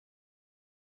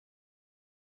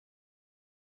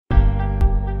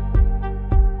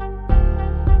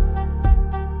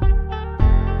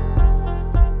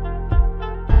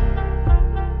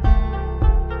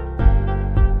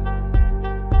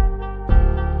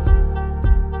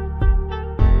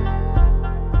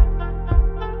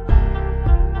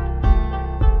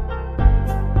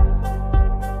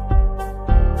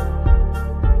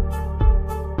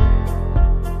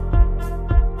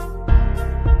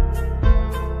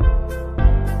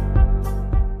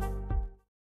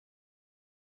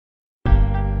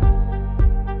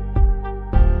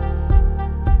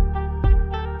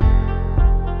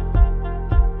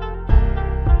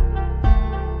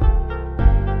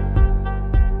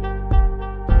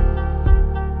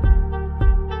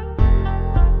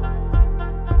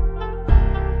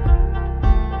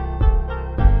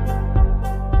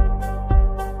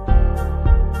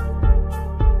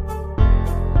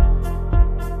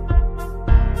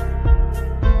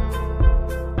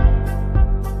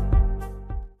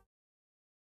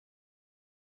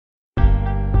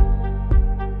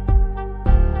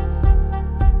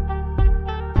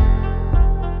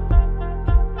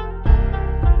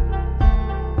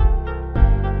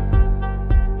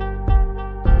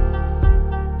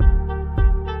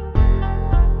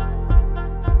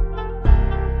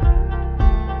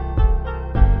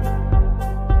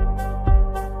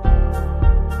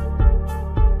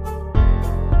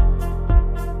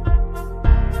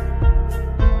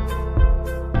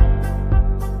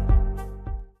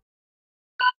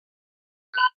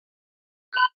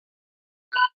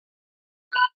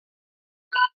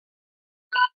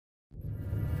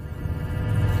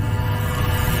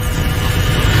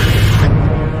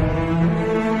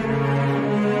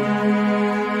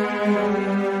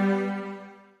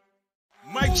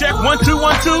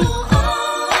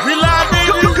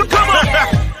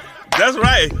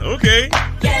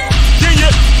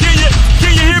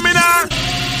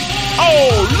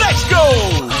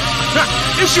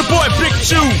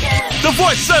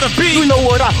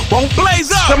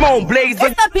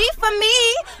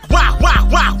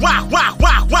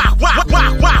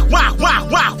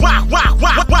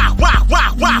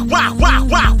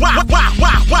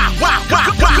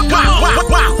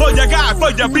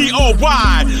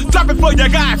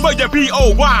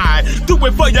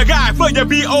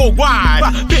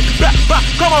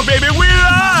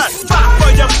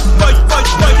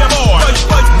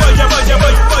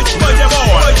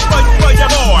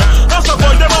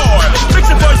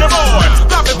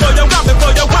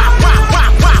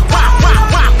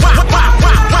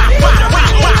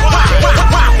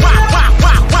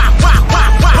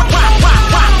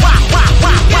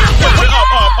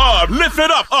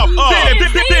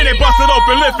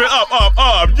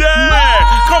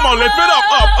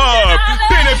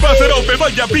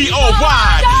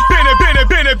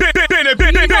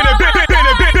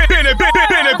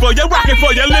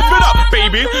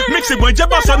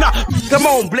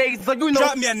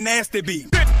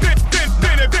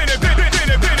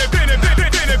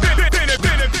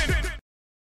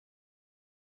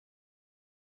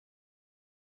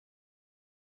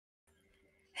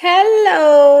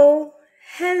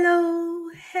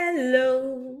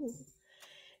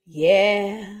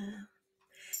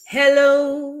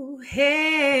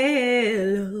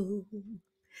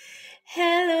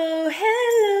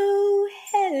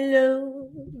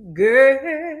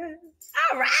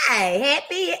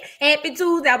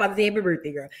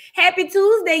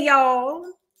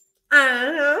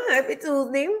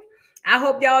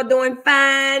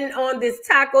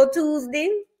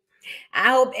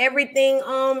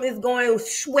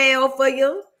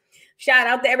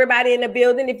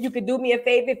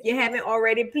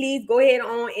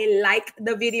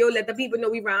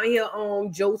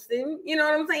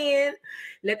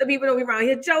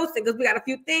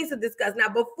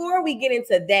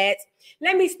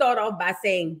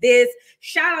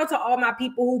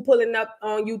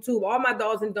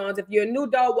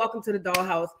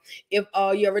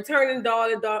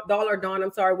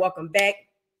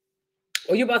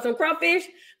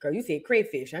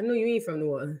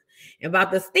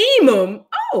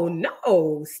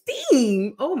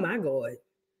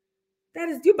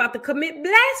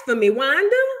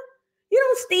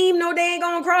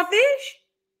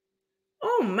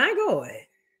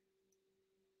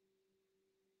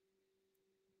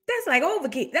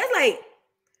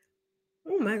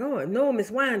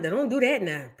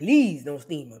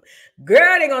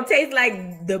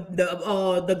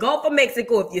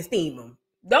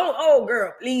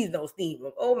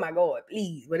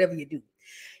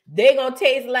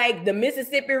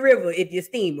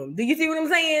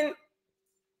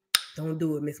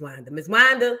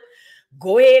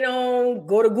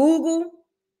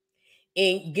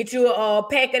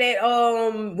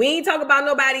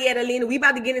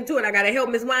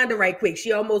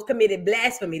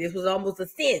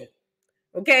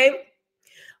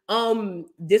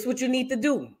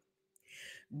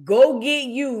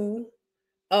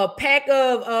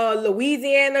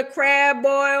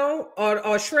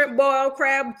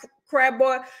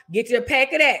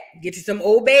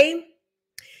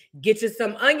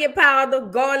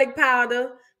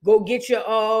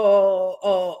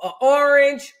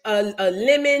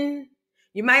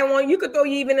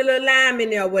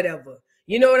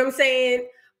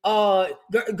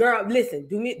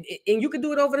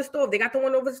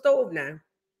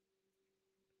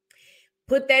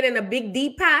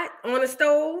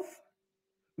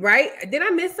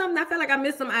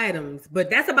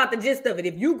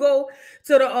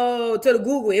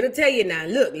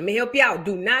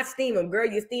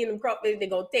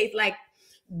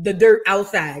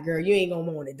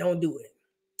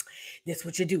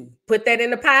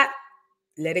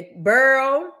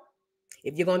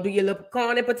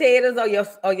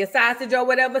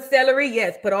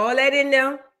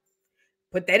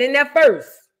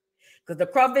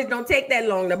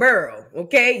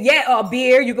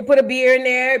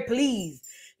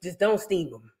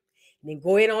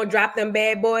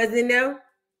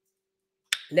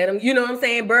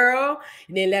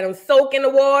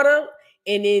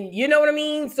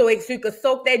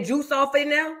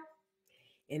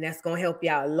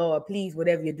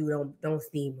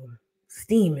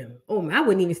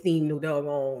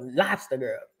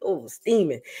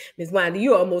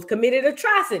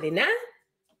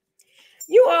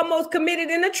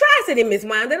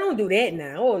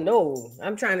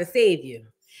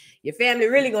Your family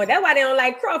really going. That's why they don't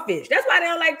like crawfish. That's why they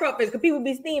don't like crawfish, because people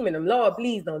be steaming them. Lord,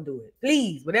 please don't do it.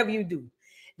 Please, whatever you do,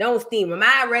 don't steam them.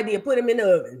 I'd rather you put them in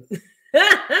the oven.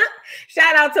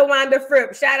 Shout out to Wanda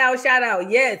Fripp. Shout out.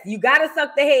 Yes, you gotta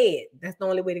suck the head. That's the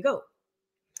only way to go.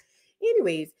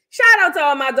 Anyways, shout out to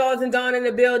all my dogs and Dawn in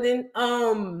the building.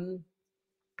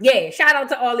 Yeah, shout out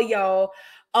to all of y'all.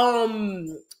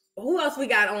 Who else we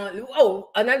got on? Oh,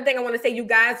 another thing I want to say, you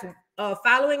guys,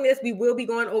 following this, we will be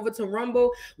going over to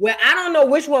Rumble, where I don't know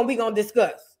which one we're gonna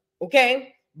discuss.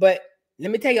 Okay, but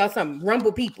let me tell y'all something.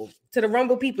 Rumble people, to the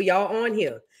Rumble people, y'all on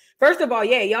here. First of all,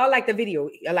 yeah, y'all like the video.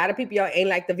 A lot of people y'all ain't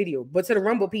like the video, but to the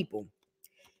Rumble people,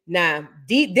 now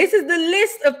this is the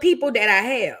list of people that I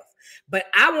have, but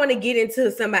I want to get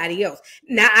into somebody else.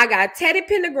 Now I got Teddy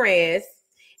Pendergrass,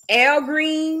 Al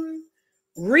Green,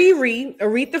 Riri,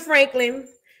 Aretha Franklin,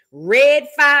 Red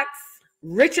Fox,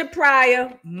 Richard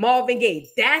Pryor, Marvin Gaye.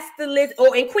 That's the list.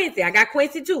 Oh, and Quincy. I got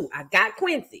Quincy too. I got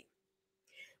Quincy.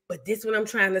 But this is what I'm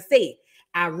trying to say.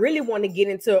 I really want to get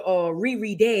into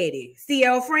Riri Daddy,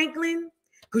 CL Franklin,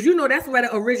 because you know that's where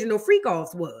the original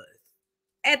Freak-Offs was,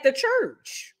 at the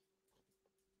church.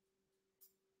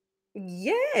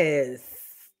 Yes.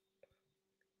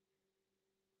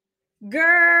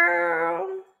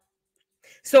 Girl.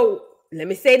 So let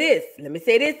me say this.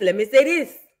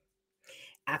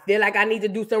 I feel like I need to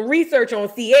do some research on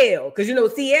CL, because you know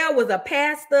CL was a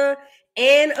pastor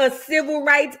and a civil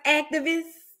rights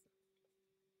activist.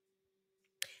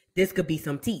 This could be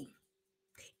some tea.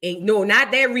 And no, not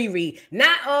that Riri.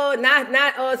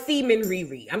 Not Seaman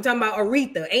Riri. I'm talking about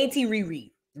Aretha, Auntie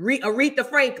Riri. Aretha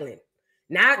Franklin.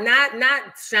 Not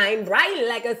shine bright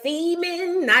like a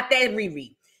seaman. Not that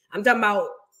Riri. I'm talking about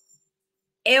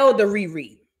Elder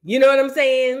Riri. You know what I'm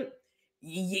saying?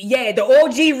 Yeah, the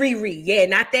OG Riri. Yeah,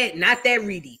 not that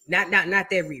Riri. Not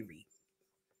that Riri.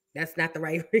 That's not the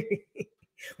right Riri.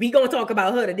 We gonna talk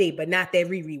about her today, but not that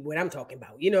Riri, what I'm talking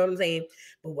about. You know what I'm saying?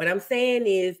 But what I'm saying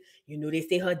is, you know, they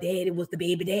say her daddy was the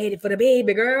baby daddy for the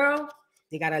baby girl.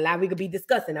 They got a lot we could be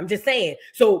discussing. I'm just saying.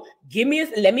 So let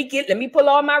me pull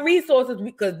all my resources,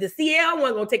 because the CL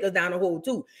one gonna take us down the hole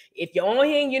too. If you're on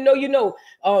here and you know,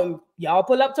 y'all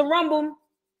pull up to Rumble.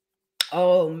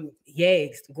 Yeah,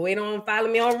 go ahead on, follow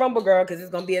me on Rumble, girl, because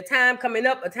it's gonna be a time coming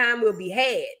up, a time will be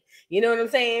had. You know what I'm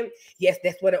saying? Yes,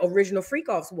 that's what the original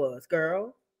Freak-Offs was,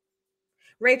 girl.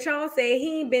 Ray Charles said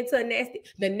he ain't been to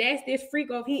the nastiest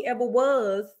Freak-Off he ever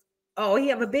was, or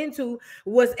he ever been to,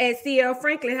 was at CL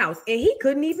Franklin house, and he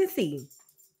couldn't even see.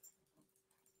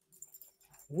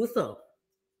 What's up?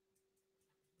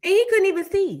 And he couldn't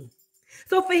even see.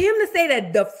 So for him to say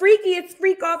that the freakiest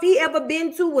Freak-Off he ever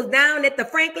been to was down at the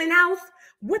Franklin house,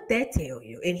 what that tell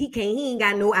you? And he ain't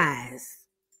got no eyes.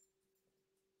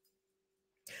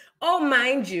 Oh,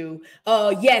 mind you,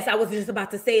 yes, I was just about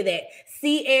to say that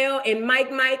CL and Mike,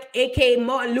 aka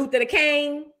Martin Luther the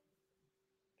King,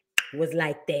 was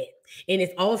like that. And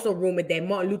it's also rumored that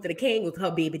Martin Luther the King was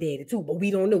her baby daddy too, but we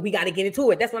don't know. We got to get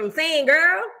into it. That's what I'm saying,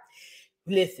 girl.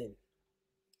 Listen,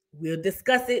 we'll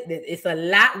discuss it. It's a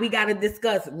lot we got to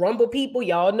discuss. Rumble people,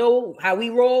 y'all know how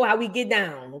we roll, how we get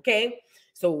down, okay?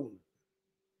 So,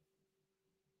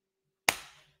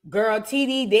 girl,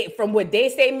 TD, from what they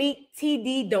say, me,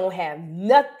 TD don't have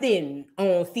nothing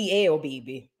on CL,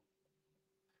 baby.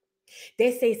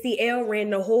 They say CL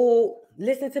ran the whole,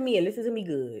 listen to me and listen to me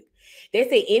good. They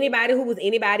say anybody who was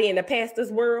anybody in the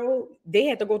pastor's world, they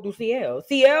had to go through CL.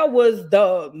 CL was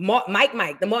the Mike,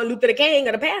 the Martin Luther King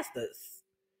of the pastors.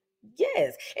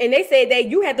 Yes. And they said that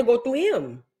you had to go through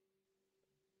him.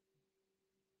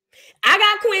 I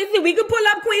got Quincy. We could pull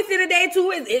up Quincy today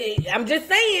too. I'm just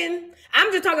saying.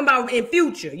 I'm just talking about in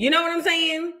future. You know what I'm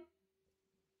saying?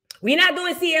 We're not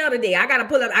doing CL today. I got to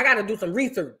pull up. I got to do some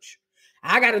research.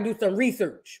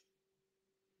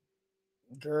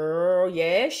 Girl,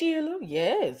 yes, Sheila.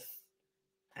 Yes.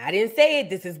 I didn't say it.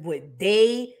 This is what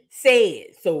they said.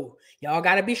 So y'all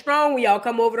got to be strong when y'all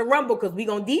come over to Rumble, because we're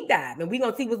going to deep dive and we're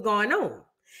going to see what's going on.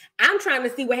 I'm trying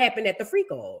to see what happened at the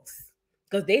Freak-Offs.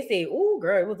 Because they say, oh,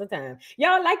 girl, it was the time.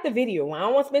 Y'all like the video. I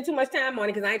don't want to spend too much time on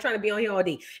it because I ain't trying to be on here all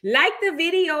day. Like the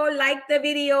video,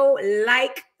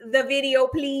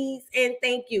 please. And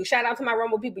thank you. Shout out to my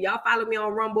Rumble people. Y'all follow me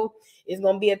on Rumble. It's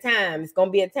going to be a time.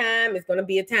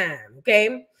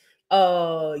 Okay?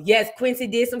 Yes, Quincy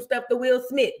did some stuff to Will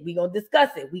Smith. We're going to discuss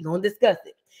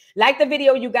it. Like the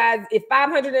video, you guys. If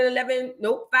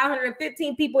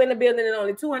 515 people in the building and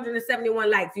only 271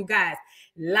 likes, you guys,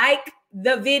 like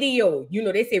the video. You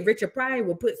know, they say Richard Pryor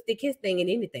will stick his thing in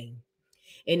anything.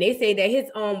 And they say that his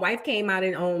wife came out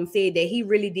and said that he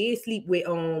really did sleep with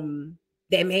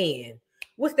that man.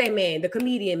 What's that man? The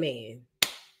comedian man.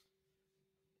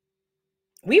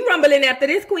 We rumbling after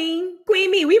this, Queen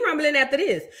Me. We rumbling after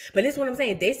this. But this is what I'm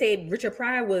saying. They said Richard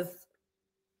Pryor was,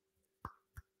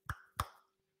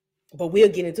 but we'll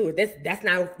get into it. That's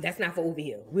not for over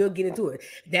here. We'll get into it.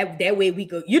 That way we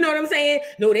could, you know what I'm saying?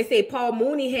 No, they say Paul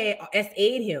Mooney had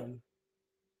SA'd him.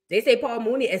 They say Paul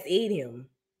Mooney SA'd him.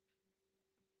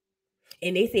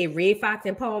 And they say Red Fox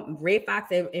and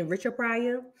Richard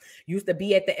Pryor used to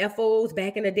be at the FOs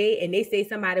back in the day. And they say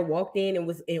somebody walked in and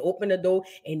opened the door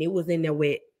and it was in there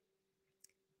with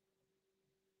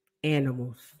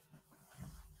animals.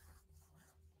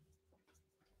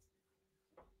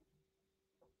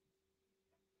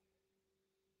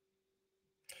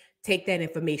 Take that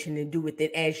information and do with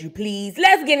it as you please.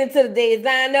 Let's get into the day's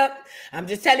lineup. I'm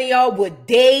just telling y'all what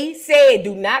they said.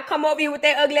 Do not come over here with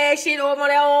that ugly ass shit over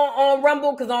there on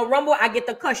Rumble, because on Rumble, I get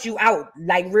to cuss you out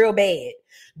like real bad.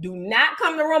 Do not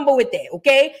come to Rumble with that,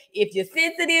 okay? If you're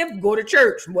sensitive, go to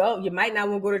church. Well, you might not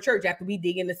want to go to church after we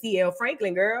dig into C.L.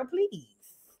 Franklin, girl, please.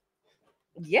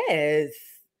 Yes.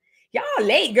 Y'all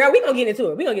late, girl. We're gonna get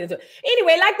into it.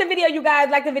 Anyway, like the video, you guys.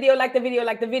 Like the video.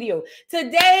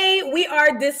 Today we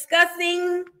are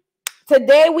discussing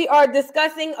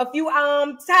a few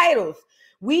titles.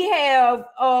 We have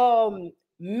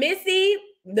Missy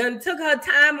done took her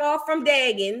time off from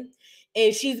dagging,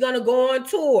 and she's gonna go on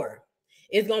tour.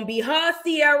 It's gonna be her,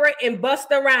 Ciara, and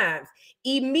Busta Rhymes.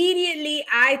 Immediately,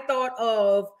 I thought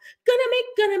of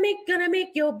gonna make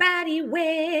your body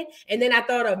wet. And then I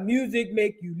thought of music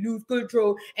make you lose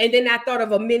control. And then I thought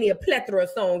of a plethora of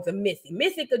songs of Missy.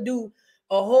 Missy could do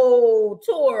a whole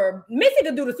tour. Missy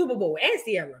could do the Super Bowl and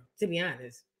Ciara, to be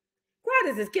honest.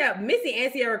 Quiet as is kept. Missy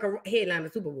and Ciara could headline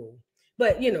the Super Bowl.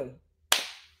 But, you know,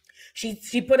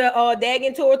 she put a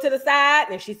dagging tour to the side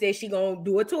and she said she gonna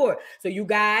do a tour. So you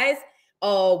guys,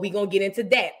 we gonna get into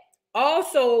that.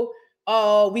 Also,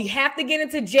 we have to get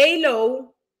into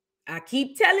J-Lo. I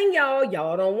keep telling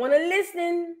y'all don't want to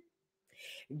listen.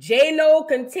 J-Lo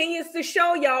continues to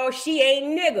show y'all she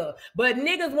ain't nigga, but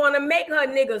niggas want to make her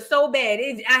nigga so bad.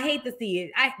 I hate to see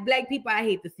it. Black people, I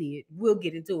hate to see it. We'll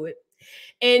get into it.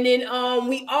 And then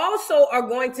we also are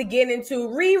going to get into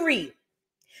Riri.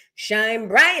 Shine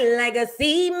bright like a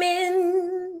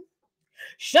seaman.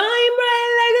 Shine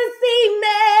bright like a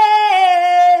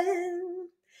seaman.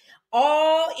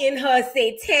 All in her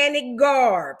satanic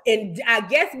garb. And I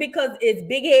guess because it's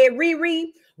big head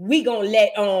Riri, we just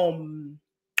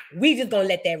gonna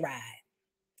let that ride.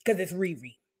 Cause it's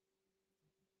Riri.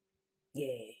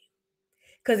 Yeah.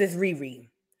 Cause it's Riri.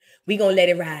 We gonna let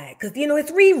it ride. Cause you know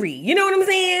it's Riri. You know what I'm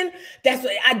saying?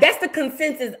 That's the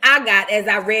consensus I got as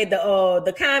I read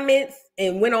the comments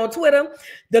and went on Twitter.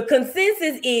 The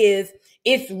consensus is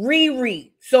it's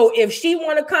Riri. So if she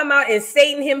want to come out as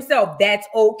Satan himself, that's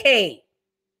okay.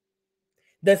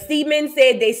 The seamen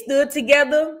said they stood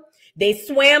together, they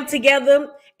swam together,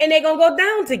 and they're going to go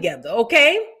down together,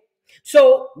 okay?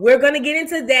 So we're going to get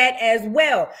into that as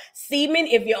well. Seamen,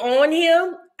 if you're on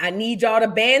here, I need y'all to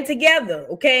band together,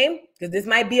 okay? Because this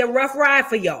might be a rough ride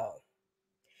for y'all.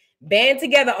 Band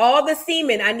together, all the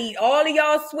seamen. I need all of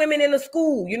y'all swimming in the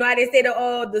school. You know how they say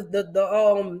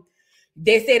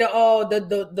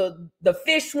the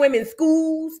fish swim in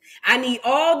schools. I need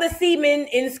all the seamen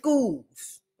in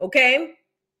schools. Okay,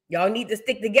 y'all need to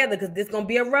stick together because this is gonna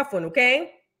be a rough one.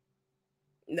 Okay,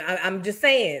 I'm just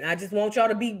saying. I just want y'all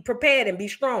to be prepared and be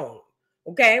strong.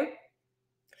 Okay.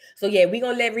 So yeah, we're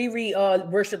gonna let Riri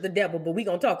worship the devil, but we're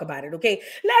gonna talk about it. Okay,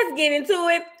 let's get into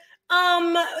it.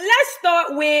 Let's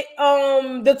start with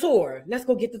the tour. Let's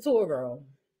go get the tour, girl.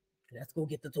 Let's go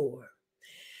get the tour.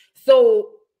 So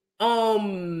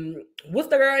what's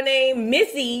the girl name?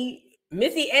 Missy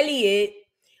Elliott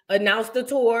announced the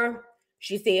tour.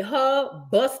 She said her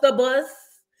Busta Bus.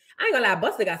 I ain't gonna lie,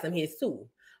 Busta got some hits too.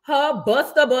 Her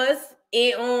Busta Bus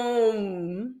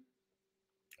and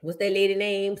what's that lady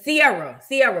name? Ciara.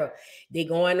 They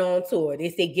going on tour. They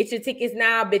say get your tickets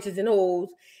now, bitches and hoes.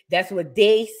 That's what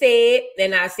they said.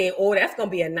 And I said, oh, that's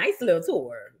gonna be a nice little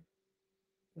tour.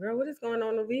 Girl, what is going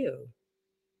on over here?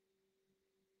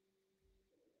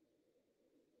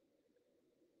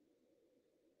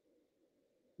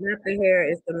 Not the hair,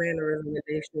 it's the mannerism that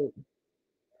they shoot.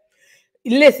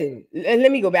 Listen,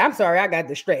 let me go back. I'm sorry, I got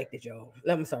distracted, y'all.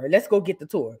 I'm sorry. Let's go get the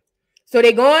tour. So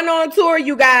they're going on tour,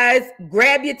 you guys.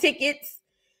 Grab your tickets.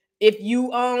 If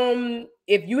you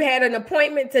had an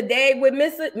appointment today with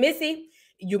Missy,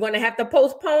 you're gonna have to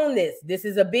postpone this. This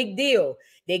is a big deal.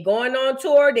 They're going on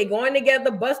tour. They're going together.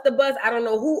 Busta Bus. I don't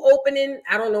know who opening.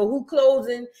 I don't know who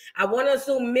closing. I want to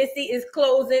assume Missy is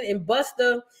closing and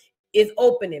Busta is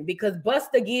opening because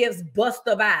Busta gives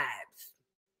Busta vibes.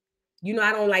 You know,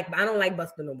 I don't like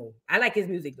Busta no more. I like his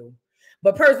music though.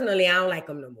 But personally, I don't like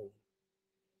them no more.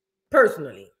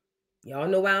 Personally. Y'all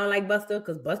know why I don't like Busta?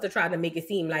 Because Busta tried to make it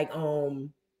seem like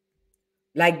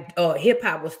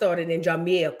hip-hop was started in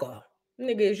Jamaica.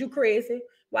 Nigga, is you crazy?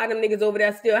 Why them niggas over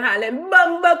there still hollering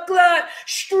Bumba Club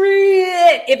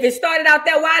Street? If it started out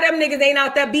there, why them niggas ain't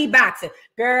out there beatboxing?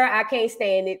 Girl, I can't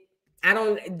stand it. I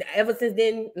don't, ever since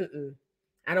then,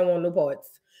 I don't want no parts.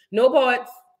 No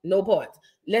parts, no parts.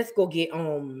 Let's go get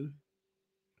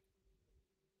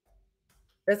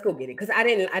Let's go get it. Because I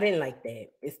didn't like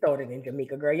that. It started in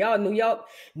Jamaica, girl. Y'all, New York.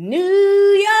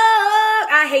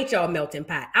 I hate y'all melting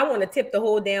pot. I want to tip the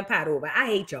whole damn pot over. I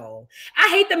hate y'all. I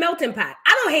hate the melting pot.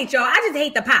 I don't hate y'all. I just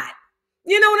hate the pot.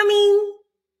 You know what I mean?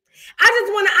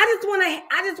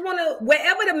 I just wanna,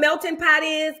 wherever the melting pot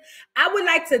is, I would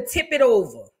like to tip it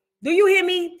over. Do you hear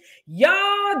me?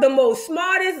 Y'all the most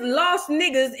smartest lost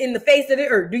niggas in the face of the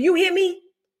earth. Do you hear me?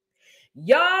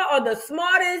 Y'all are the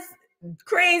smartest,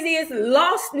 craziest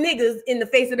lost niggas in the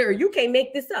face of the earth. You can't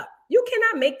make this up. You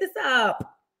cannot make this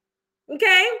up.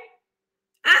 Okay?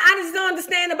 I just don't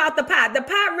understand about the pot. The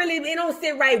pot really, it don't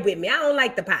sit right with me. I don't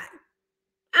like the pot.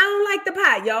 I don't like the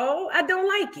pot, y'all. I don't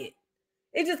like it.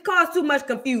 It just caused too much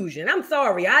confusion. I'm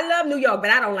sorry. I love New York, but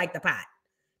I don't like the pot.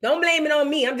 Don't blame it on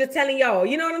me. I'm just telling y'all.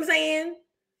 You know what I'm saying?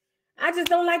 I just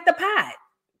don't like the pot.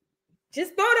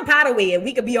 Just throw the pot away and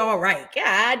we could be all right.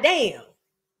 God damn.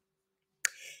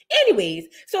 Anyways,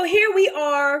 so here we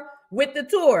are with the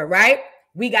tour, right?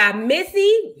 We got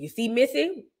Missy. You see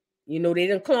Missy? You know they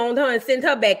done cloned her and sent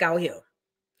her back out here.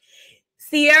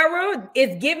 Ciara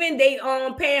is giving, they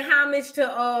paying homage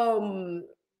to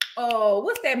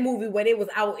what's that movie where they was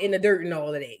out in the dirt and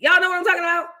all of that? Y'all know what I'm talking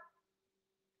about?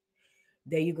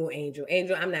 There you go, Angel.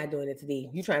 Angel, I'm not doing it today.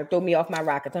 You trying to throw me off my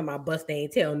rocker, talking about Busta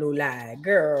ain't tell no lie.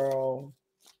 Girl.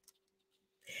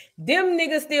 Them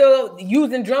niggas still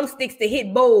using drumsticks to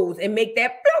hit bowls and make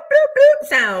that bloop, bloop, bloop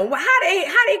sound. Well, how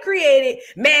they created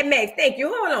Mad Max? Thank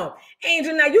you. Hold on.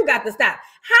 Angel, now you got to stop.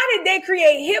 How did they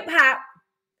create hip hop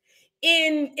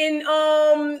in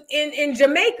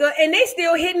Jamaica and they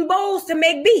still hitting bowls to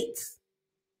make beats?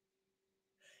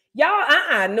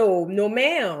 Y'all, no,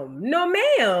 ma'am. No,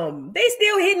 ma'am. They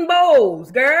still hitting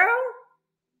bowls, girl.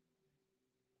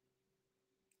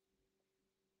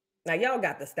 Now, y'all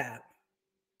got to stop.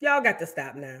 Y'all got to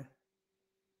stop now.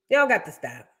 Y'all got to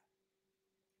stop.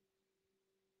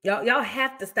 Y'all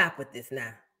have to stop with this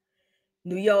now.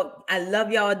 New York, I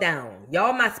love y'all down.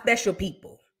 Y'all my special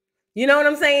people. You know what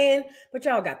I'm saying? But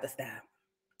y'all got to stop.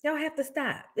 Y'all have to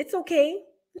stop. It's okay.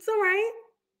 It's all right.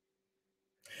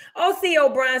 OC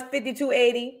O'Brien's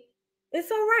 5280.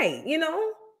 It's all right, you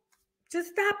know.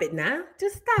 Just stop it now.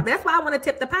 Just stop. That's why I want to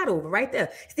tip the pot over right there.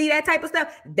 See that type of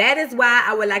stuff? That is why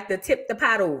I would like to tip the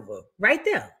pot over right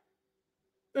there.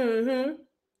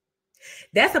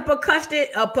 That's a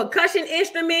percussion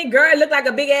instrument. Girl, it look like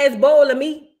a big ass bowl to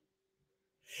me.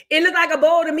 It look like a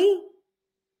bowl to me.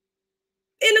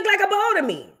 It look like a bowl to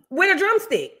me with a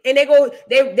drumstick. And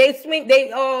they swing,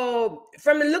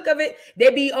 from the look of it, they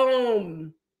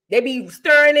be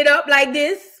stirring it up like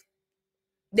this.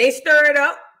 They stir it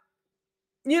up.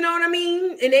 You know what I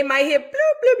mean? And they might hit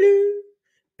bloop, bloop, bloop,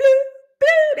 bloop,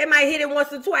 bloop. They might hit it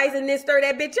once or twice and then stir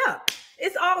that bitch up.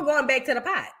 It's all going back to the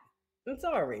pot. I'm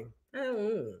sorry. I don't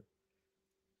know.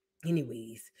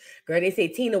 Anyways, girl, they say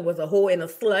Tina was a hoe and a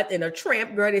slut and a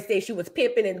tramp. Girl, they say she was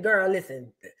pimping. And girl,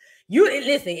 listen.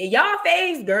 In y'all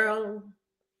face, girl.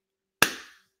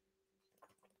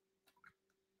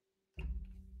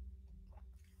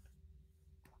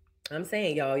 I'm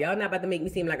saying, y'all not about to make me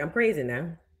seem like I'm crazy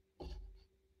now.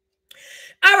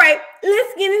 All right,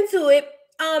 let's get into it.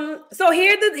 So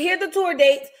here are the tour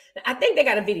dates. I think they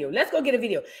got a video. Let's go get a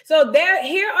video. So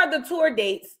here are the tour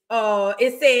dates.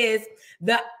 It says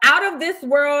the Out of This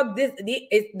World. This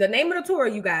is the name of the tour,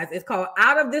 you guys. It's called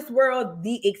Out of This World: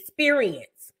 The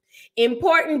Experience.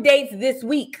 Important dates this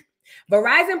week.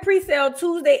 Verizon presale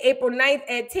Tuesday, April 9th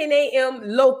at 10 a.m.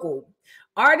 local.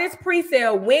 Artist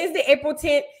presale Wednesday, April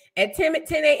 10th at 10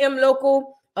 a.m.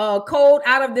 local. Code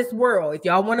Out of This World. If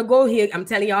y'all want to go here, I'm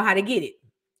telling y'all how to get it.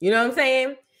 You know what I'm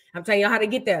saying? I'm telling y'all how to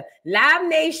get there. Live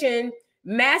Nation,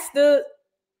 Ticketmaster,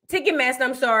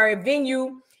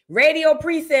 venue, radio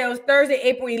pre-sales Thursday,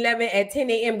 April 11th at 10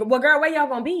 a.m. Well, girl, where y'all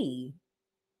gonna be?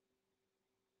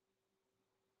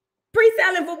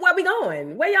 Pre-selling for where we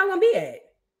going? Where y'all gonna be at?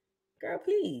 Girl,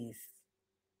 please.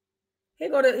 Here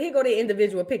go the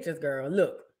individual pictures, girl.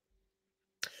 Look.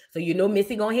 So you know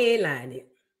Missy gonna headline it.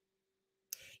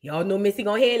 Y'all know Missy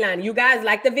gonna headline. You guys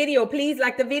like the video. Please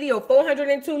like the video.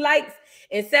 402 likes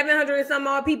and 700 and some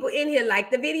odd people in here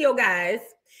like the video, guys.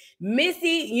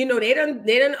 Missy, you know, they done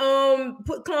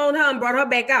put cloned her and brought her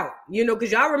back out. You know,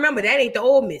 because y'all remember that ain't the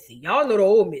old Missy. Y'all know the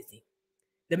old Missy.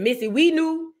 The Missy we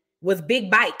knew was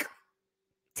big bike.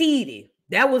 Teedy.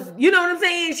 That was, you know what I'm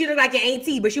saying? She looked like an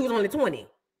auntie, but she was only 20.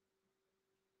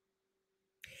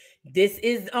 This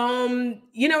is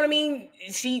you know what I mean?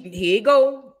 Here you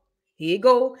go. Here you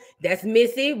go. That's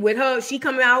Missy with her. She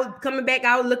coming back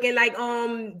out looking like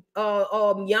Young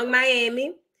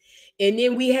Miami. And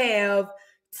then we have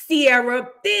Ciara.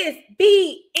 This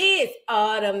beat is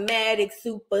automatic,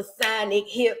 supersonic,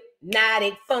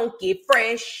 hypnotic, funky,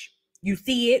 fresh. You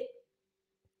see it?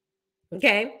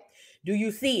 Okay. Do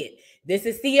you see it? This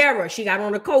is Ciara. She got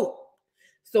on a coat.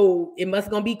 So it must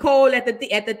gonna be cold at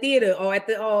the theater or at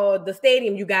the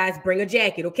stadium. You guys bring a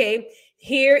jacket, okay?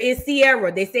 Here is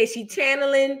Ciara. They say she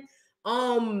channeling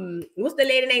what's the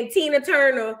lady named Tina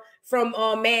Turner from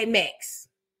Mad Max.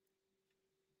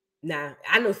 Nah,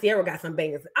 I know Ciara got some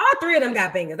bangers. All three of them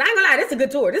got bangers. I ain't gonna lie, this is a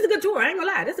good tour. This is a good tour. I ain't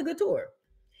gonna lie, this is a good tour.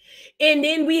 And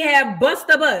then we have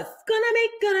Busta Bus.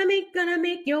 Gonna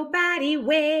make your body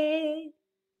wet.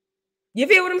 You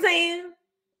feel what I'm saying?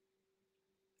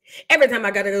 Every time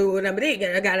I gotta do what I'm doing,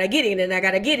 I gotta get it, and I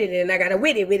gotta get it, and I gotta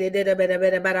with it. Why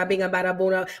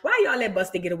y'all let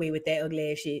Busta get away with that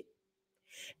ugly ass shit?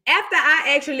 After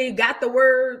I actually got the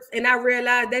words and I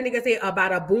realized that nigga said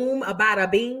about a boom, about a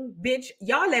bing, bitch,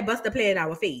 y'all let Busta play in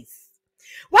our face.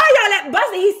 Why y'all let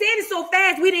Busta? He said it so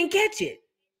fast we didn't catch it.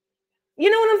 You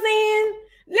know what I'm saying?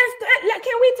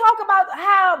 Can we talk about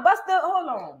how Busta?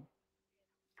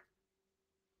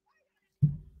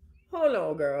 Hold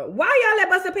on, girl. Why y'all let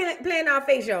Busta play in our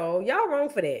face, y'all? Y'all wrong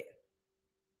for that.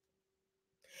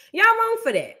 Y'all wrong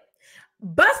for that.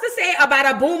 Busta said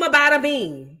about a boom, about a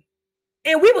bing.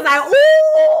 And we was like, ooh.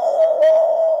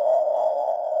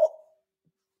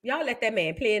 Y'all let that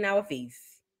man play in our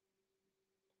face.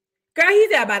 Girl, he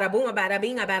said about a boom, about a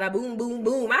bing, about a boom, boom,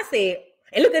 boom. I said,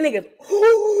 and look at niggas,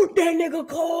 ooh, that nigga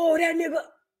cold, that nigga.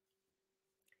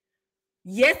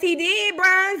 Yes, he did,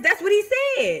 Brian. That's what he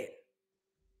said.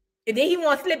 And then he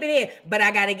want to slip it in, but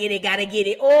I gotta get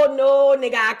it. Oh no,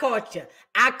 nigga, I caught you.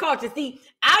 See,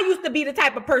 I used to be the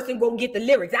type of person go get the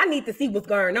lyrics. I need to see what's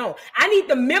going on. I need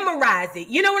to memorize it.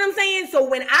 You know what I'm saying? So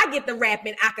when I get the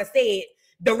rapping, I can say it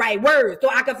the right words. So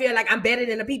I can feel like I'm better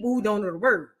than the people who don't know the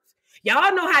words.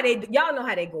 Y'all know how they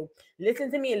go.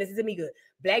 Listen to me and listen to me good.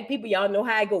 Black people, y'all know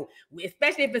how I go.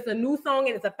 Especially if it's a new song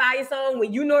and it's a fire song,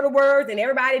 when you know the words and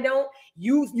everybody don't,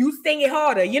 you sing it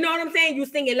harder. You know what I'm saying? You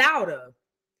sing it louder.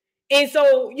 And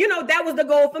so, you know, that was the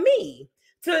goal for me,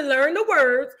 to learn the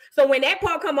words. So when that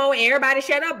part come on, everybody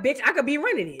shut up, bitch, I could be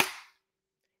running it.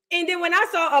 And then when I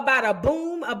saw about a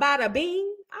boom, about a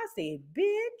bing, I said,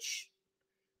 bitch,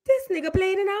 this nigga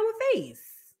played in our face.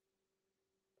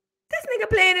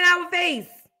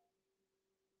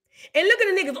 And look at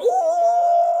the niggas.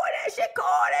 Ooh, that shit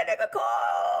cold. That nigga cold.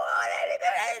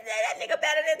 That nigga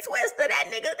better than Twister. That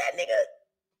nigga.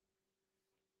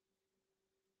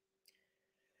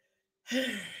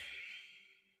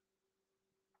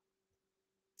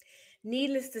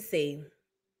 Needless to say,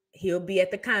 he'll be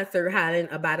at the concert hollering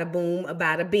about a boom,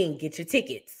 about a bing. Get your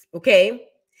tickets, okay?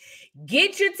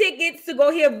 Get your tickets to go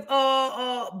hear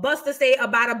Busta say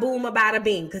about a boom, about a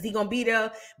bing, because he gonna be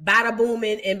there bada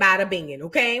booming and bada binging,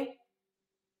 okay?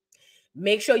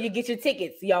 Make sure you get your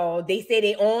tickets, y'all. They say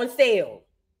they on sale.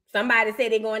 Somebody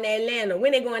said they going to Atlanta.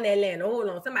 When they going to Atlanta? Hold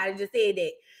on. Somebody just said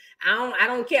that. I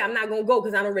don't care. I'm not gonna go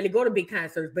because I don't really go to big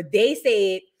concerts. But they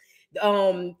said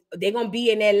they're gonna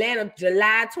be in Atlanta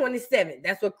July 27th.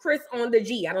 That's what Chris on the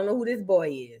G. I don't know who this boy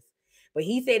is, but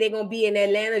he said they're gonna be in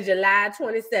Atlanta July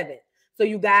 27th. So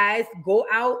you guys go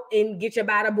out and get your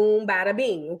bada boom, bada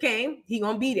bing. Okay, he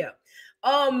gonna be there.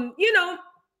 You know,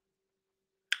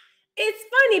 it's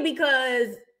funny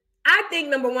because I think,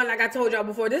 number one, like I told y'all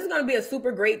before, this is gonna be a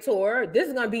super great tour. This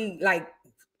is gonna be like,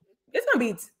 it's gonna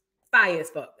be fire as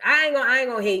fuck. I ain't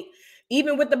gonna hate.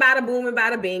 Even with the bada boom and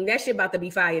bada bing, that shit about to be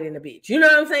fired in the bitch. You know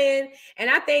what I'm saying? And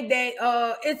I think that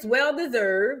it's well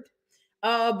deserved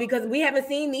because we haven't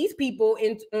seen these people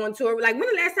on tour. Like, when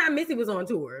the last time Missy was on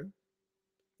tour?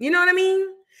 You know what I mean?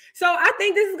 So I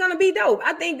think this is gonna be dope.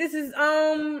 I think this is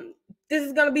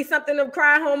gonna be something to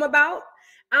cry home about.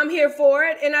 I'm here for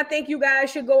it, and I think you guys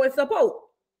should go and support.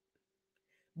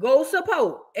 Go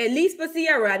support, at least for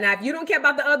Ciara. Now, if you don't care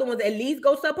about the other ones, at least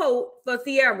go support for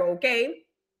Ciara, okay?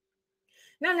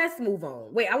 Now, let's move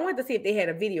on. Wait, I wanted to see if they had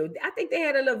a video. I think they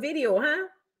had a little video, huh?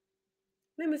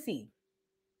 Let me see.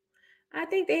 I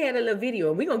think they had a little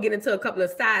video. We're going to get into a couple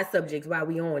of side subjects while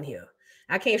we on here.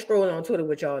 I can't scroll on Twitter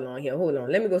with y'all on here. Hold on.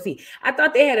 Let me go see. I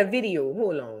thought they had a video.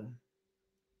 Hold on.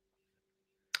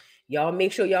 Y'all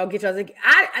make sure y'all get y'all.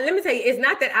 Let me tell you, it's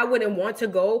not that I wouldn't want to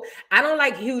go. I don't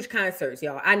like huge concerts,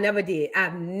 y'all. I never did.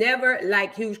 I've never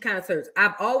liked huge concerts.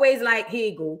 I've always liked,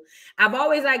 here you go. I've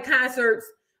always liked concerts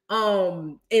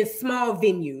in small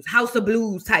venues, House of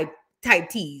Blues type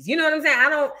teas. You know what I'm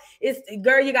saying?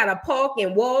 Girl, you gotta park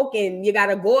and walk, and you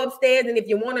gotta go upstairs, and if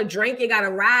you want to drink, you gotta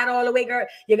ride all the way, girl.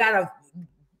 You gotta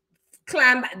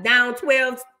climb down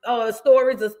 12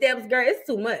 stories of steps, girl. It's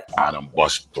too much. I done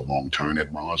bust the wrong turn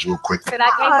at Mars real quick. But I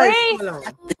can't breathe. Hold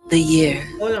on. The year.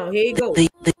 Hold on, here you go.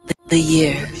 The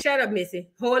year. Shut up, Missy.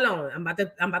 Hold on. I'm about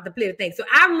to play the thing. So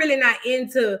I'm really not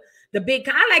into the big.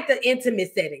 I like the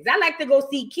intimate settings. I like to go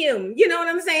see Kim. You know what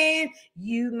I'm saying?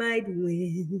 You might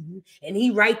win. And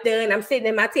he right there, and I'm sitting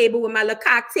at my table with my little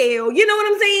cocktail. You know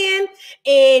what I'm saying?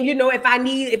 And you know, if I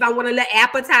want a little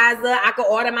appetizer, I could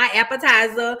order my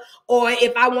appetizer. Or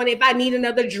if I need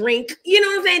another drink, you know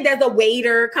what I'm saying? There's a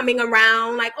waiter coming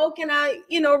around, like, oh, can I,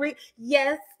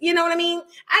 yes, you know what I mean?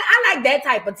 I like that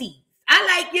type of tea.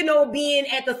 I like, being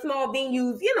at the small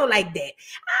venues, like that.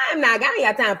 I ain't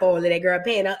got time for all of that, girl,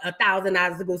 paying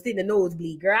 $1,000 to go sit in the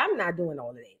nosebleed, girl. I'm not doing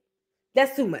all of that.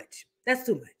 That's too much.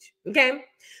 Okay?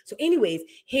 So anyways,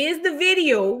 here's the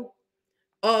video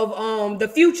of the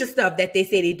future stuff that they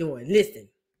say they're doing. Listen.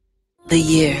 The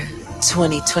year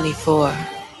 2024.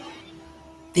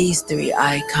 These three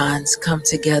icons come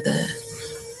together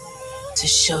to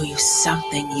show you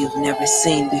something you've never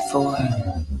seen before.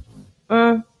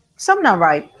 Something not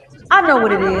right. I know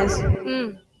what it is.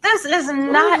 This is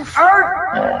not Earth.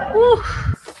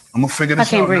 I'm gonna figure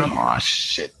this out breathe. now. Oh,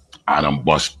 shit. I done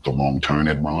bust the wrong turn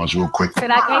at Mars real quick. But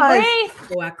I can't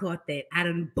breathe. Oh, I caught that. I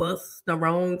done bust the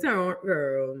wrong turn,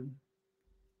 girl.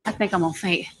 I think I'm gonna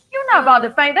faint. You're not about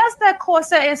to faint. That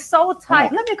corset is so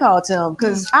tight. Let me call Tim,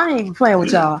 because I ain't even playing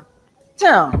with y'all.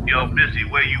 Tim. Yo, Missy,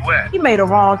 where you at? He made a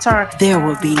wrong turn. There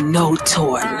will be no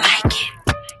tour like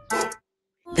it.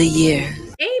 The year.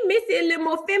 Ain't Missy a little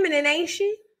more feminine, ain't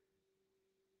she?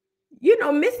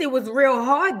 Missy was real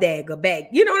hard dagger back.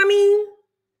 You know what I mean?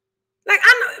 Like,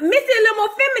 I know Missy a little more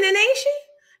feminine, ain't she?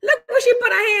 Look when she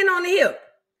put her hand on the hip.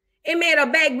 It made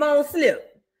her backbone slip.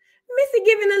 Missy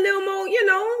giving a little more,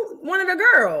 one of the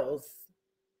girls.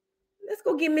 Let's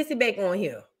go get Missy back on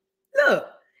here. Look,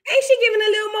 ain't she giving a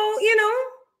little more,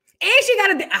 And she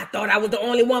got I thought I was the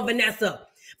only one, Vanessa.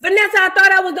 I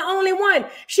thought I was the only one.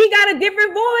 She got a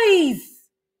different voice.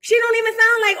 She don't even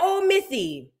sound like old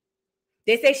Missy.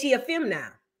 They say she a femme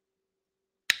now.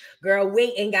 Girl,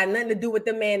 weight ain't got nothing to do with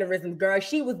the mannerisms, girl.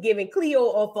 She was giving Cleo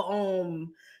off of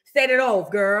Set It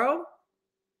Off, girl.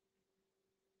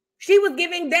 She was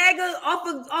giving Dagger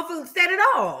off of Set It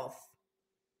Off.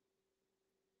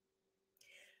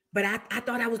 But I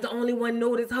thought I was the only one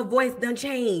noticed her voice done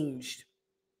changed.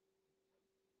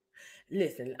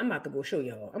 Listen, I'm about to go show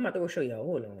y'all.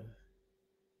 Hold on.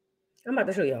 I'm about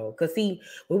to show y'all. Because see,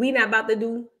 what we not about to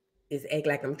do is act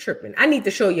like I'm tripping. I need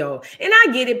to show y'all. And I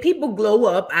get it. People glow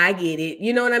up. I get it.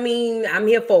 You know what I mean? I'm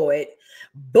here for it.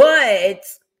 But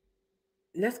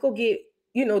let's go get,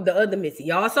 the other Missy.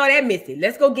 Y'all saw that Missy.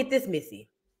 Let's go get this Missy.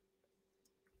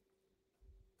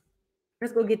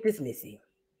 Let's go get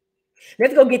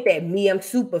that me. I'm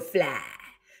super fly.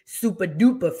 Super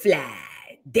duper fly.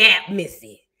 That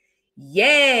Missy.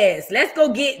 Yes. Let's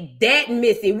go get that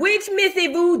Missy. Which Missy,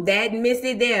 boo? That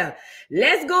Missy there.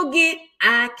 Let's go get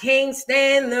I Can't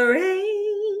Stand the Rain.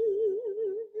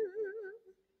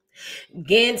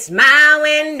 Against my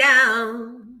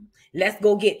window. Let's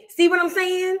go get. See what I'm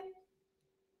saying?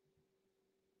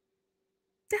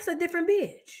 That's a different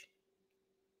bitch.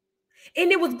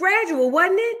 And it was gradual,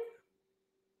 wasn't it?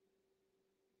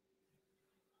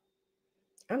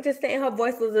 I'm just saying her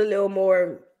voice was a little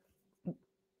more.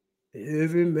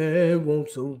 Every man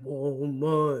wants a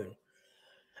woman.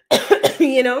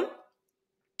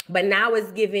 But now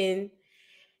it's giving,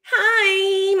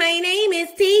 hi, my name is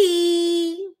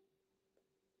T.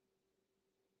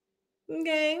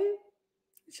 Okay.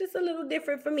 It's just a little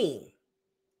different for me.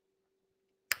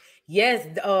 Yes,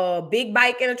 big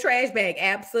bike and a trash bag.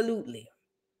 Absolutely.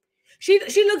 She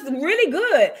looks really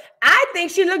good. I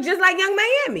think she looks just like Young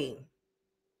Miami.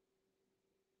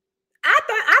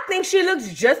 I think she looks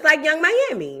just like Young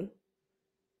Miami.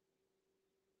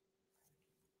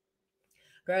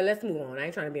 Girl, let's move on. I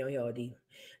ain't trying to be on here all day.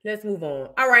 Let's move on.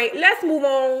 All right, let's move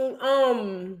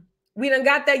on. We done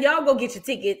got that. Y'all go get your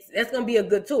tickets. That's gonna be a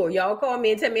good tour. Y'all call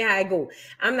me and tell me how it go.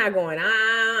 I'm not going.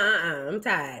 I'm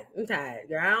tired.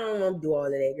 Girl, I don't want to do all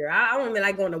of that, girl. I don't even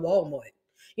like going to Walmart.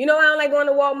 I don't like going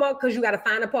to Walmart because you got to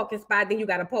find a parking spot. Then you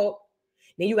got to park.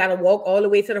 Then you got to walk all the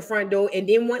way to the front door. And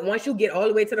then once you get all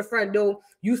the way to the front door,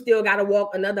 you still got to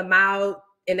walk another 1.5 miles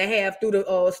through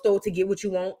the store to get what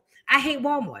you want. I hate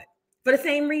Walmart for the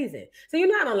same reason. So you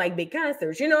know I don't like big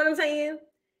concerts. You know what I'm saying?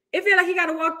 It feels like you got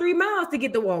to walk 3 miles to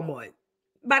get to Walmart.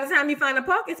 By the time you find a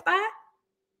parking spot,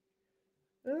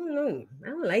 I don't know. I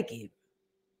don't like it.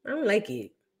 I don't like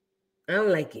it. I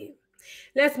don't like it.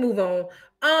 Let's move on.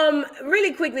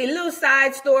 Really quickly, little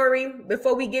side story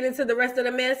before we get into the rest of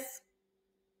the mess.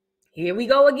 Here we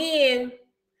go again.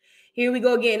 Here we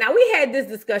go again. Now, we had this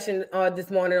discussion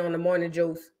this morning on the Morning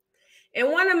Jokes.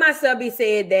 And one of my subbies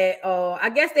said that I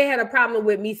guess they had a problem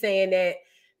with me saying that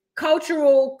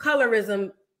cultural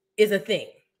colorism is a thing.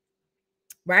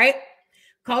 Right?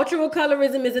 Cultural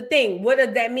colorism is a thing. What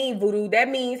does that mean, Voodoo? That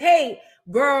means, hey,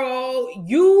 girl,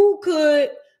 you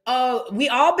could, we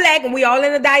all black and we all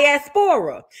in the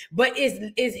diaspora, but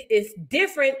it's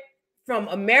different from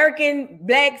American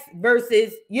blacks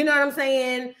versus, you know what I'm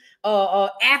saying,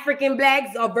 African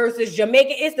blacks versus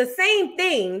Jamaican. It's the same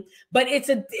thing, but it's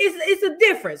a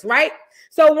difference, right?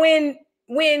 So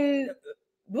when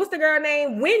what's the girl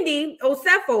name? Wendy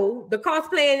Osefo, the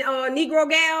cosplaying Negro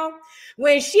gal,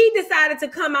 when she decided to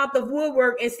come out the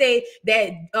woodwork and say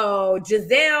that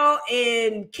Giselle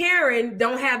and Karen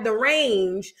don't have the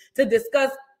range to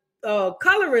discuss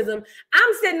colorism,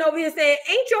 I'm sitting over here saying,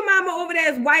 ain't your mama over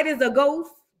there as white as a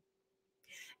ghost?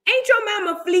 Ain't your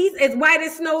mama fleece as white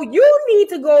as snow? You need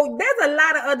to go. There's a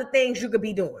lot of other things you could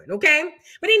be doing, okay?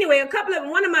 But anyway,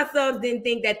 one of my subs didn't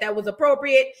think that was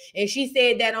appropriate, and she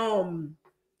said that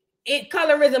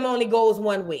colorism only goes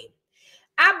one way.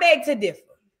 I beg to differ,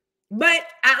 but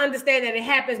I understand that it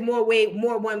happens more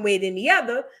one way than the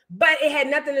other, but it had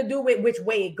nothing to do with which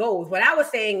way it goes. What I was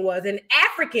saying was an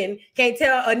African can't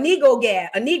tell a Negro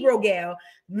gal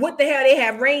what the hell they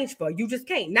have range for. You just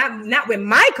can't. Not with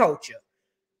my culture.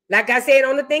 Like I said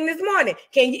on the thing this morning,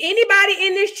 can anybody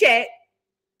in this chat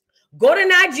go to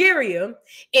Nigeria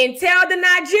and tell the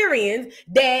Nigerians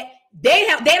that they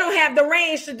don't have the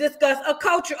range to discuss a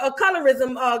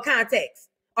colorism context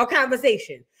or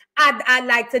conversation? I'd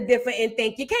like to differ and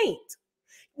think you can't.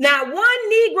 Now,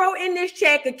 one Negro in this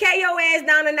chat could carry your ass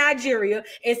down to Nigeria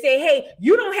and say, hey,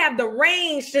 you don't have the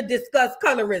range to discuss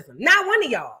colorism. Not one of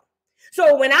y'all.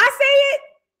 So when I say it,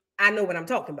 I know what I'm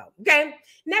talking about, okay?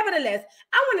 Nevertheless,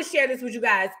 I want to share this with you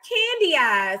guys. Candy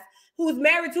Eyes, who's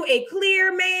married to a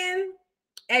clear man,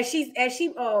 as she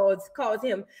calls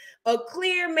him, a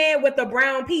clear man with a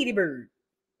brown Petey bird.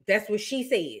 That's what she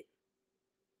said.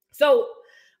 So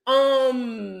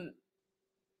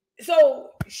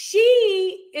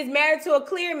she is married to a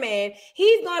clear man.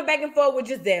 He's going back and forth with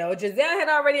Giselle. Giselle had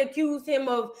already accused him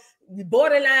of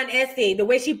borderline essay. The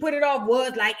way she put it off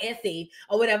was like essay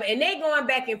or whatever. And they going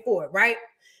back and forth, right?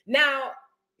 Now,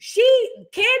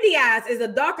 Candy Eyes is a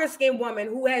darker skinned woman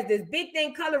who has this big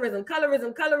thing, colorism.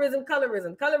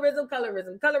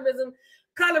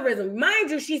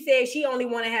 Mind you, she said she only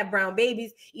want to have brown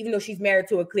babies, even though she's married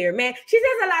to a clear man. She says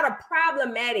a lot of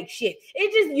problematic shit.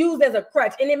 It's just used as a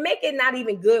crutch, and it make it not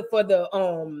even good for the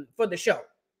show.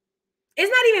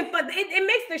 It's not even fun. It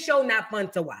makes the show not fun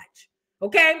to watch.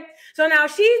 Okay, so now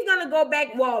she's gonna go back.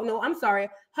 Well, no, I'm sorry.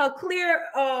 Her clear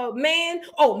man.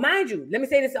 Oh, mind you, let me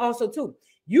say this also too.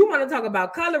 You want to talk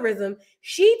about colorism?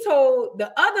 She told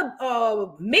the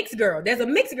other mixed girl. There's a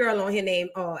mixed girl on here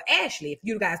named Ashley. If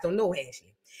you guys don't know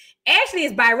Ashley, Ashley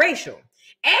is biracial.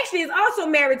 Ashley is also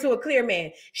married to a clear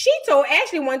man. She told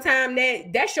Ashley one time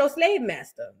that's your slave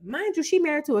master. Mind you, she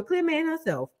married to a clear man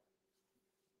herself.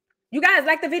 You guys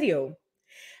like the video?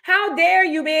 How dare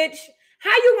you, bitch?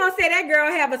 How you gonna say that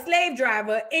girl have a slave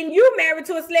driver and you married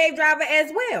to a slave driver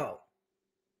as well?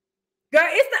 Girl,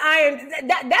 it's the iron.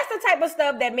 That's the type of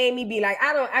stuff that made me be like,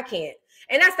 I can't.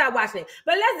 And I stopped watching it.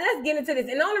 But let's get into this.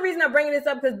 And the only reason I'm bringing this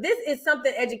up because this is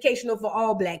something educational for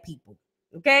all black people.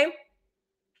 Okay?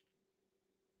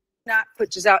 Not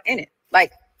put Giselle in it.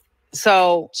 Like,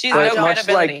 so she's no much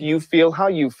like you feel how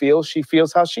you feel, she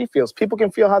feels how she feels. People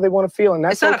can feel how they want to feel, and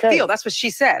that's it's not okay. A feel. That's what she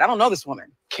said. I don't know this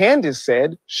woman. Candace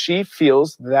said she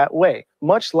feels that way,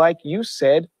 much like you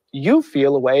said you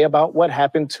feel a way about what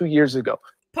happened 2 years ago.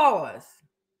 Pause.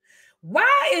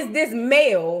 Why is this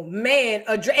male man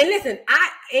and listen,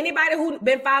 anybody who's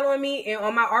been following me and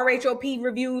on my RHOP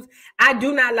reviews, I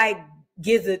do not like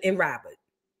Gizzard and Robert.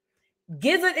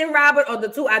 Gizzard and Robert are the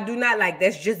two I do not like.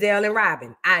 That's Giselle and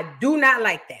Robin. I do not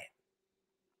like that.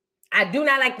 I do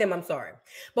not like them. I'm sorry.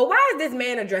 But why is this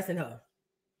man addressing her?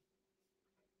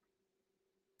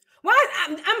 Why?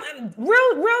 I'm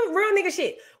real nigga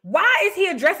shit. Why is he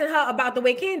addressing her about the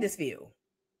way Candace feel?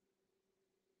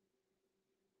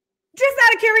 Just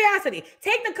out of curiosity.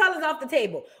 Take the colors off the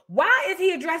table. Why is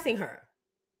he addressing her?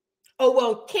 Oh,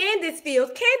 well, Candace feels.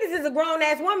 Candace is a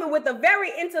grown-ass woman with a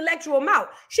very intellectual mouth.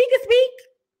 She can speak.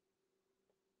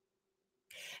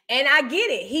 And I get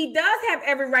it. He does have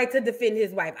every right to defend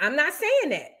his wife. I'm not saying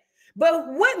that. But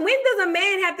when does a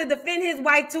man have to defend his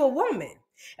wife to a woman?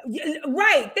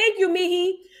 Right. Thank you,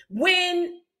 Mihi.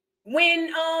 When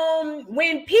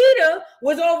Peter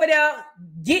was over there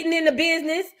getting in the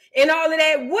business and all of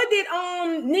that, what did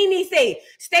Nene say?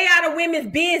 Stay out of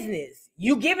women's business.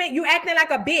 You acting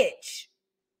like a bitch.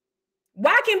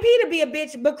 Why can Peter be a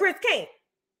bitch but Chris can't?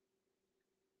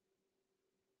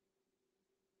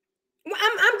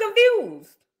 I'm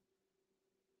confused.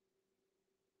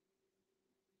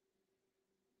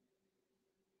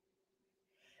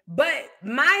 But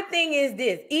my thing is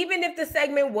this, even if the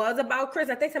segment was about Chris,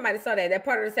 I think somebody saw that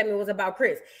part of the segment was about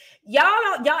Chris. Y'all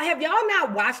have y'all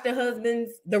not watched the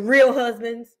husbands, the real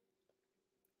husbands?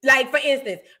 Like, for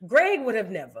instance, Greg would have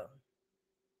never.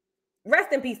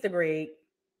 Rest in peace to Greg.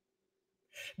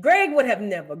 Greg would have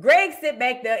never. Greg sit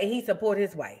back there and he support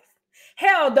his wife.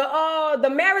 Hell, the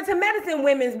Married to Medicine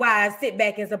women's wives sit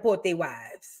back and support their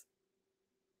wives.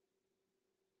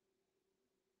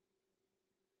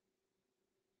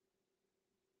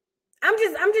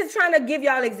 I'm just trying to give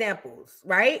y'all examples,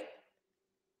 right?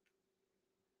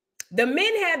 The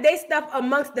men have their stuff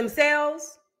amongst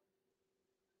themselves,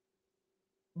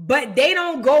 but they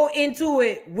don't go into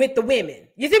it with the women.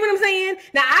 You see what I'm saying?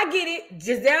 Now, I get it.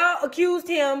 Giselle accused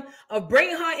him of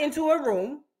bringing her into a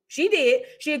room. She did.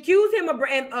 She accused him of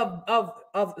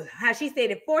how she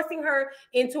said it, forcing her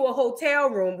into a hotel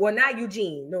room. Well, not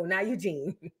Eugene. No, not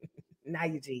Eugene.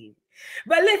 Not Eugene.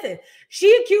 But listen,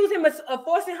 she accused him of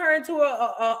forcing her into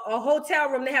a hotel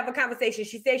room to have a conversation.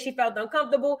 She said she felt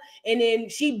uncomfortable, and then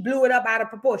she blew it up out of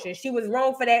proportion. She was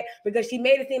wrong for that because she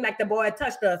made it seem like the boy had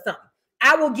touched her or something.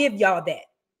 I will give y'all that.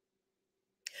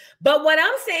 But what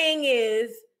I'm saying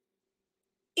is,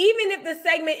 even if the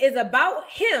segment is about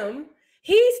him,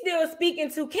 he's still speaking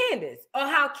to Candace, or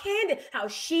how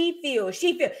she feels.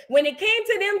 When it came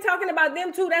to them talking about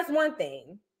them two, that's one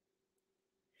thing.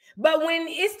 But when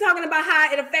it's talking about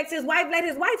how it affects his wife, let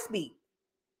his wife speak.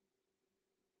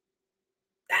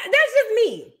 That's just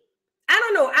me. I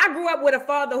don't know. I grew up with a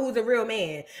father who's a real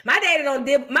man. My daddy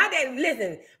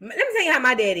listen, let me tell you how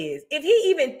my dad is. If he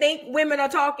even think women are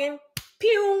talking,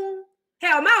 pew.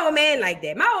 Hell, my old man like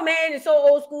that. My old man is so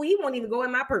old school, he won't even go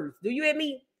in my purse. Do you hear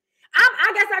me?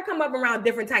 I guess I come up around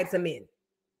different types of men.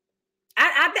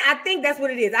 I think that's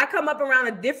what it is. I come up around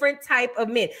a different type of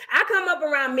men. I come up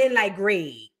around men like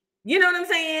Greg. You know what I'm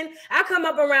saying? I come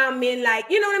up around men like,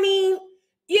 you know what I mean?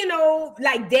 You know,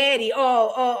 like Daddy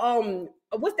or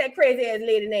what's that crazy ass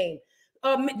lady name?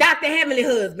 Dr. Heavenly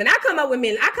Husband. I come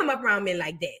up around men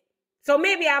like that. So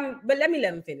maybe but let me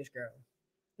let him finish, girl.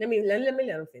 Let me let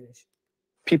him finish.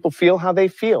 People feel how they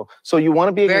feel. So you want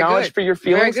to be acknowledged for your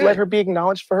feelings? Let her be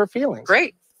acknowledged for her feelings.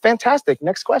 Great. Fantastic.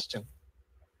 Next question.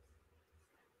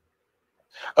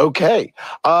 Okay.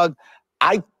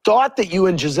 I thought that you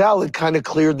and Giselle had kind of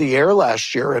cleared the air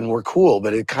last year and were cool,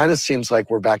 but it kind of seems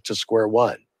like we're back to square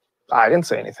one. I didn't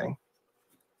say anything.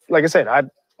 Like I said, I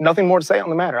nothing more to say on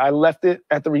the matter. I left it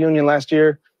at the reunion last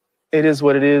year. It is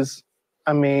what it is.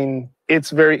 I mean,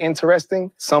 it's very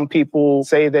interesting. Some people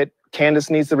say that Candace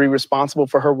needs to be responsible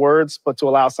for her words, but to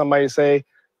allow somebody to say,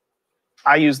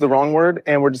 I used the wrong word,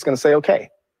 and we're just going to say, okay.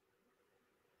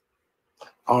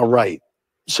 All right.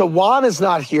 So Juan is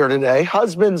not here today.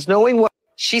 Husbands, knowing what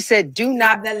she said, do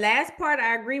not. The last part,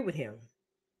 I agree with him.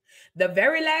 The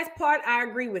very last part, I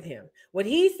agree with him. What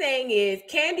he's saying is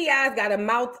Candy Eyes got a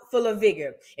mouth full of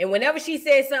vigor. And whenever she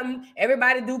says something,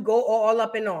 everybody do go all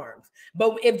up in arms.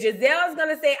 But if Giselle's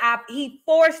going to say, he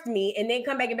forced me, and then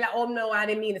come back and be like, oh, no, I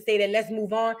didn't mean to say that. Let's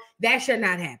move on. That should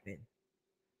not happen.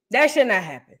 That should not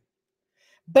happen.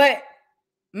 But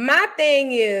my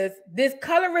thing is, this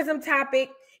colorism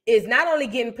topic is not only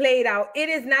getting played out, it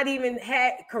is not even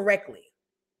had correctly.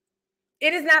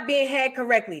 It is not being had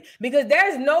correctly because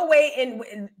there's no way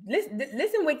in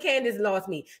listen when Candace lost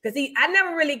me. Because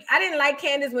I didn't like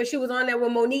Candace when she was on there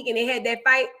with Monique and they had that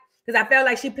fight because I felt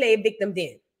like she played victim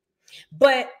then.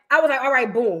 But I was like, all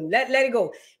right, boom, let it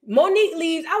go. Monique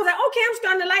leaves. I was like, okay, I'm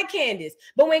starting to like Candace.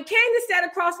 But when Candace sat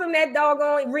across from that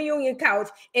doggone reunion couch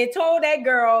and told that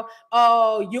girl,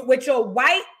 you with your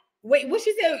white, what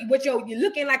she said, you're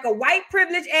looking like a white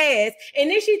privileged ass.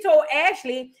 And then she told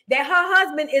Ashley that her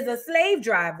husband is a slave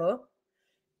driver.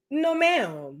 No,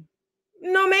 ma'am.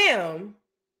 No, ma'am.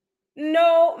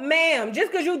 No, ma'am.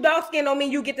 Just because you dark skinned don't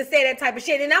mean you get to say that type of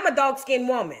shit. And I'm a dark skinned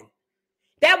woman.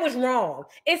 That was wrong,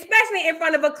 especially in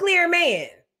front of a clear man,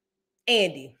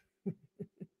 Andy. You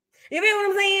feel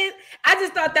what I'm saying? I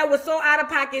just thought that was so out of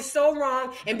pocket, so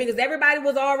wrong. And because everybody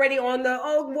was already on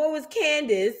what was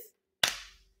Candace?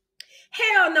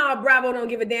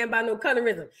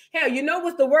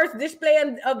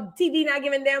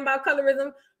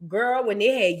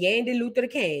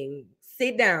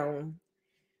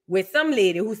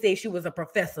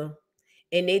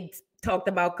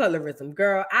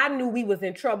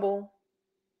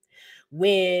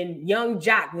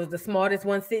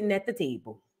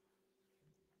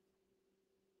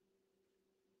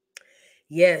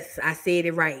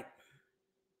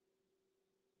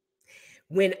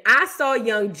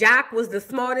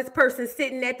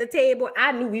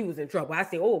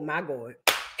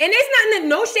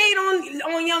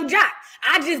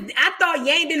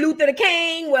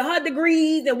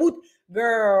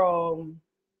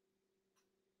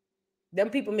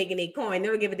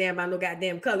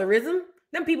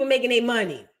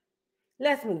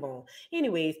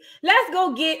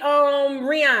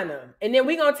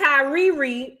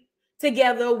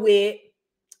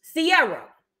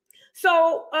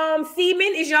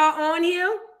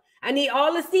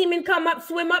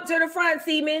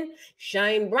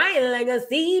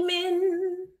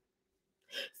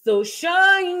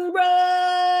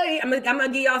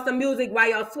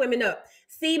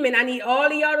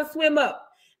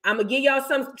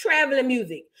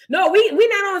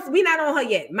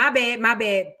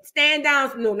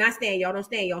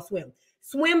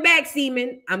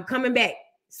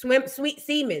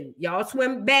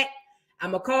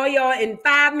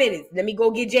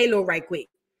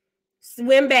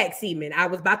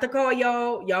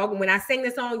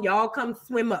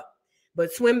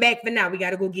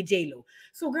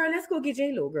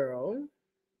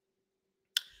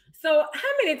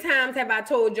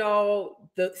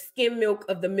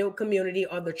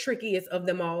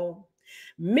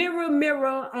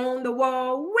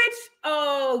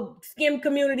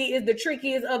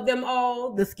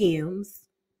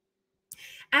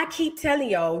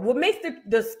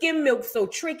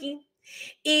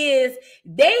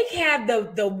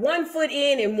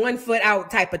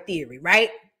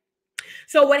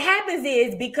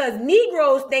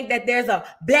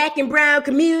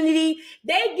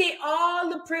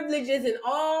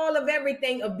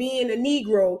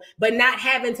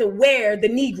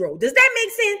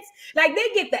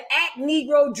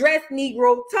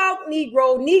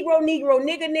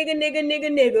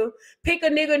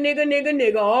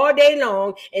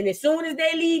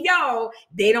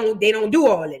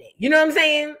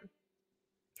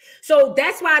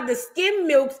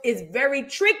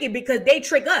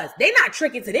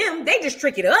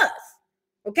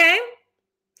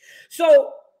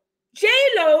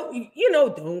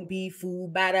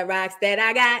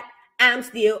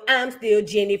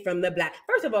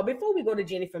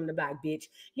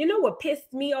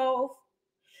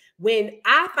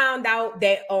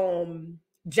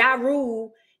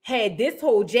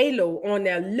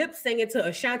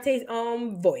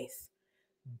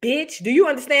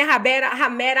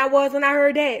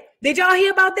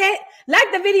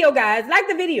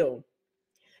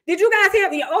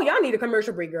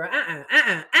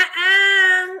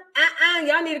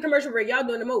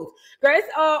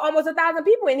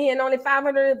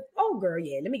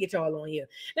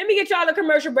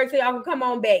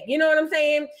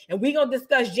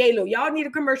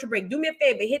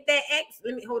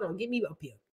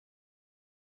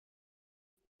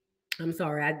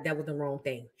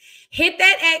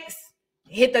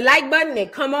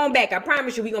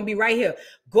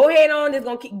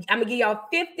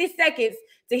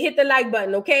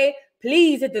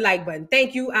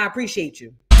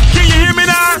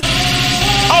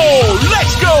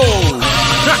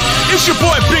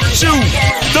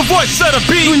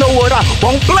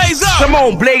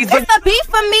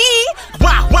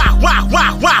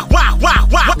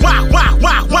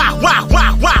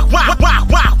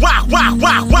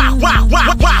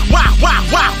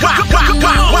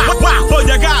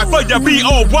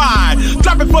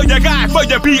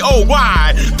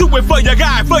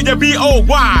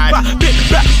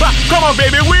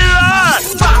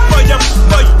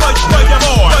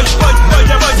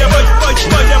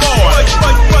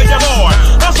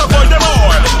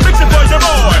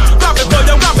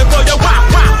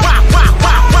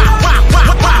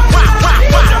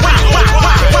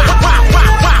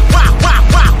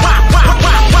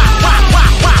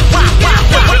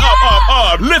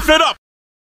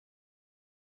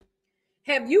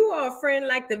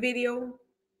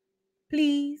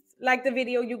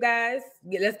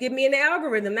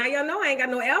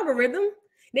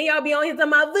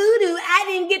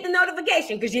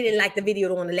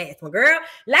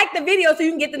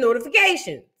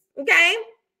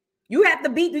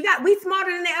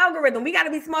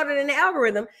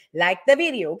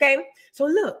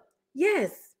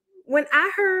 Yes. When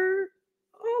I heard,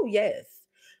 oh yes.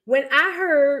 When I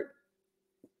heard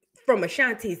from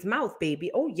Ashanti's mouth,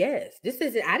 baby, oh yes.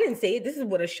 I didn't say it. This is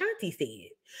what Ashanti said.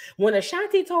 When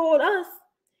Ashanti told us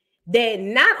that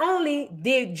not only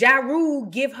did Ja Rule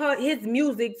give her his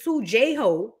music to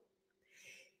J-Ho,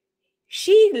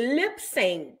 she lip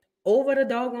synced over the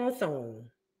doggone song.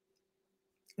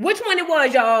 Which one it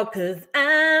was, y'all? Cause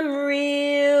I'm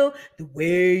real the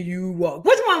way you walk.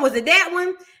 Which one was it? That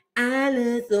one? I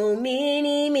love so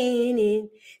many.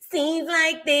 Seems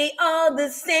like they all the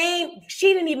same.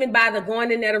 She didn't even bother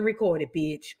going in there to record it,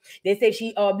 bitch. They say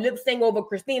she lip synced over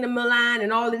Christina Milian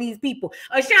and all of these people.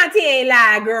 Ashanti ain't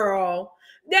lie, girl.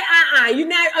 You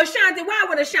not Ashanti. Why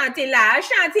would Ashanti lie?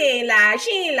 Ashanti ain't lie.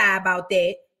 She ain't lie about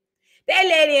that. That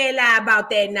lady ain't lie about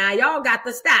that now. Y'all got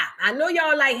to stop. I know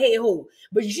y'all like hey ho,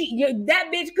 but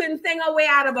that bitch couldn't sing her way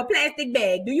out of a plastic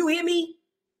bag. Do you hear me?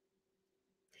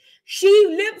 She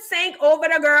lip sync over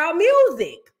the girl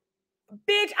music.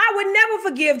 Bitch, I would never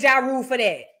forgive Ja Rule for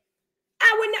that.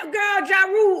 I would not, girl, Ja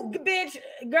Rule, bitch,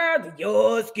 girl,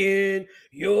 your skin,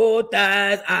 your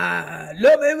thighs, I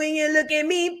love it when you look at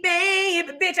me, babe.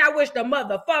 Bitch, I wish the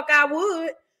motherfucker I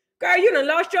would. Girl, you done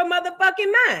lost your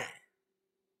motherfucking mind.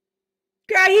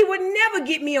 Girl, he would never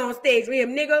get me on stage with him,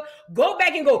 nigga. Go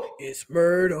back and go, it's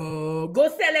murder. Go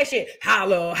sell that shit.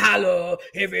 Holla, holla.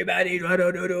 Everybody,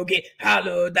 get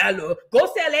holla, dollar. Go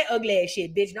sell that ugly ass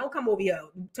shit, bitch. Don't come over here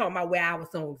talking about where our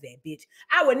songs at, bitch.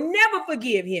 I would never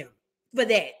forgive him for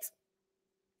that.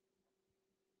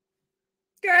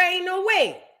 Girl, ain't no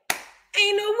way.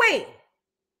 Ain't no way.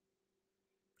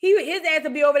 His ass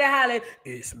will be over there hollering,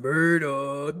 it's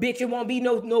murder. Bitch, it won't be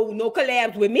no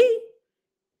collabs with me.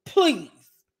 Please.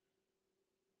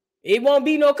 It won't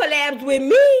be no collabs with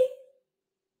me.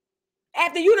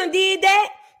 After you done did that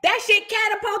shit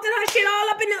catapulted her shit all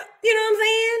up in the, you know what I'm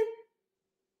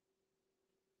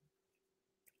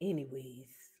saying? Anyways,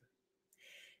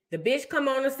 the bitch come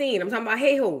on the scene. I'm talking about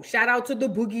hey ho. Shout out to the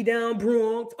Boogie Down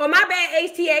Bronx. Oh, my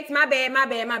bad, HTX. My bad,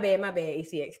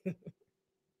 HTX.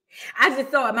 I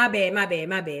just saw it. My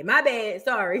bad.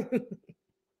 Sorry.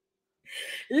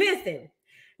 Listen.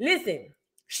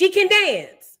 She can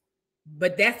dance.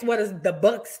 But that's where the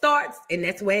buck starts, and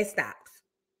that's where it stops.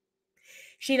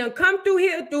 She done come through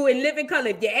here in living color.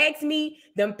 If you ask me,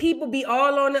 them people be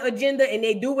all on the agenda and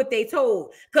they do what they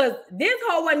told. Because this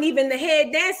hoe wasn't even the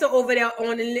head dancer over there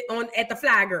at the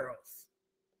Fly Girls.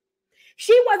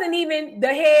 She wasn't even the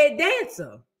head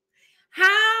dancer.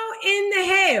 How in the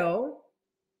hell?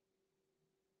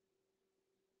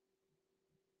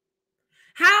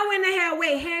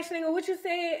 Wait, Hashlinger, what you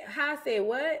said? How I said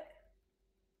what?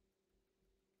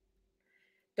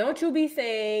 Don't you be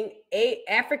saying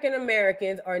African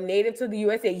Americans are native to the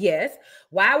USA? Yes.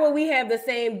 Why would we have the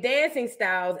same dancing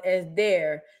styles as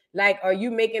there? Like, are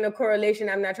you making a correlation?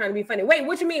 I'm not trying to be funny. Wait,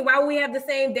 what you mean? Why would we have the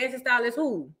same dancing style as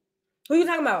who? Who you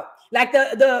talking about? Like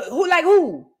the who? Like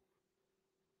who?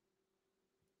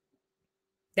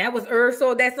 That was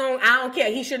Urso. That song. I don't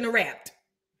care. He shouldn't have rapped.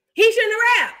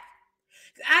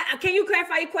 Can you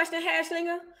clarify your question,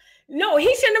 Hashlinger? No,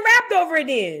 he shouldn't have rapped over it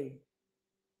then.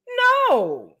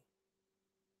 No.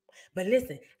 But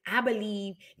listen, I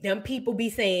believe them people be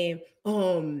saying,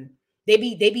 they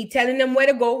be telling them where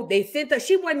to go. They sent her,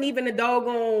 she wasn't even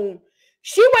the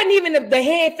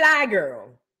head fly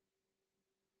girl.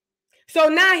 So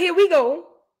now here we go.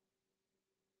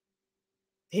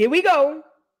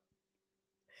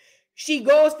 She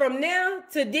goes from there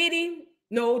to Diddy.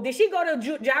 No, did she go to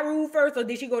Ja Rule first or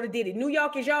did she go to Diddy? New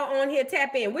York, is y'all on here?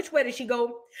 Tap in. Which way did she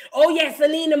go? Oh, yeah,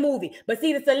 Selena movie. But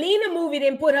see, the Selena movie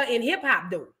didn't put her in hip-hop,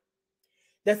 though.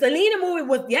 The Selena movie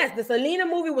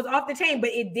was off the chain,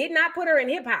 but it did not put her in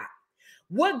hip-hop.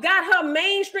 What got her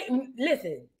mainstream?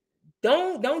 Listen,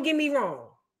 don't get me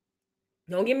wrong.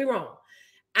 Don't get me wrong.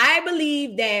 I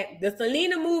believe that the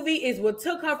Selena movie is what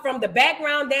took her from the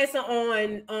background dancer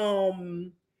on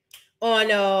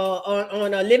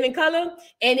a Living Color,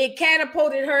 and it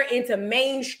catapulted her into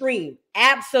mainstream.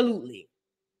 Absolutely.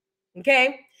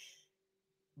 Okay.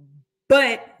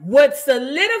 But what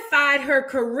solidified her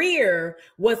career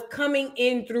was coming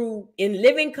in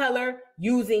Living Color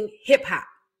using hip hop.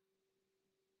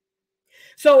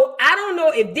 So I don't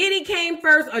know if Diddy came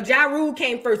first or Ja Rule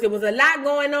came first. It was a lot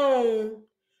going on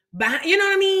behind, you know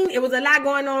what I mean? It was a lot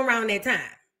going on around that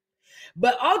time.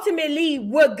 But ultimately,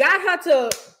 what got her to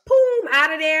boom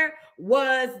out of there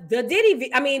was the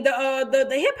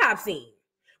hip hop scene.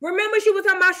 Remember, she was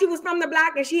talking about she was from the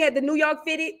block and she had the New York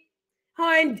fitted.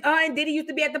 Her and Diddy used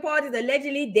to be at the parties.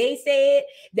 Allegedly, they said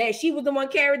that she was the one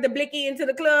carried the blicky into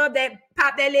the club that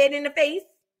popped that lid in the face.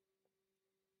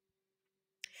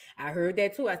 I heard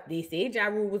that too. They said Ja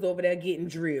Rule was over there getting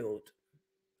drilled.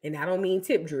 And I don't mean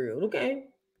tip drilled, okay?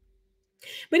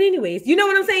 But anyways, you know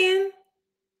what I'm saying?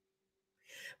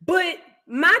 But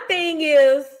my thing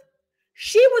is,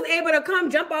 she was able to come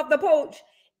jump off the porch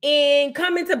and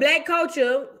come into black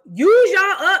culture, use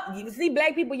y'all up. You see,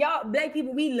 black people,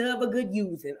 we love a good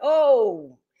using.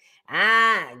 Oh,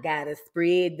 I gotta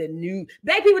spread the news.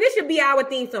 Black people, this should be our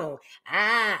theme song.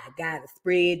 I gotta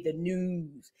spread the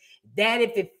news. That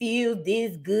if it feels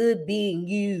this good being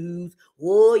used,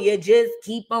 oh, you just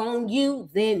keep on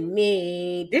using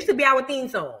me. This should be our theme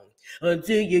song.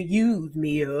 Until you use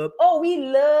me up. Oh, we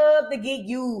love to get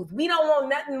used. We don't want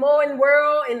nothing more in the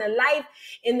world, in the life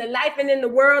and in the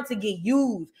world to get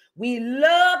used. We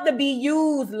love to be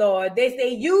used, Lord. They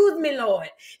say, use me, Lord.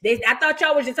 I thought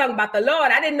y'all was just talking about the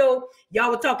Lord. I didn't know y'all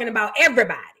were talking about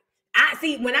everybody. I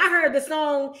see, when I heard the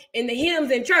song and the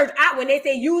hymns in church, when they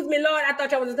say, use me, Lord, I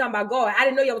thought y'all was just talking about God. I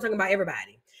didn't know y'all was talking about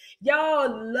everybody.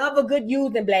 Y'all love a good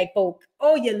using, black folk.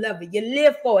 Oh, you love it. You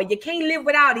live for it. You can't live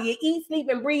without it. You eat, sleep,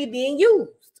 and breathe being used.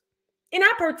 And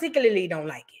I particularly don't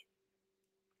like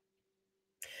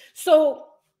it. So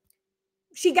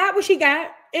she got what she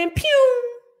got, and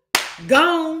pew,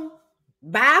 gone.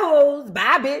 Bye, hoes.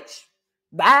 Bye, bitch.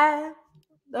 Bye.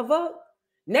 The fuck?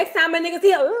 Next time a nigga's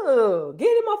here,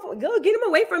 get him off. Go get him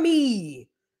away from me.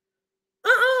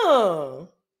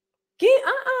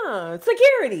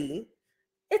 Security.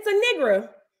 It's a nigger.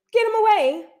 Get him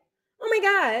away. Oh my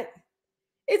God.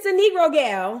 It's a Negro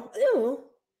gal. Ew. Oh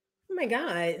my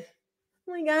God.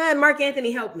 Oh my God. Mark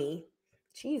Anthony, help me.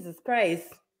 Jesus Christ.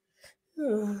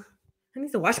 I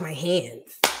need to wash my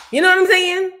hands. You know what I'm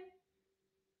saying?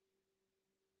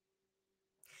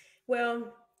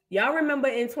 Well, y'all remember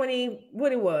in 19,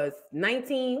 what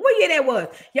year that was?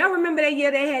 Y'all remember that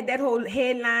year they had that whole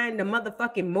headline, the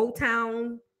motherfucking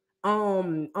Motown,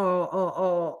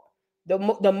 the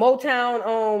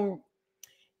Motown,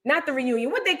 not the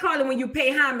reunion. What they call it when you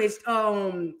pay homage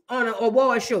on an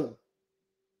award show?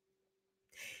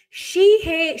 She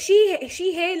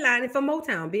headlined for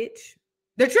Motown, bitch.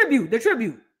 The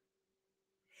tribute.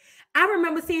 I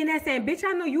remember seeing that saying, bitch,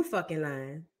 I know you fucking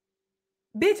lying.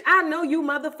 Bitch, I know you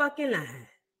motherfucking lying.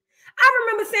 I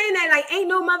remember saying that like ain't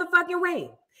no motherfucking way.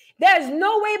 There's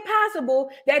no way possible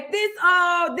that this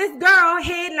girl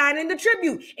headlining the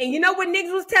tribute. And you know what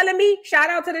niggas was telling me? Shout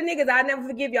out to the niggas. I'll never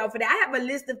forgive y'all for that. I have a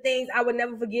list of things I would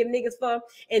never forgive niggas for.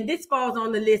 And this falls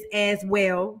on the list as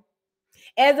well.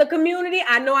 As a community,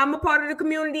 I know I'm a part of the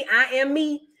community. I am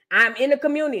me. I'm in the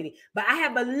community. But I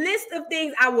have a list of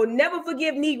things I will never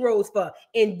forgive Negroes for.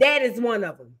 And that is one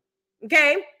of them.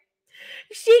 Okay?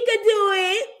 She could do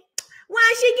it.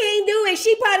 Why she can't do it?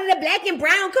 She part of the Black and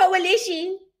Brown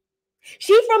Coalition.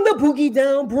 She from the Boogie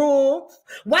Down Bronx.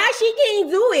 Why she can't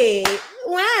do it?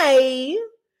 Why?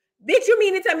 Bitch, you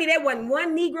mean to tell me that wasn't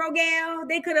one Negro gal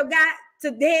they could have got to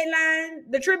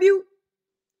headline the tribute?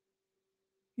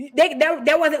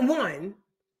 There wasn't one.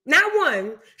 Not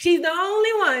one. She's the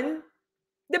only one.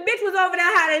 The bitch was over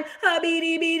there hollering,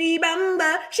 beady beady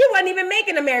bamba. She wasn't even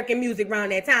making American music around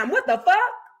that time. What the fuck?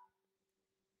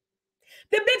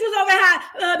 The bitch was over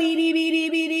here, beady beady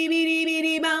beady beady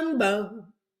beady bamba.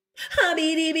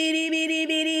 Beady beady beady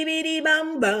beady beady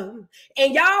bamba.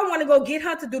 And y'all want to go get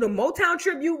her to do the Motown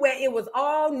tribute where it was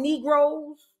all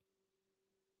Negroes?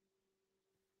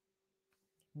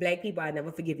 Black people, I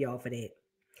never forgive y'all for that.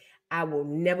 I will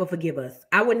never forgive us.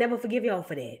 I would never forgive y'all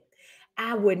for that.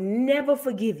 I would never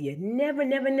forgive you. Never,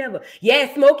 never, never.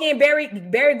 Yeah, Smokey and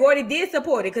Barry Gordy did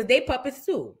support it because they puppets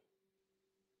too.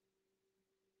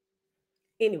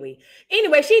 Anyway,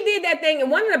 she did that thing,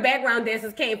 and one of the background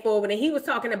dancers came forward, and he was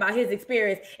talking about his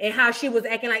experience and how she was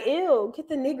acting like, ew, get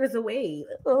the niggers away.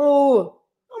 Oh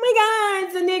my God,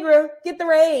 it's a nigger. Get the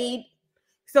raid.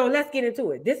 So let's get into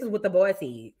it. This is what the boy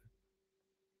said.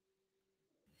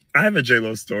 I have a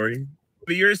J-Lo story.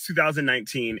 The year is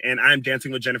 2019, and I'm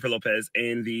dancing with Jennifer Lopez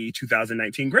in the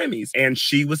 2019 Grammys. And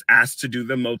she was asked to do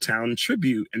the Motown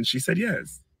tribute, and she said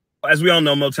yes. As we all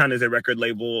know, Motown is a record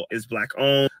label, is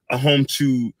Black-owned, a home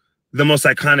to the most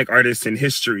iconic artists in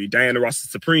history, Diana Ross's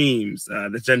Supremes,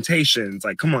 the Temptations.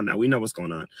 Like, come on now, we know what's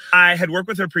going on. I had worked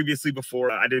with her previously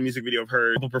before. I did a music video of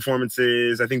her, a couple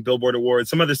performances, I think Billboard Awards,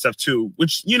 some other stuff too,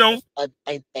 which, you know.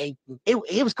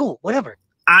 It was cool, whatever.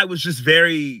 I was just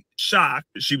very shocked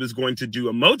that she was going to do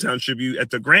a Motown tribute at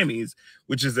the Grammys,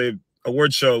 which is a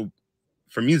award show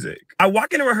for music. I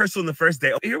walk into rehearsal the first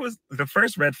day. Here was the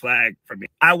first red flag for me.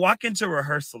 I walk into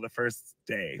rehearsal the first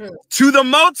day to the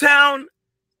Motown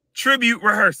tribute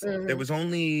rehearsal. There was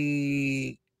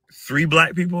only 3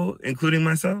 Black people, including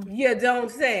myself. You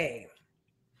don't say.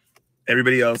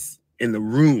 Everybody else in the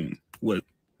room was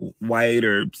white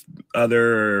or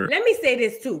other. Let me say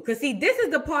this too, because see, this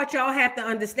is the part y'all have to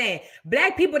understand.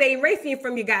 Black people, they erasing you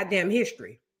from your goddamn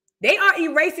history. They are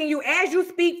erasing you as you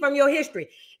speak from your history.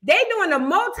 They doing a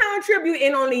Motown tribute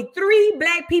and only 3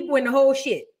 black people in the whole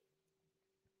shit.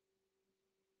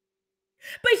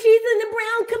 But she's in the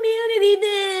brown community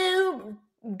though.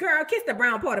 Girl, kiss the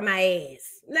brown part of my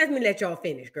ass. Let me let y'all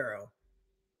finish, girl.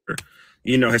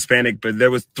 You know, Hispanic, but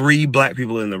there was 3 black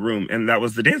people in the room, and that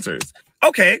was the dancers.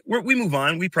 Okay, we move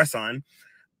on. We press on.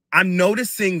 I'm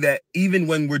noticing that even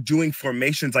when we're doing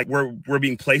formations, like we're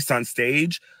being placed on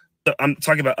stage, I'm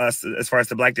talking about us as far as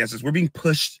the black dancers, we're being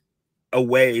pushed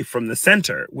away from the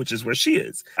center, which is where she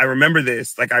is. I remember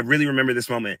this, like I really remember this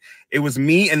moment. It was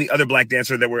me and the other black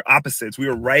dancer that were opposites. We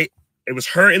were right. It was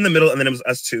her in the middle, and then it was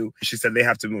us 2. She said they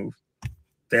have to move.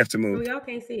 They have to move. Oh, y'all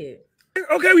can't see it.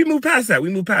 Okay, we move past that. We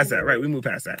move past that, right? We move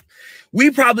past that.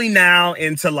 We probably now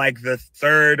into like the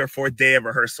 3rd or 4th day of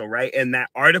rehearsal, right? And that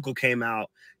article came out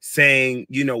saying,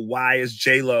 you know, why is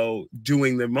J-Lo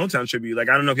doing the Motown tribute? Like,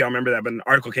 I don't know if y'all remember that, but an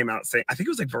article came out saying, I think it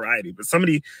was like Variety, but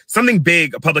something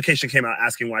big, a publication came out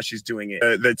asking why she's doing it.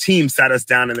 The team sat us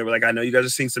down and they were like, I know you guys are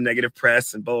seeing some negative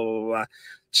press and blah, blah, blah, blah.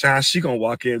 Child, she gonna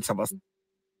walk in and talk about...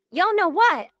 Y'all know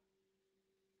what?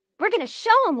 We're gonna show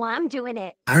them why I'm doing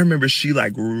it. I remember she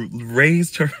like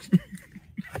raised her...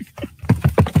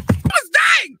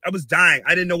 I was dying.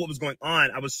 I didn't know what was going on.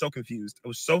 I was so confused. I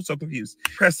was so confused.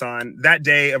 Press on. That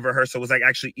day of rehearsal was like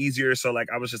actually easier. So like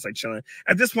I was just like chilling.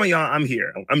 At this point, y'all, I'm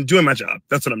here. I'm doing my job.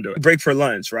 That's what I'm doing. Break for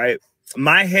lunch, right?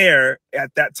 My hair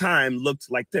at that time looked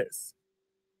like this.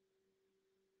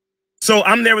 So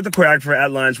I'm there with the choreographer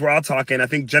at lunch. We're all talking. I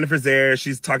think Jennifer's there.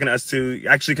 She's talking to us too,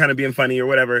 actually kind of being funny or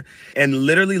whatever. And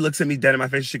literally looks at me dead in my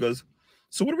face. She goes,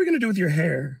 so what are we going to do with your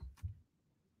hair?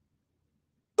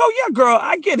 Oh, yeah, girl,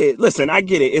 I get it. Listen, I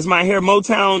get it. Is my hair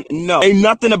Motown? No. Ain't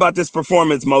nothing about this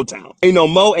performance Motown. Ain't no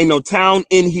Mo, ain't no town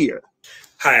in here.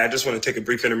 Hi, I just want to take a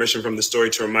brief intermission from the story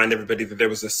to remind everybody that there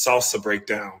was a salsa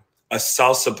breakdown. A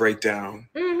salsa breakdown.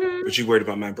 But you worried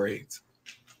about my braids.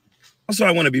 Also,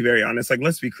 I want to be very honest. Like,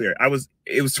 let's be clear. It was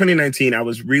 2019. I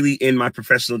was really in my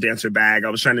professional dancer bag. I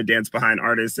was trying to dance behind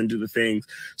artists and do the things.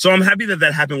 So I'm happy that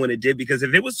that happened when it did, because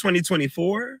if it was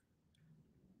 2024...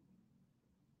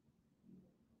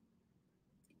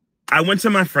 I went to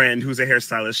my friend who's a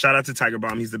hairstylist. Shout out to Tiger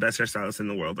Bomb. He's the best hairstylist in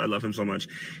the world. I love him so much.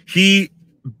 He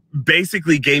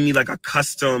basically gave me like a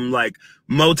custom like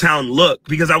Motown look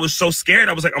because I was so scared.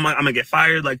 I was like, oh my, I'm gonna get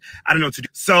fired. Like, I don't know what to do.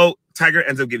 So Tiger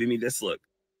ends up giving me this look,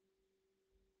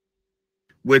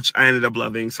 which I ended up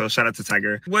loving. So shout out to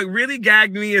Tiger. What really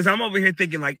gagged me is I'm over here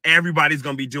thinking like everybody's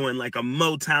gonna be doing like a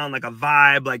Motown, like a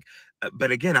vibe. Like,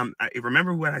 but again, I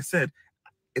remember what I said.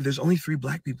 There's only 3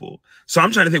 black people. So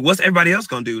I'm trying to think, what's everybody else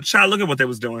gonna do? Child, look at what they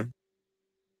was doing.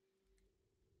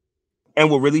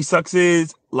 And what really sucks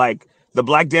is, like, the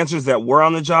black dancers that were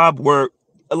on the job were,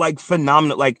 like,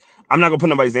 phenomenal. Like, I'm not gonna put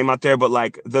nobody's name out there, but,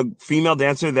 like, the female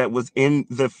dancer that was in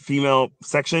the female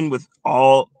section with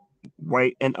all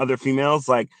white and other females,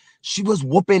 like, she was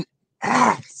whooping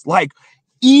ass. Like,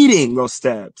 eating those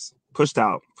steps. Pushed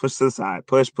out, pushed to the side,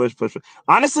 push.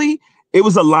 Honestly, it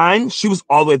was a line. She was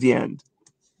all the way at the end.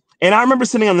 And I remember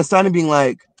sitting on the side and being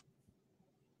like,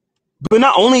 but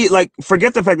not only, like,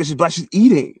 forget the fact that she's black, she's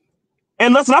eating.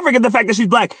 And let's not forget the fact that she's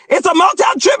black. It's a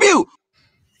Motown tribute.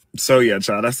 So, yeah,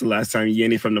 child, that's the last time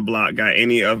Yenny from the block got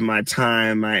any of my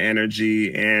time, my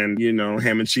energy, and, you know,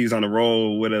 ham and cheese on a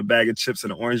roll with a bag of chips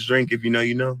and an orange drink. If you know,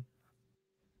 you know.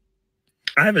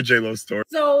 I have a J-Lo story.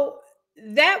 So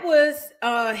that was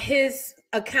his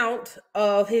account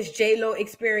of his J-Lo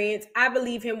experience. I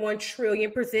believe him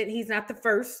 1,000,000,000%. He's not the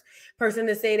first person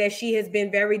to say that she has been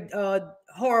very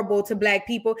horrible to black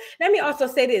people. Let me also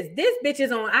say this bitch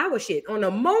is on our shit, on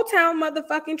a Motown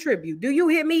motherfucking tribute. Do you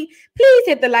hear me? Please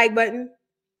hit the like button.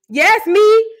 Yes,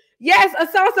 me. Yes, a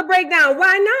salsa breakdown.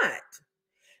 Why not?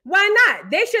 Why not?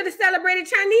 They should have celebrated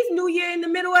Chinese New Year in the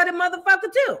middle of the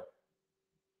motherfucker too.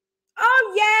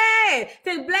 Oh, yeah.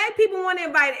 Because black people want to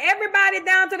invite everybody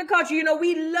down to the culture. You know,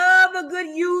 we love a good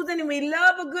using and we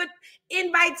love a good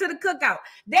invite to the cookout.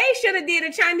 They should have did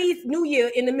a Chinese New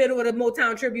Year in the middle of the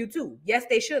Motown tribute, too. Yes,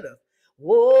 they should have.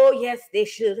 Oh, yes, they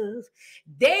should have.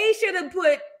 They should have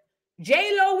put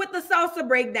J-Lo with the salsa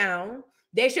breakdown.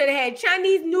 They should have had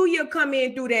Chinese New Year come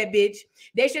in through that bitch.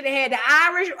 They should have had the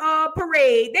Irish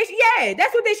parade. Yeah,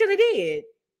 that's what they should have did.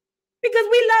 Because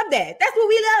we love that. That's what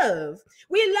we love.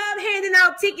 We love handing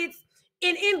out tickets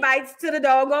and invites to the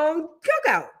doggone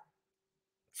cookout.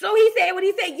 So he said what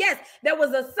he said. Yes, there was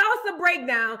a salsa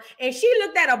breakdown, and she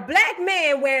looked at a black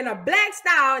man wearing a black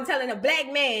style and telling a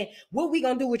black man, what we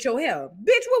gonna do with your hair?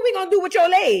 Bitch, what we gonna do with your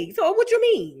legs? So what you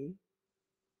mean?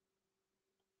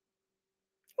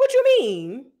 What you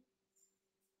mean?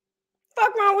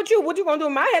 Fuck wrong with you? What you gonna do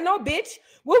in my head? No, bitch.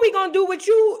 What we gonna do with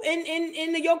you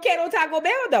in the Yo Quiero Taco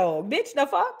Bell, dog? Bitch, the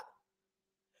fuck?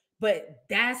 But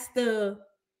that's the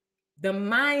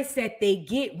mindset they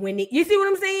get when they, you see what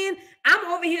I'm saying?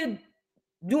 I'm over here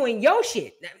doing your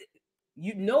shit.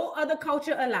 No other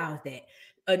culture allows that.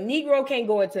 A Negro can't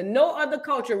go into no other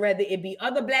culture, whether it be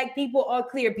other black people or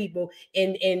clear people,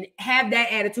 and have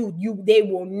that attitude. They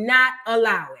will not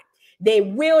allow it. They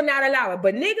will not allow it.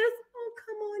 But niggas, oh,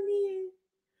 come on in.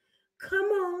 Come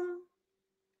on.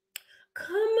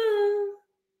 Come on.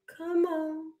 Come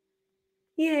on.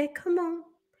 Yeah, come on.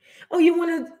 Oh, you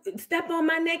want to step on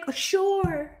my neck? Oh,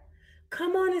 sure.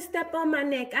 Come on and step on my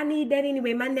neck. I need that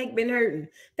anyway. My neck been hurting.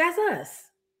 That's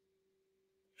us.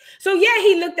 So yeah,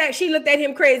 she looked at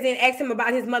him crazy and asked him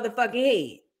about his motherfucking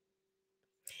head.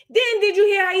 Then did you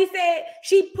hear how he said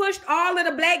she pushed all of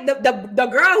the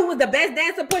girl who was the best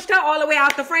dancer, pushed her all the way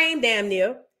out the frame, damn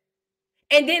near.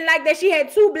 And then like that she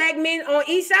had 2 black men on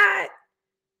each side.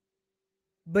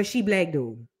 But she black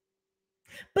dude.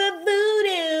 But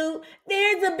Voodoo,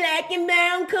 there's a black and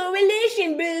brown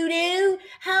coalition, Voodoo.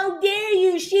 How dare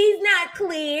you? She's not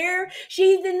clear.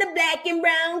 She's in the black and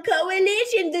brown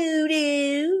coalition,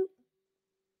 Voodoo.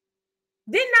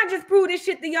 Didn't I just prove this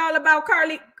shit to y'all about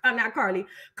Cardi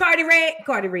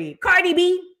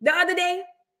B the other day?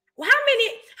 Well,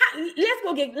 let's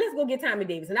go get Tommy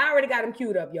Davis. And I already got him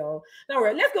queued up, y'all. All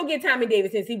right, let's go get Tommy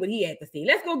Davis and see what he had to say.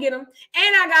 Let's go get him. And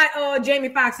I got Jamie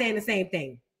Foxx saying the same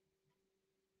thing.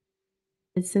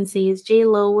 Since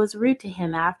J-Lo was rude to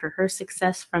him after her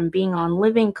success from being on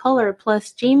Living Color,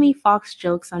 plus Jamie Foxx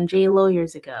jokes on J-Lo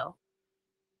years ago.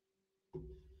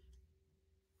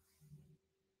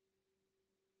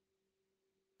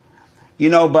 You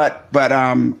know, but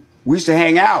we used to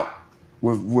hang out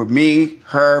with me,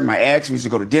 her, my ex. We used to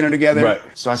go to dinner together. Right.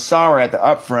 So I saw her at the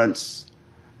upfronts.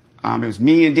 It was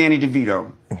me and Danny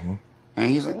DeVito. Mm-hmm. And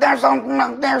he's like, there's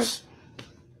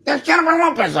Jennifer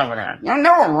Lopez over there. You don't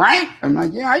know her, right? I'm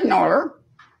like, yeah, I know her.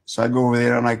 So I go over there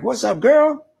and I'm like, what's up,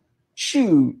 girl?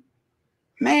 Shoot,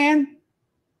 man,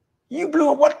 you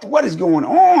blew up. What is going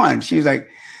on? She's like,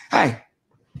 hi.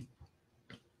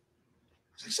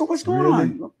 So what's going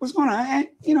on? What's going on?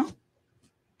 You know,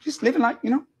 just living like,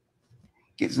 you know,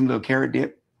 get some little carrot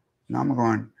dip. And I'm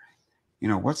going, you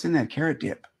know, what's in that carrot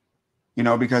dip? You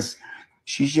know, because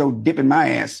she's dipping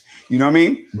my ass. You know what I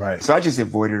mean? Right. So I just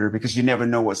avoided her because you never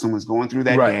know what someone's going through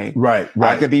that day. Right.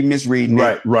 I could be misreading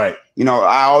it. Right. You know,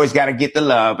 I always got to get the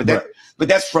love, but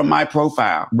that's from my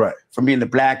profile. Right. From being the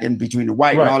black and between the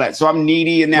white and all that. So I'm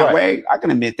needy in that way. I can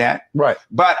admit that. Right.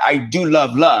 But I do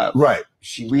love. Right.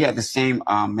 We had the same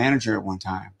manager at one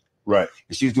time. Right.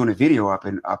 And she was doing a video up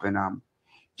in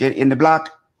the block.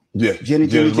 Yeah. Jenny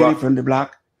from the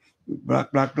block.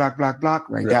 Block.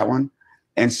 Right. That one.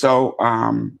 And so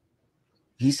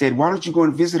he said, why don't you go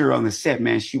and visit her on the set,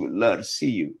 man? She would love to see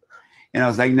you. And I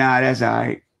was like, nah, that's all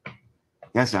right.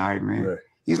 That's all right, man. Right.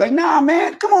 He's like, nah,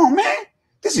 man, come on, man.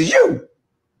 This is you.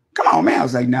 Come on, man. I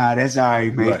was like, nah, that's all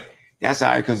right, man. Right. That's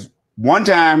all right, because one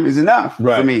time is enough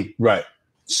for me. Right.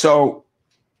 So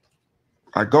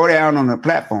I go down on the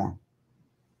platform,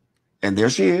 and there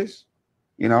she is,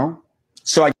 you know.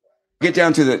 So I get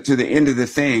down to the end of the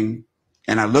thing,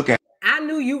 and I look at. I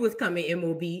knew you was coming,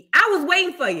 MOB. I was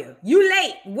waiting for you. You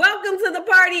late. Welcome to the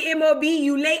party, MOB.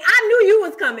 You late. I knew you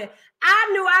was coming. I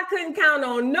knew I couldn't count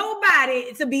on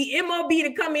nobody to be MOB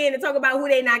to come in and talk about who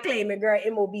they not claiming. Girl,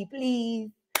 MOB, please.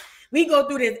 We go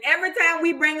through this every time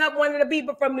we bring up one of the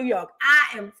people from New York.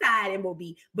 I am tired, MOB,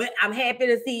 but I'm happy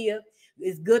to see you.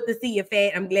 It's good to see you,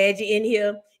 Fat. I'm glad you're in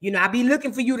here. You know, I be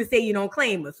looking for you to say you don't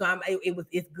claim us. So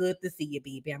it's good to see you,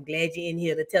 baby. I'm glad you're in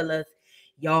here to tell us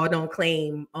y'all don't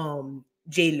claim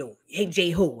J-Lo. Hey,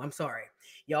 J-Ho, I'm sorry.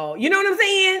 Y'all, you know what I'm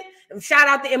saying? Shout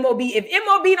out to MOB. If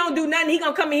MOB don't do nothing, he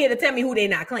gonna come in here to tell me who they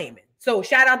not claiming. So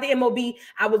shout out to MOB.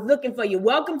 I was looking for you.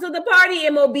 Welcome to the party,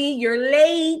 MOB. You're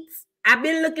late. I've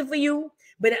been looking for you,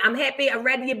 but I'm happy. I'd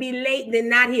rather you be late than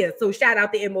not here. So shout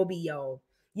out to MOB, y'all.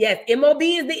 Yes, MOB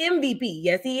is the MVP.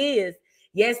 Yes, he is.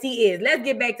 Yes, he is. Let's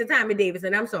get back to Tommy Davis,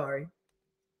 and I'm sorry.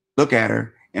 Look at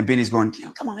her, and Benny's going,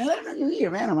 come on, man, let her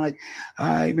here, man. I'm like, all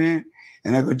right, man.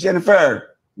 And I go,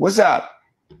 Jennifer, what's up?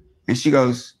 And she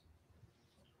goes,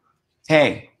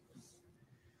 hey.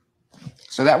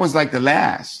 So that was like the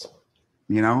last,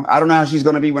 you know. I don't know how she's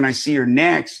going to be when I see her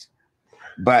next,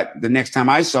 but the next time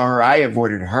I saw her, I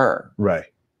avoided her. Right.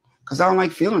 Because I don't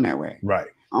like feeling that way. Right.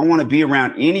 I don't want to be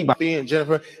around anybody. And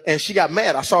Jennifer, and she got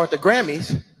mad. I saw her at the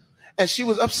Grammys, and she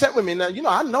was upset with me. Now, you know,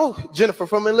 I know Jennifer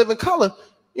from In Living Color.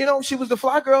 You know, she was the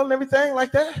fly girl and everything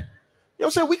like that. You know what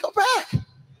I'm saying? We go back.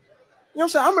 what I'm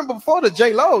saying? I remember before the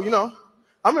J-Lo, you know.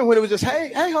 I remember when it was just,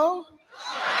 hey ho.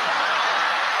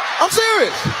 I'm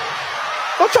serious.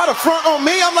 Don't try to front on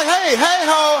me. I'm like, hey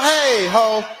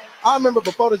ho. I remember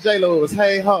before the J-Lo it was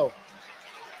hey ho.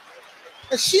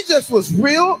 And she just was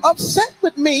real upset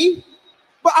with me.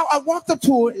 But I walked up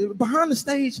to her behind the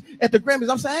stage at the Grammys.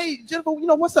 I'm saying, hey, Jennifer, you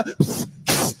know, what's up?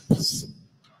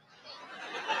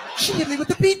 She hit me with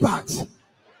the beatbox.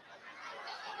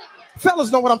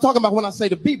 Fellas know what I'm talking about when I say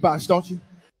the beatbox, don't you?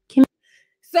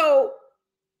 So,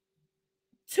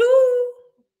 two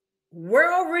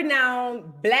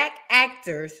world-renowned black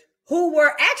actors who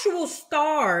were actual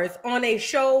stars on a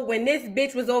show when this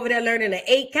bitch was over there learning an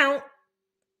 8 count.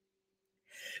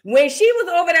 When she was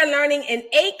over there learning an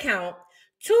 8 count,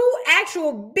 two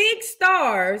actual big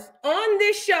stars on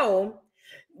this show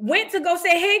went to go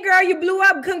say, hey girl, you blew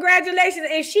up, congratulations.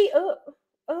 And she,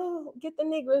 get the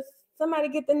niggers. Somebody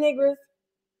get the niggers.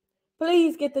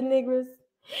 Please get the niggers.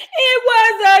 It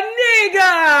was a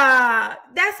nigga.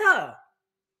 That's her.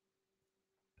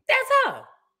 That's her.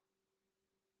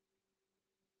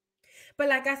 But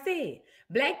like I said,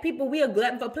 black people, we are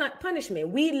glutton for punishment.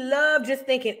 We love just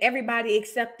thinking everybody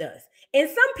accept us. And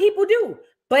some people do,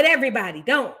 but everybody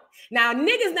don't. Now,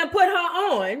 niggas done put her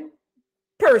on,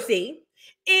 Percy,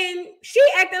 and she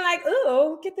acting like,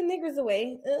 oh, get the niggers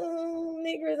away. Oh,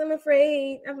 niggers, I'm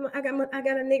afraid. I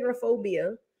got a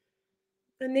nigrophobia.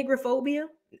 A nigrophobia?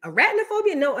 A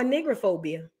arachnophobia? No, a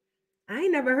nigrophobia. I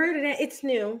ain't never heard of that. It's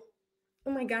new.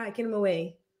 Oh my God, get him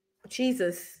away.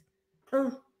 Jesus.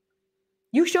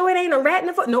 You sure it ain't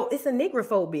arachnophobia? No, it's a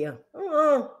nigrophobia.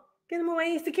 Get him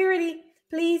away. Security,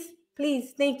 please,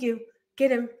 please, thank you.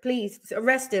 Get him, please.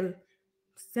 Arrest him.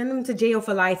 Send him to jail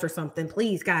for life or something.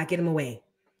 Please, God, get him away.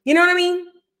 You know what I mean?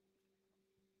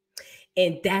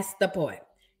 And that's the point.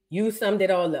 You summed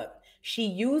it all up. She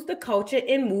used the culture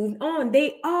and moved on.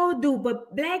 They all do,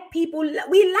 but black people,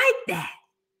 we like that.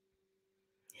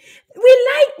 We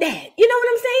like that. You know what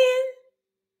I'm saying?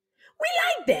 We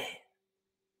like that.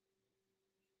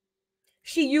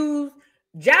 She used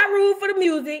Ja Rule for the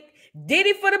music, did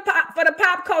it for the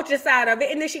pop culture side of it,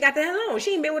 and then she got the hell on.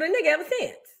 She ain't been with a nigga ever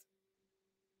since.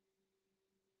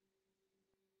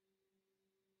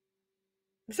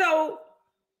 So,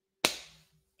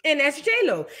 and that's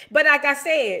J-Lo. But like I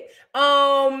said,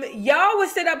 y'all would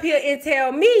sit up here and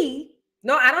tell me,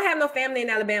 no, I don't have no family in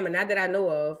Alabama, not that I know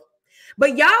of.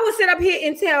 But y'all would sit up here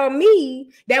and tell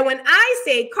me that when I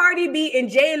say Cardi B and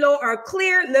J-Lo are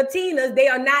clear Latinas, they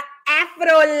are not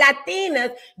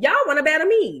Afro-Latinas, y'all want to battle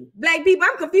me. Black people,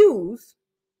 I'm confused.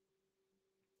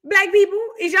 Black people,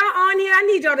 is y'all on here? I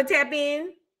need y'all to tap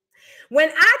in. When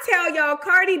I tell y'all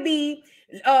Cardi B,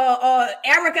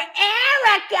 Erica,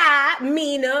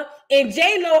 Mina, and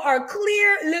J-Lo are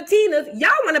clear Latinas,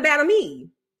 y'all want to battle me.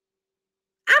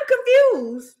 I'm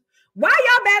confused. Why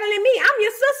y'all battling me? I'm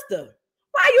your sister.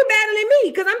 Why are you battling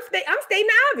me? Because I'm stating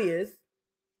obvious.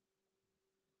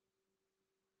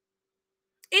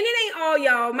 And it ain't all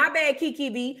y'all. My bad, Kiki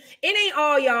B. It ain't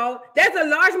all y'all. There's a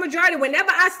large majority.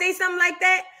 Whenever I say something like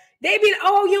that, they be like,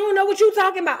 oh, you don't know what you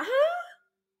talking about. Huh?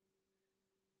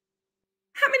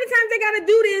 How many times they got to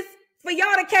do this for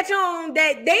y'all to catch on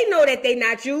that they know that they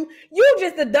not you? You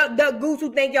just a duck goose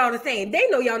who think y'all the same. They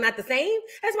know y'all not the same.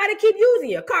 That's why they keep using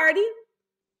you, Cardi.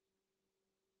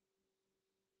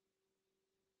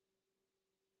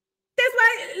 That's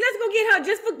why, let's go get her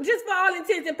just for all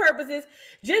intents and purposes,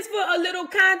 just for a little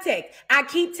context. I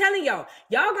keep telling y'all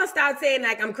gonna start saying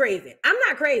like I'm crazy. I'm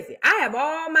not crazy. I have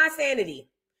all my sanity.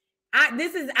 I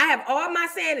have all my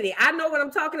sanity. I know what I'm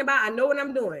talking about. I know what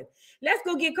I'm doing. Let's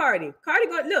go get Cardi. Cardi,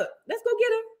 look, let's go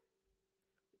get her.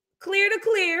 Clear to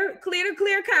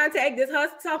clear contact. This her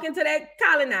talking to that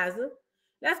colonizer.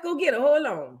 Let's go get her. Hold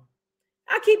on.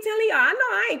 I keep telling y'all, I know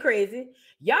I ain't crazy.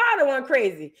 Y'all the one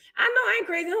crazy. I know I ain't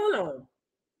crazy. Hold on.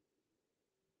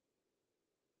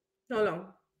 Hold on.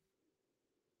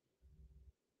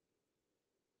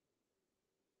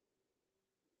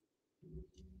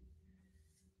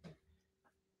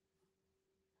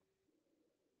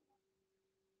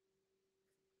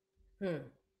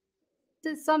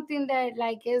 It's something that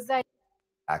like is like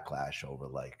backlash over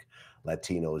like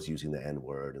Latinos using the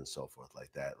N-word and so forth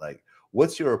like that. Like,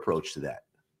 what's your approach to that?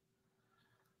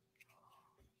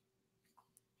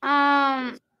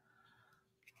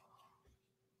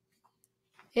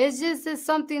 It's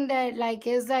something that like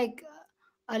is like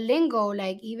a lingo.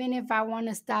 Like even if I want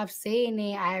to stop saying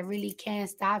it, I really can't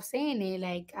stop saying it.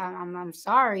 Like I'm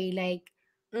sorry. Like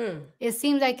it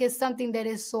seems like it's something that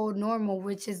is so normal,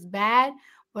 which is bad,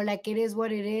 but like it is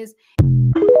what it is.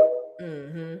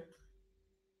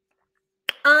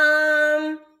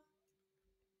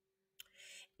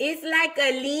 It's like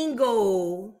a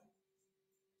lingo.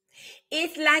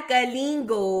 It's like a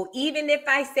lingo. Even if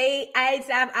I say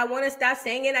I want to stop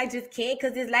saying it, I just can't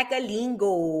because it's like a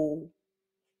lingo.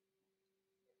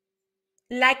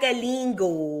 Like a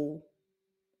lingo.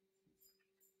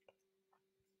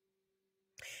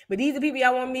 But these are people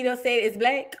y'all want me to say it's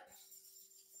black.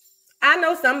 I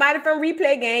know somebody from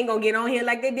Replay Gang gonna get on here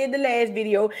like they did the last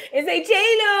video and say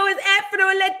J-Lo is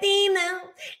Afro-Latina,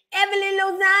 Evelyn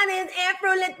Lozana is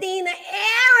Afro-Latina,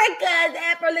 Erica is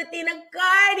Afro-Latina,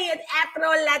 Cardi is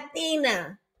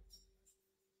Afro-Latina.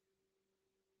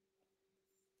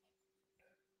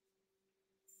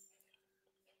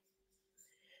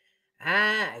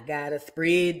 I gotta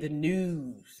spread the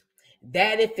news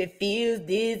that if it feels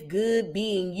this good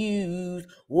being used,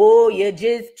 whoa, you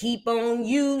just keep on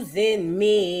using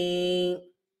me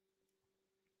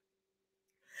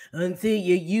until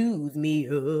you use me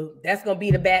up. That's gonna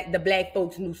be the black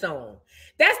folks' new song.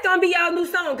 That's gonna be y'all new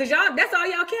song because y'all, that's all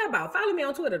y'all care about. Follow me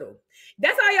on Twitter though.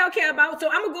 That's all y'all care about. So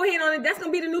I'm gonna go ahead on it. That's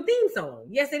gonna be the new theme song.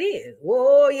 Yes, it is.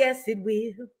 Oh, yes, it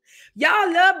will.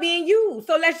 Y'all love being used.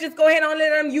 So let's just go ahead and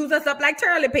let them use us up like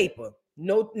toilet paper.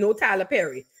 No Tyler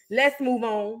Perry. Let's move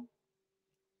on.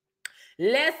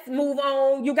 Let's move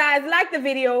on. You guys like the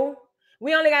video.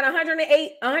 We only got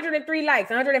 103 likes,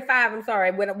 105, I'm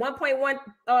sorry, with a 1.1,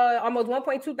 almost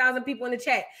 1.2 thousand people in the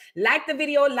chat. Like the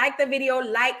video, like the video,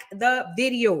 like the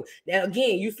video. Now,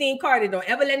 again, you seen Cardi. Don't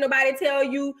ever let nobody tell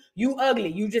you you ugly.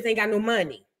 You just ain't got no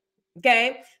money.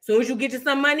 Okay? Soon as you get you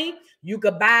some money, you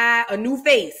could buy a new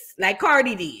face like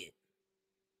Cardi did.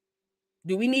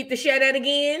 Do we need to share that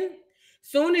again?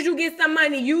 Soon as you get some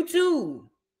money, you too.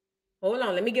 Hold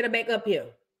on, let me get her back up here.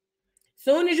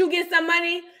 Soon as you get some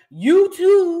money, you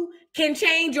too can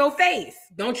change your face.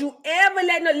 Don't you ever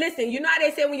let no listen. You know how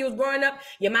they say when you was growing up,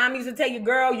 your mom used to tell you,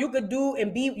 girl, you could do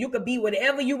and be, you could be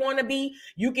whatever you want to be.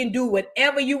 You can do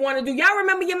whatever you want to do. Y'all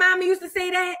remember your mama used to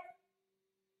say that?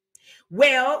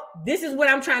 Well, this is what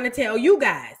I'm trying to tell you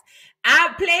guys.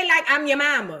 I play like I'm your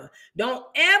mama. Don't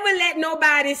ever let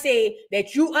nobody say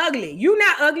that you ugly. You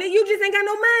not ugly. You just ain't got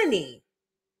no money.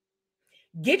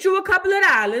 Get you a couple of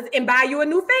dollars and buy you a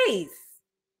new face.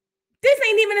 This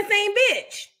ain't even the same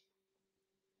bitch.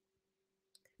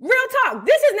 Real talk.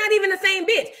 This is not even the same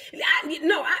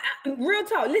bitch. Real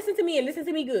talk. Listen to me and listen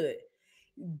to me good.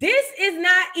 This is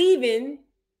not even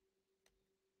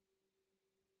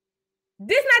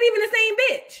the same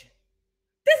bitch.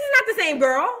 This is not the same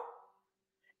girl.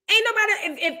 Ain't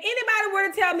nobody, if anybody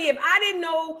were to tell me if I didn't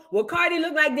know what Cardi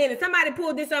looked like then and somebody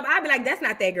pulled this up, I'd be like, that's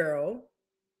not that girl.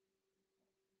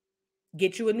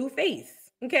 Get you a new face,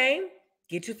 okay?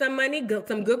 Get you some money,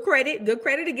 some good credit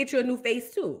to get you a new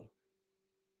face too.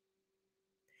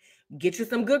 Get you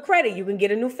some good credit. You can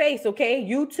get a new face, okay?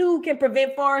 You too can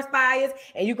prevent forest fires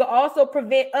and you can also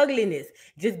prevent ugliness.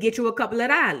 Just get you a couple of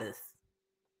dollars,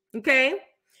 okay?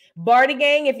 Barty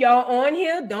gang, if y'all on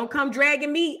here, don't come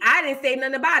dragging me. I didn't say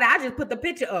nothing about it. I just put the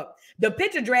picture up. The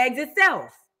picture drags itself.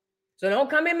 So don't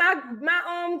come in my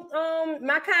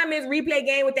comments, Replay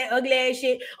Gang with that ugly ass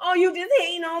shit. Oh, you just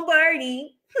hating on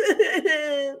Barty.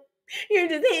 You're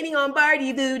just hating on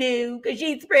Barty voodoo because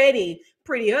she's pretty.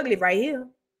 Pretty ugly right here.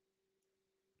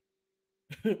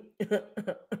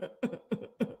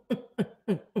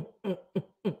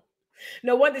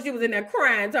 No wonder she was in there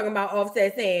crying, talking about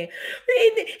Offset saying,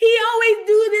 he always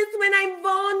do this when I'm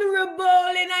vulnerable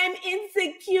and I'm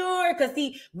insecure. Because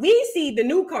we see the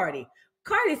new Cardi.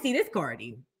 Cardi see this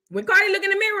Cardi. When Cardi look in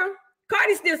the mirror,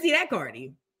 Cardi still see that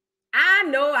Cardi. I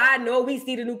know we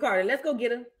see the new Cardi. Let's go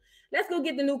get her. Let's go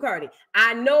get the new Cardi.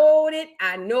 I know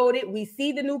that. We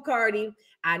see the new Cardi.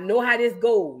 I know how this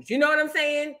goes. You know what I'm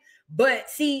saying?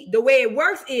 But see, the way it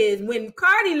works is when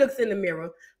Cardi looks in the mirror,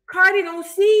 Cardi don't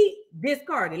see this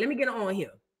Cardi. Let me get it on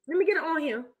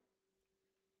here.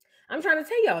 I'm trying to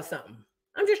tell y'all something.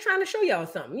 I'm just trying to show y'all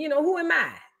something. You know, who am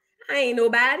I? I ain't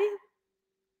nobody.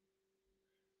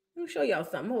 Let me show y'all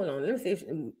something. Hold on. Let me see if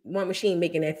one machine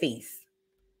making that face.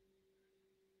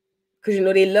 Because, you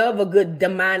know, they love a good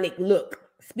demonic look.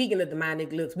 Speaking of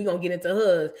demonic looks, we're going to get into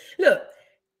hers. Look.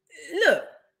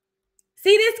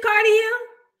 See this Cardi here?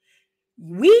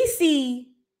 We see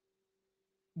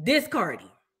this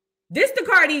Cardi. This the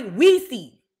Cardi we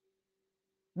see.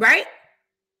 Right?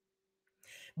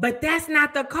 But that's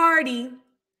not the Cardi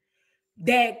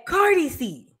that Cardi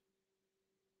see.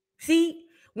 See?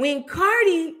 When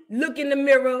Cardi look in the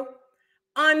mirror,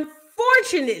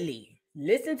 unfortunately,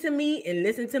 listen to me and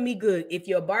listen to me good. If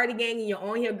you're a Barty gang and you're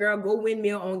on here, girl, go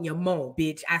windmill on your mom,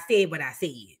 bitch. I said what I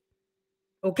said.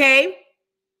 Okay?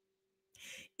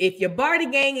 If you're Barty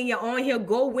gang and you're on here,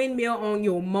 go windmill on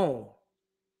your mom.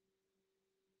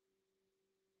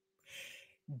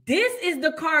 This is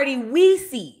the Cardi we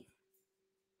see.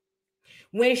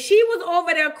 When she was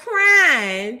over there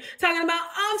crying, talking about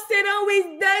Offset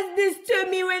always does this to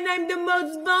me when I'm the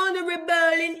most vulnerable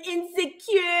and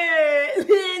insecure.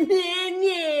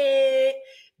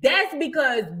 That's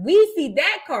because we see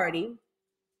that Cardi,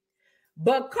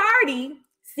 but Cardi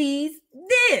sees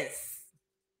this.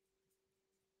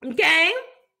 Okay?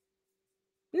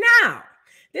 Now,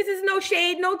 this is no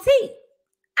shade, no tea.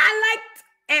 I liked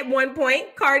at one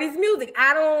point Cardi's music.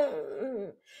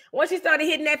 Once she started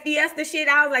hitting that Fiesta shit,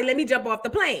 I was like, let me jump off the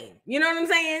plane. You know what I'm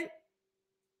saying?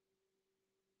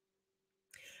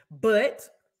 But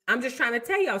I'm just trying to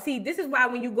tell y'all, see, this is why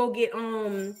when you go get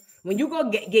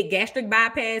gastric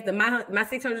bypass, my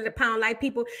 600-pound life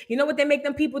people, you know what they make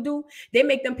them people do? They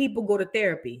make them people go to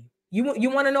therapy. You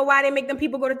want to know why they make them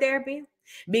people go to therapy?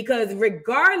 Because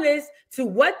regardless to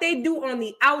what they do on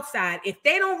the outside, if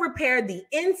they don't repair the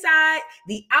inside,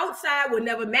 the outside will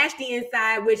never match the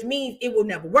inside, which means it will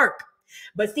never work.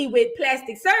 But see, with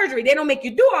plastic surgery, they don't make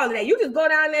you do all of that. You just go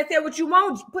down there and say what you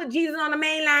want, put Jesus on the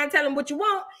main line, tell him what you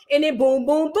want, and then boom,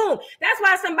 boom, boom. That's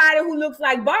why somebody who looks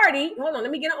like Barty, hold on,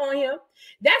 let me get it on here.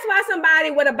 That's why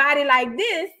somebody with a body like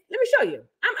this, let me show you.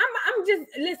 I'm just,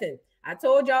 listen, I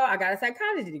told y'all I got a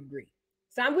psychology degree.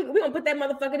 So we're going to put that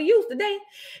motherfucker to use today.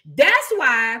 That's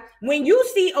why when you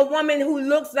see a woman who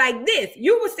looks like this,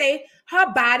 you would say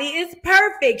her body is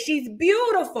perfect. She's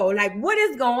beautiful. Like, what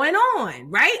is going on,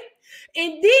 right?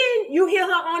 And then you hear her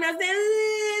on us saying,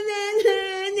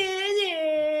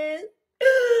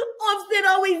 Offset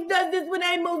always does this when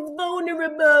I'm most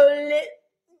vulnerable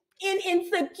and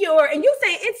insecure. And you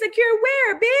say insecure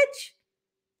where, bitch?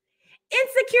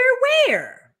 Insecure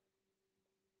where?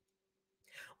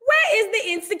 Where is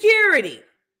the insecurity?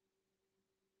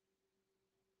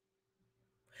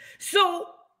 So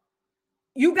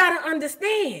you got to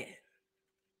understand,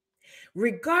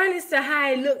 regardless of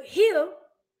how it look here,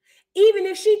 even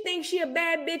if she thinks she a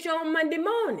bad bitch on Monday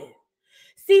morning,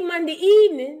 see Monday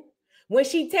evening, when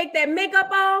she take that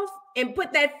makeup off and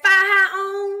put that fire high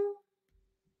on,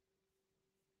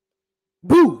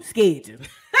 boo, scared you.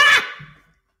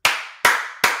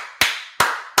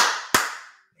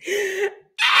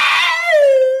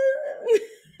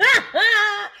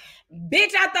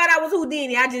 Bitch, I thought I was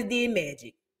Houdini. I just did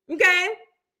magic. Okay?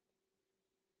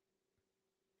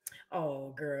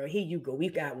 Oh, girl, here you go. We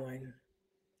got one.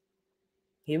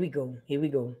 Here we go. Here we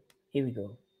go. Here we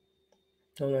go.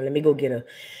 Hold on, let me go get her.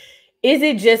 Is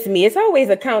it just me? It's always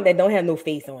a count that don't have no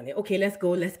face on it. Okay, let's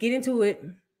go. Let's get into it.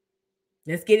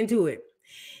 Let's get into it.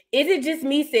 Is it just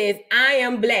me says, I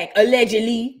am black,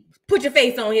 allegedly. Put your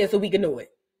face on here so we can know it.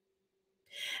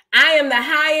 I am the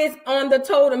highest on the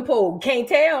totem pole. Can't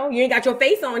tell. You ain't got your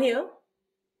face on here.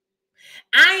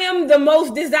 I am the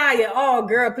most desired. Oh,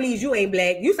 girl, please, you ain't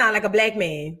black. You sound like a black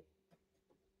man.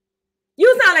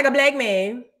 You sound like a black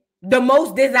man. The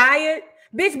most desired.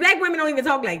 Bitch, black women don't even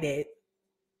talk like that.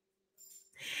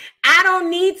 I don't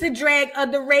need to drag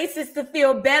other races to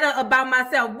feel better about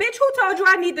myself. Bitch, who told you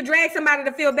I need to drag somebody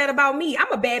to feel better about me?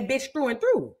 I'm a bad bitch through and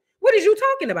through. What is you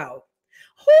talking about?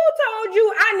 Who told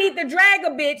you I need to drag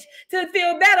a bitch to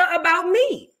feel better about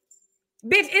me?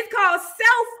 Bitch, it's called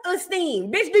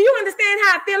self-esteem. Bitch, do you understand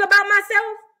how I feel about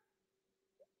myself?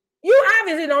 You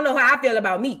obviously don't know how I feel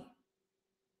about me.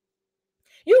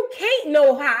 You can't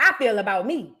know how I feel about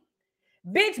me.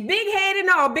 Bitch, big head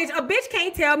and all, bitch. A bitch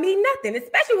can't tell me nothing,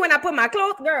 especially when I put my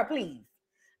clothes. Girl, please.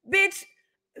 Bitch,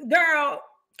 girl,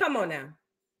 come on now.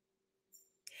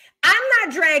 I'm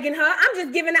not dragging her. I'm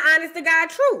just giving the honest to God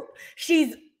truth.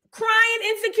 She's crying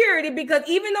insecurity because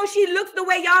even though she looks the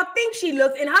way y'all think she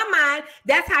looks, in her mind,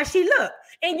 that's how she looks.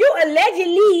 And you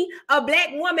allegedly a black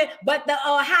woman, but the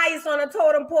highest on the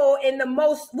totem pole and the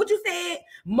most, what you said,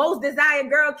 most desired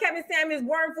girl, Kevin Samuels,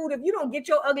 worm food. If you don't get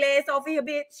your ugly ass off of here,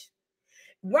 bitch.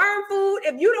 Worm food,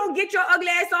 if you don't get your ugly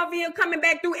ass off of here coming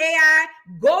back through AI,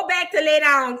 go back to lay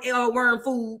down, worm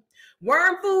food.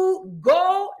 Worm food,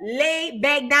 go lay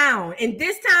back down. And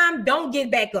this time, don't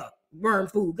get back up, worm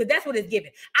food, because that's what it's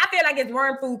giving. I feel like it's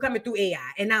worm food coming through AI,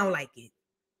 and I don't like it.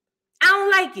 I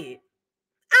don't like it.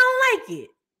 I don't like it.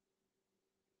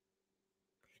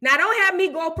 Now, don't have me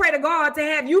go pray to God to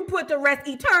have you put to rest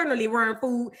eternally, worm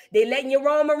food. They letting you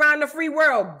roam around the free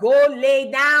world. Go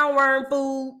lay down, worm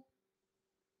food.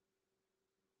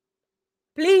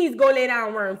 Please go lay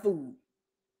down, worm food.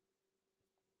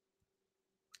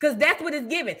 Because that's what it's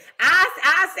giving.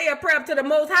 I say a prayer to the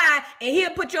Most High, and he'll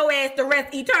put your ass to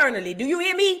rest eternally. Do you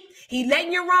hear me? He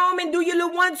letting you roam and do your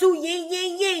little 1, 2, yin,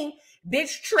 yin, yin.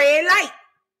 Bitch, tread light.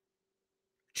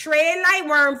 Tread light,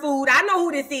 worm food. I know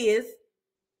who this is.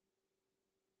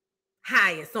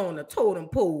 Highest on the totem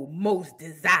pole, most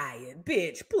desired.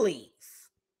 Bitch, please.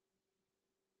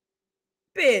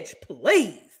 Bitch,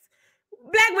 please.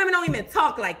 Black women don't even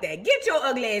talk like that. Get your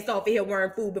ugly ass off of here,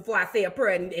 worm food, before I say a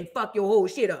prayer and fuck your whole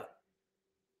shit up.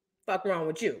 Fuck wrong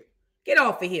with you. Get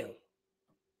off of here.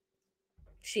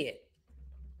 Shit.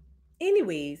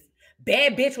 Anyways,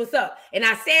 bad bitch, what's up? And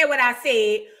I said what I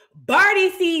said.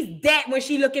 Barty sees that when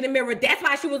she look in the mirror. That's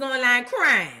why she was online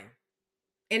crying.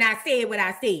 And I said what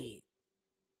I said.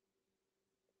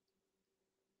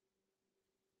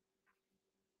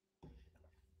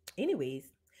 Anyways,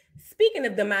 speaking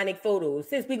of Dem0nik photos,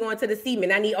 since we going to the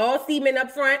seamen, I need all seamen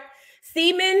up front.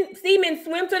 Seamen,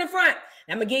 swim to the front.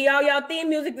 I'm gonna give y'all theme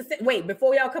music to wait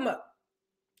before y'all come up.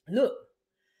 Look,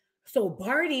 so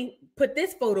Barty put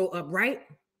this photo up, right?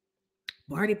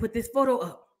 Barty put this photo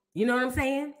up. You know what I'm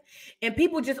saying? And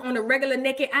people just on the regular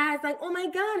naked eyes, like, oh my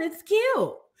God, it's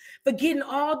cute. Forgetting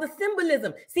all the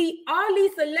symbolism. See, all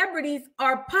these celebrities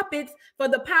are puppets for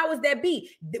the powers that be.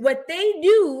 What they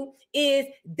do is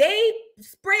they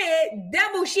spread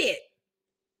devil shit.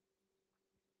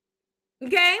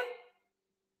 Okay?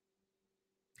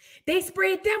 They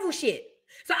spread devil shit.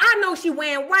 So I know she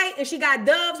wearing white and she got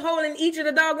doves holding each of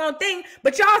the doggone thing,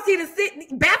 but y'all see the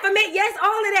Baphomet? Yes,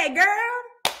 all of that,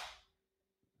 girl.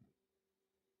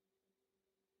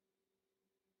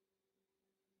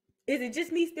 Is it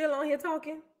just me still on here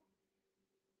talking?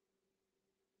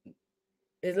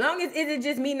 As long as it's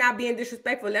just me not being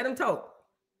disrespectful, let them talk.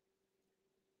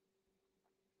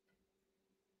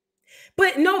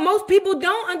 But no, most people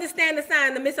don't understand the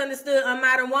sign, the misunderstood,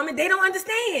 unmodern woman. They don't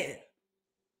understand.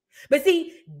 But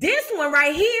see, this one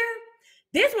right here,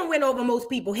 this one went over most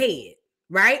people's head,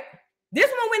 right? This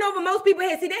one went over most people's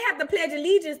head. See, they have to pledge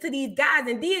allegiance to these gods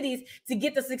and deities to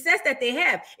get the success that they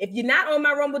have. If you're not on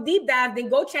my Rumble Deep Dive, then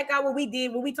go check out what we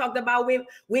did, what we talked about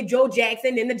with Joe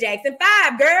Jackson and the Jackson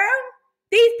 5, girl.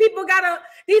 These people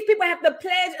have to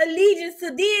pledge allegiance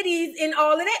to deities and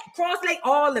all of that. Cross-link,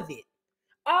 all of it.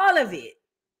 All of it.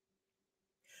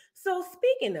 So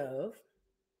speaking of,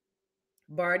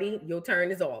 Barty, your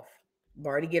turn is off.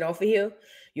 Barty, get off of here.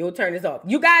 Your turn is off.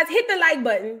 You guys hit the like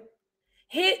button.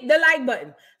 Hit the like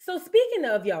button. So speaking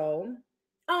of y'all,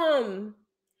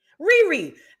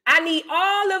 Riri, I need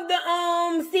all of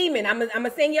the seamen. I'm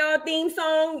gonna sing y'all a theme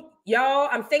song. Y'all,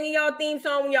 I'm singing y'all a theme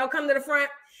song when y'all come to the front.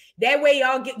 That way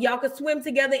y'all can swim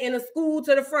together in a school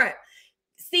to the front.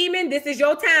 Seamen, this is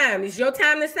your time. It's your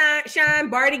time to shine.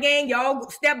 Barty gang, y'all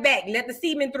step back. Let the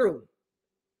seamen through.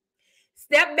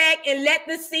 Step back and let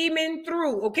the seamen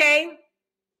through, okay?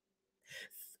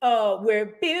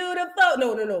 We're beautiful.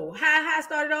 No. How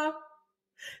started off?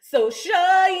 So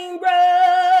shine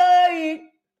bright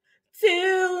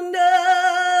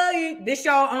tonight. This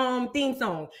y'all theme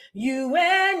song. You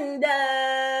and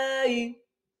I,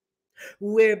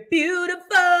 we're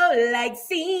beautiful like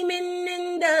seamen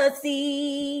in the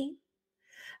sea.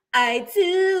 Eye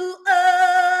to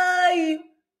eye,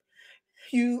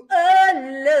 you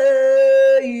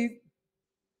alive.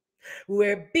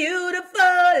 We're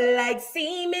beautiful like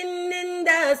seamen in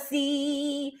the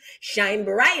sea. Shine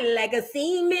bright like a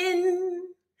seaman.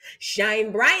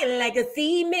 Shine bright like a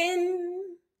seaman.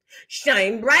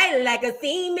 Shine bright like a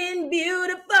seaman.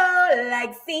 Beautiful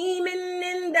like seamen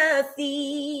in the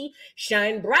sea.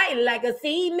 Shine bright like a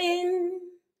seaman.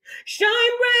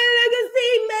 Shine bright like a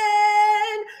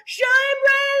seaman. Shine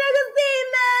bright like a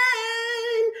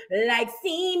seaman. Like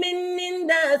seamen in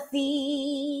the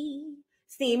sea.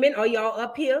 Seamen, are y'all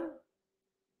up here?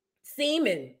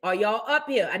 Seamen, are y'all up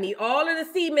here? I need all of the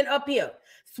seamen up here.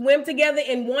 Swim together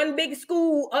in one big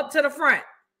school up to the front.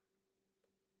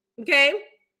 Okay?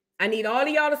 I need all of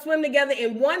y'all to swim together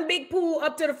in one big pool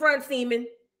up to the front, seamen.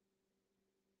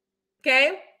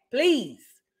 Okay? Please.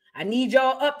 I need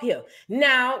y'all up here.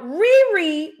 Now,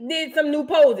 Riri did some new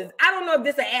poses. I don't know if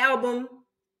this is an album.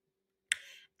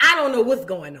 I don't know what's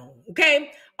going on,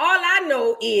 okay? All I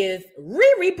know is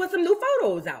Riri put some new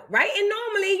photos out, right? And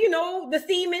normally, you know, the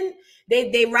seamen,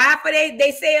 they ride for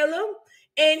they sailor,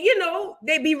 and, you know,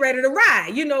 they be ready to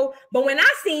ride, you know. But when I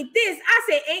seen this, I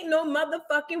said, ain't no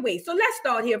motherfucking way. So let's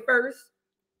start here first.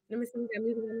 Let me see that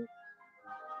music.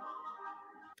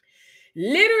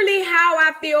 Literally how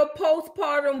I feel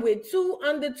postpartum with 2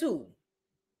 under 2.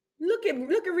 Look at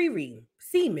Riri,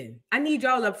 seamen. I need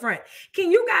y'all up front.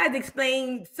 Can you guys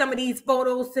explain some of these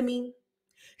photos to me?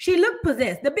 She looked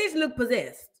possessed. The bitch looked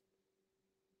possessed.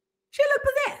 She looked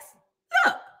possessed.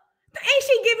 Look, ain't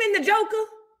she giving the Joker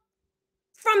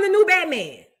from the new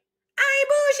Batman? I ain't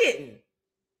bullshitting.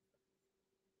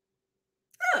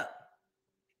 Look,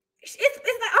 it's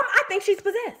like I think she's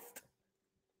possessed.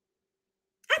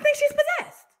 I think she's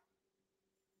possessed.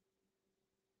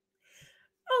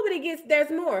 it gets, there's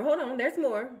more. Hold on, there's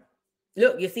more.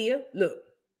 Look, you see her? Look.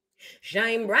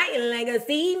 Shine bright like a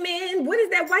seaman. What is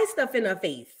that white stuff in her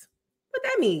face? What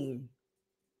that mean?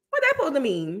 What that supposed to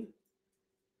mean?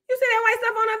 You see that white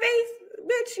stuff on her face?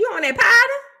 Bitch, you on that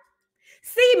powder?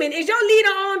 Seaman, is your leader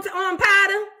on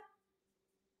powder?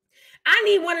 I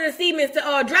need one of the Siemens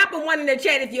to drop a one in the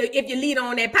chat if you lead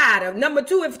on that powder. Number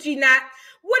 2, if she not,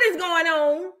 what is going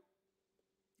on?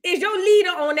 Is your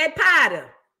leader on that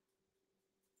powder?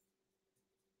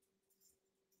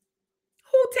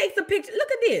 Who takes a picture?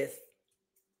 Look at this.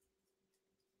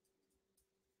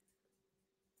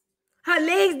 Her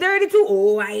legs dirty too.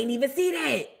 Oh, I ain't even see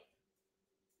that.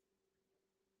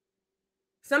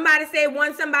 Somebody said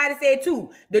 1, somebody said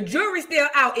 2. The jury's still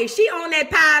out. Is she on that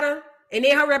powder? And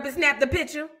they hurry up and snap the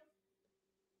picture?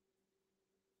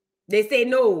 They say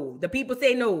no. The people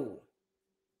say no.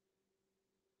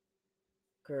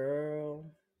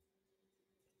 Girl.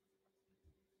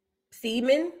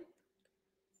 Seaman,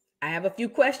 I have a few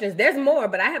questions. There's more,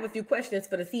 but I have a few questions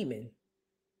for the seaman.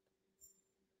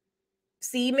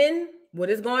 Seaman, what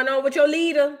is going on with your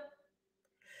leader?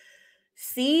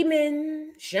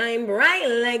 Seaman, shine bright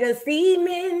like a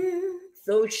seaman.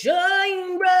 So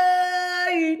shine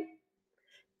bright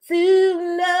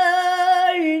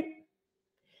tonight.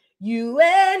 You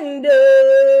and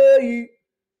I,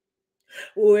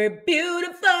 we're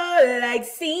beautiful like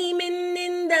seamen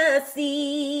in the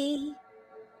sea.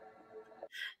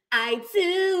 I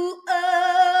too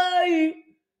are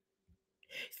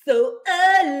so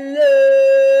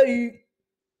alive.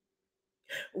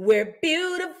 We're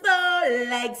beautiful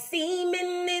like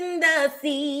seamen in the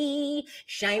sea.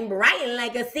 Shine bright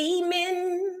like a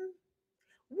seaman.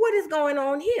 What is going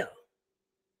on here?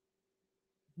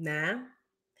 Nah,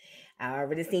 I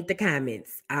already seen the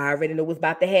comments. I already know what's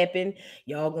about to happen.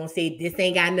 Y'all gonna say this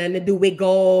ain't got nothing to do with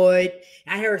God.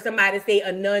 I heard somebody say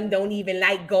a nun don't even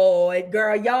like God.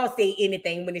 Girl, y'all say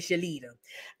anything when it's your leader.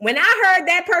 When I heard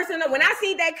that person, when I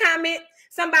see that comment,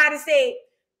 somebody say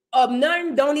a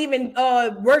nun don't even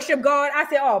worship God. I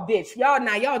said, oh, bitch,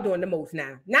 y'all doing the most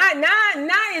now. Now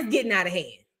it's getting out of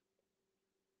hand.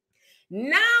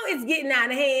 Now it's getting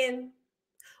out of hand.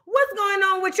 What's going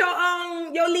on with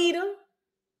your leader?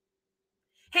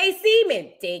 Hey,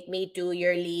 Seaman, take me to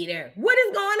your leader. What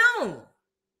is going on?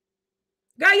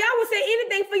 Girl, y'all will say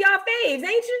anything for y'all faves,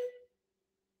 ain't you?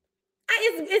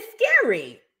 It's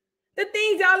scary. The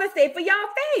things y'all will say for y'all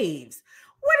faves.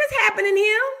 What is happening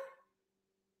here?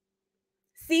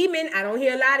 Seaman, I don't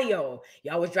hear a lot of y'all.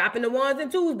 Y'all was dropping the 1s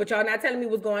and 2s, but y'all not telling me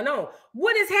what's going on.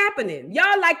 What is happening?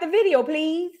 Y'all like the video,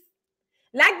 please.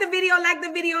 Like the video, like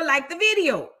the video, like the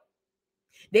video.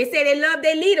 They say they love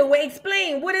their leader. Well,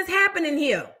 explain what is happening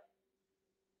here.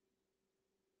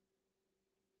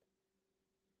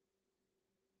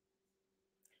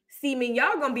 Seaman,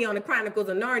 y'all gonna be on the Chronicles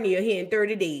of Narnia here in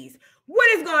 30 days. What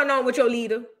is going on with your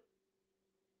leader?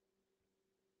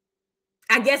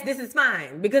 I guess this is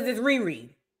fine because it's Riri.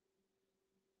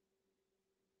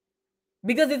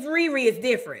 Because it's Riri, it's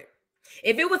different.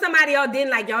 If it was somebody y'all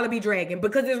didn't like, y'all would be dragging.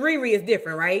 Because it's Riri, it's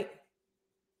different, right?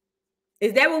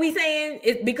 Is that what we saying?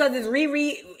 It's because it's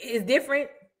Riri, it's different?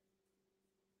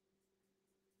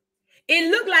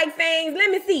 It looked like fangs.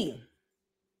 Let me see.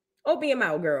 Open your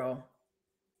mouth, girl.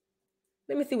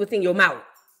 Let me see what's in your mouth.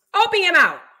 Open your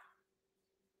mouth.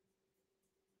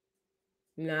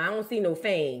 No, I don't see no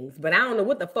fangs, but I don't know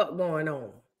what the fuck going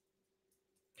on.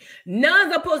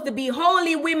 Nuns are supposed to be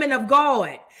holy women of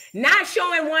God, not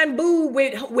showing one boob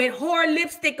with whore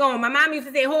lipstick on. My mom used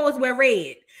to say whores wear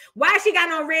red. Why she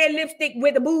got on red lipstick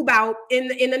with the boob out in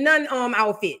the nun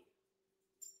outfit?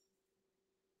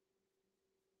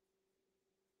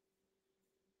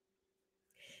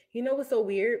 You know what's so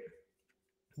weird?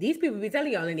 These people be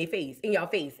telling y'all in your face, and y'all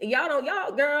don't,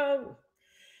 y'all, girl,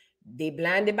 they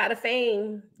blinded by the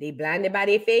fame. They blinded by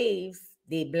their faves.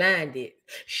 They blinded.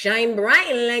 Shine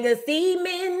bright like a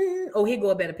seaman. Oh, here go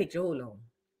a better picture. Hold on.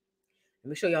 Let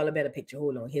me show y'all a better picture.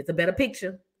 Hold on. Here's a better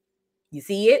picture. You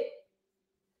see it?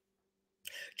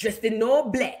 Dressed in all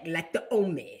black like the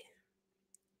old man.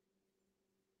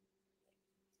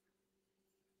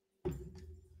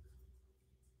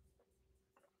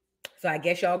 So I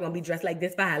guess y'all gonna be dressed like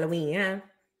this for Halloween, huh?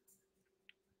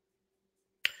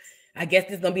 I guess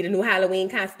this is gonna be the new Halloween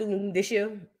costume this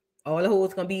year. All the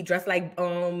hoes gonna be dressed like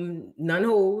nun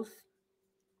hoes.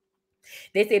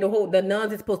 They say the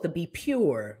nuns is supposed to be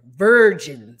pure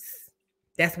virgins.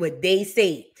 That's what they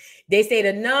say. They say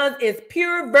the nuns is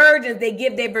pure virgins. They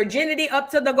give their virginity up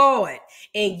to the God.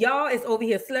 And y'all is over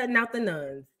here slutting out the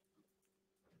nuns.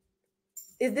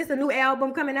 Is this a new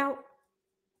album coming out?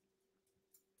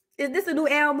 Is this a new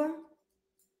album?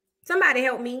 Somebody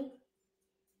help me.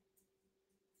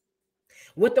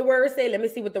 What the word say? Let me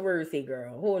see what the word say,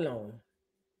 girl. Hold on.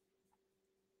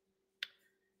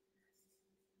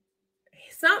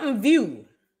 Something view.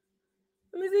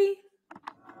 Let me see.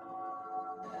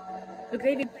 Look,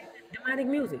 they be playing demonic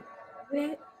music. Hear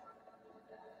that?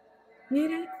 You hear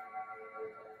that?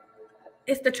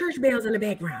 It's the church bells in the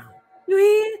background. You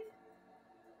hear it?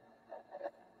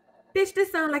 Bitch,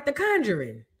 this sound like The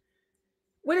Conjuring.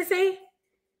 What it say?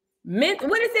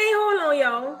 What it say? Hold on,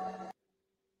 y'all.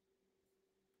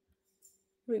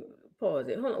 Wait, pause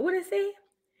it. Hold on. What it say?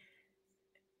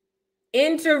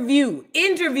 Interview.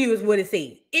 Interview is what it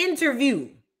say. Interview.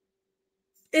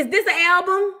 Is this an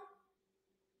album?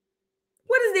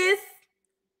 What is this?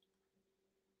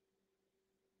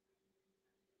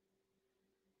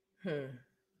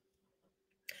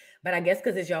 But I guess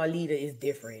because it's y'all leader, it's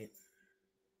different.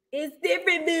 It's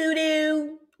different,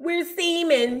 Voodoo. We're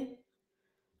semen.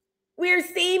 We're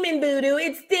semen, Voodoo.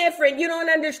 It's different. You don't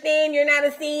understand. You're not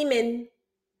a semen.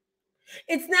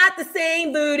 It's not the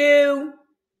same, Voodoo.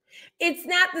 It's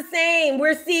not the same.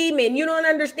 We're semen. You don't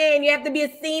understand. You have to be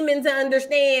a semen to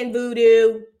understand,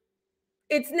 Voodoo.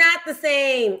 It's not the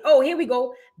same. Oh, here we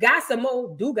go. Got some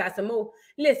more. Got some more.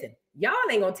 Listen, y'all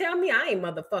ain't gonna tell me I ain't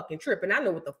motherfucking tripping. I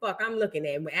know what the fuck I'm looking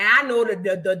at. I know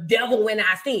the devil when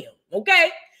I see him. Okay?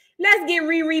 Let's get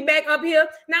Riri back up here.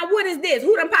 Now, what is this?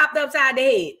 Who done popped upside the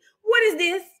head? What is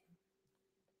this?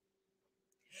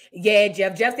 Yeah,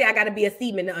 Jeff. Jeff said I gotta be a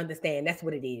semen to understand. That's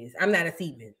what it is. I'm not a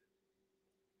semen.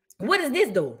 What is this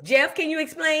though? Jeff, can you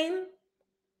explain?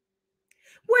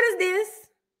 What is this?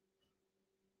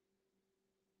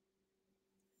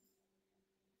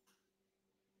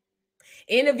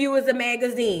 Interview is a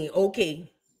magazine.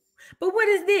 Okay. But what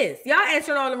is this? Y'all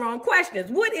answering all the wrong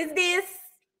questions. What is this?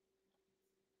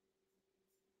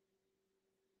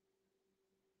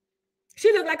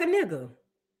 She look like a nigga.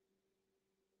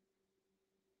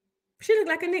 She look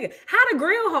like a nigga. How the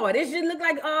grill hard? It should look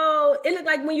like it look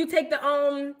like when you take the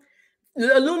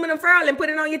aluminum foil and put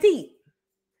it on your teeth.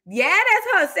 Yeah,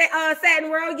 that's her. Satin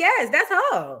World. Yes, that's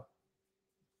her.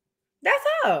 That's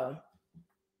her.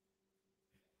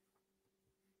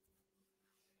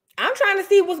 I'm trying to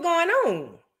see what's going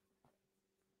on.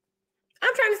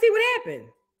 I'm trying to see what happened.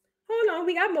 Hold on,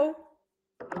 we got more.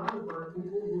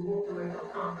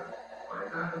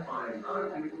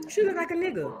 She look like a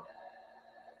nigga.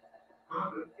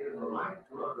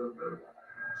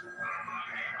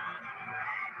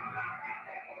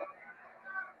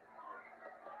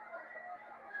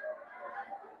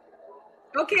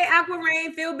 Okay, Aqua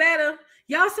Rain, feel better.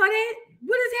 Y'all saw that?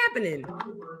 What is happening?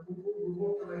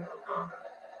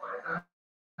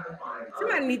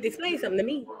 Somebody need to explain something to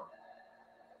me.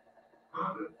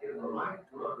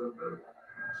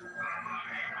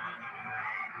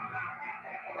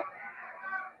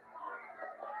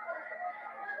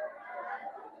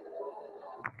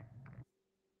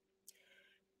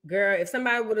 Girl, if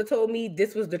somebody would have told me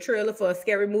this was the trailer for a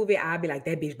scary movie, I'd be like,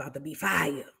 that bitch about to be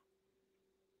fire.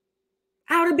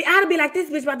 I'd be like, this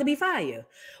bitch about to be fire.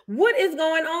 What is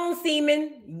going on,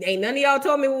 semen? Ain't none of y'all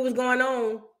told me what was going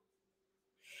on.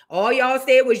 All y'all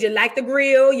said was you like the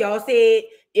grill. Y'all said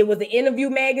it was an interview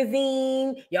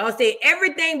magazine. Y'all said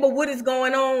everything but what is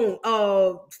going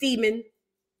on, semen.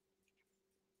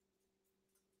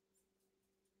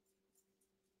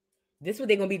 This what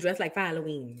they're gonna be dressed like for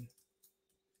Halloween.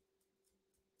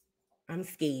 I'm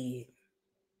scared.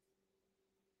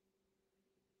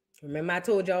 Remember I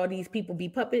told y'all these people be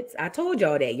puppets? I told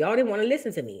y'all that. Y'all didn't want to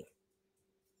listen to me.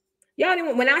 Y'all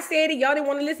didn't, when I said it, y'all didn't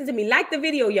want to listen to me. Like the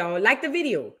video, y'all. Like the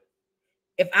video.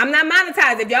 If I'm not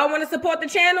monetized, if y'all want to support the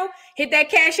channel, hit that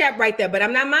Cash App right there. But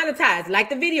I'm not monetized. Like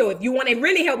the video. If you want to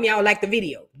really help me out, like the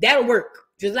video. That'll work.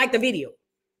 Just like the video.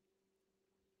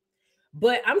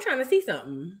 But I'm trying to see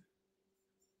something.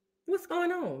 What's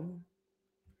going on?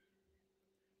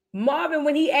 Marvin,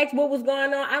 when he asked what was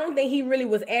going on, I don't think he really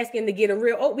was asking to get a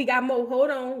real, oh, we got more. Hold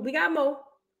on. We got more.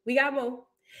 We got more.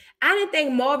 I didn't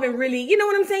think Marvin really, you know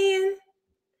what I'm saying?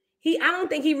 I don't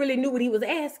think he really knew what he was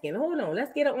asking. Hold on.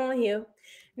 Let's get her on here.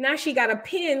 Now she got a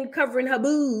pin covering her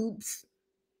boobs.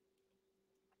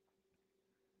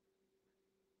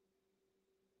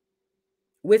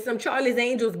 With some Charlie's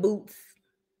Angels boots.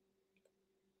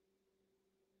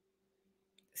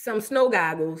 Some snow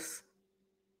goggles.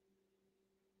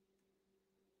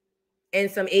 And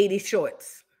some 80s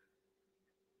shorts.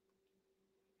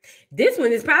 This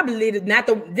one is probably the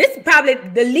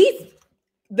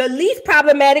least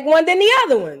problematic one than the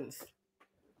other ones.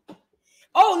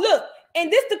 Oh, look, and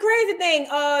this the crazy thing,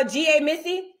 GA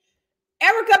Missy.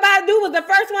 Erica Badu was the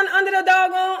first one under the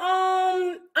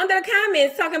doggone under the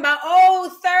comments talking about,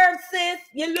 oh, serve sis,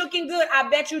 you're looking good. I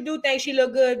bet you do think she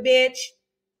look good, bitch.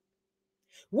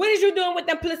 What is you doing with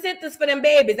them placentas for them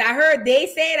babies? I heard they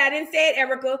said, I didn't say it,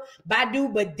 Erica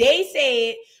Badu, but they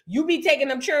said you be taking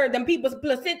them people's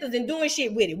placentas and doing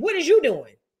shit with it. What is you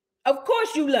doing? Of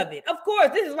course you love it. Of course,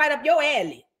 this is right up your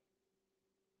alley.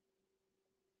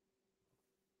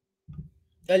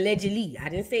 Allegedly, I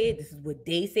didn't say it. This is what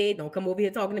they said. Don't come over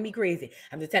here talking to me crazy.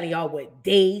 I'm just telling y'all what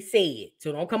they said.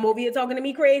 So don't come over here talking to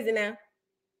me crazy now.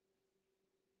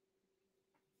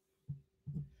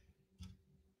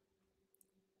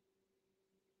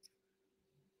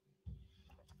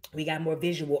 We got more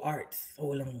visual arts.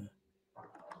 Hold on.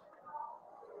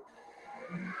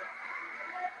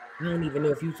 I don't even know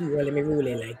if you two will let me rule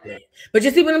it like that. But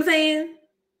you see what I'm saying?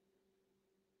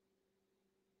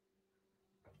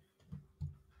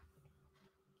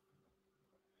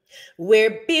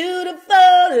 We're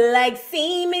beautiful like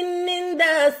semen in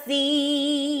the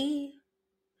sea.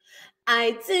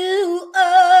 I do,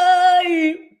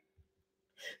 I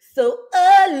so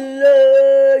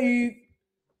alive.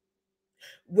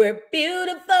 We're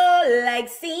beautiful like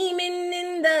semen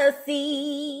in the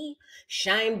sea.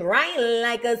 Shine bright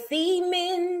like a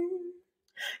semen.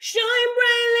 Shine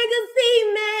bright like a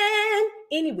semen.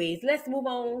 Anyways, let's move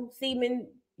on. Semen,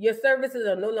 your services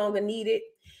are no longer needed.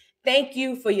 Thank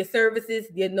you for your services.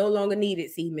 You're no longer needed,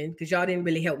 Seaman, because y'all didn't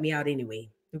really help me out anyway.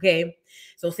 Okay.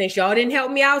 So since y'all didn't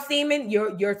help me out, Seaman,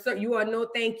 you are no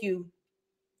thank you.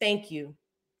 Thank you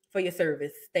for your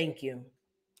service. Thank you.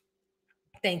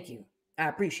 Thank you. I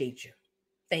appreciate you.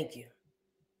 Thank you.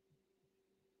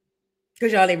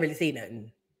 Because y'all ain't really say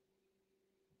nothing.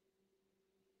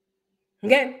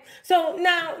 Okay. So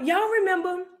now y'all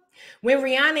remember when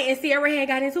Rhianna and Ciara had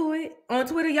got into it on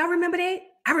Twitter? Y'all remember that?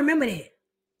 I remember that.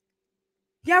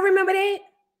 Y'all remember that?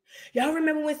 Y'all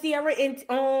remember when Ciara and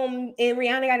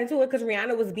Rhianna got into it because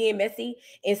Rhianna was being messy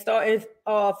and starting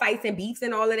fights and beefs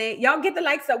and all of that? Y'all get the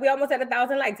likes up. We almost had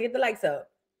 1,000 likes. Get the likes up.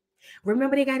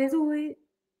 Remember they got into it?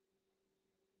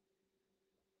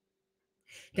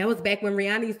 That was back when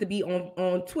Rhianna used to be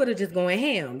on Twitter just going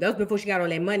ham. That was before she got all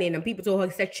that money and them people told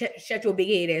her, shut your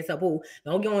big head ass up. Oh,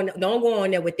 don't go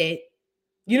on there with that.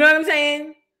 You know what I'm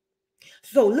saying?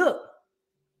 So look.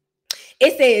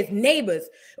 It says neighbors.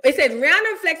 It says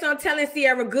Rhianna reflects on telling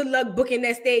Ciara good luck booking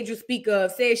that stage you speak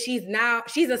of. Says she's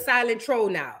a silent troll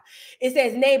now. It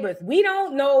says neighbors. We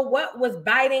don't know what was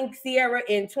biting Ciara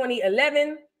in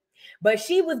 2011, but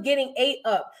she was getting ate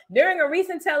up during a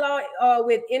recent tell-all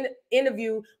with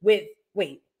Interview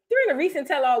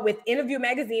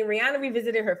magazine. Rihanna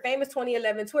revisited her famous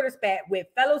 2011 Twitter spat with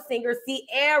fellow singer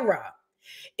Ciara.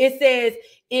 It says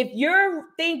if you're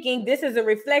thinking this is a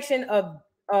reflection of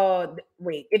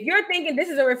if you're thinking this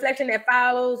is a reflection that's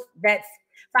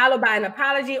followed by an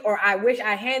apology or I wish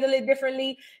I handled it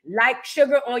differently, like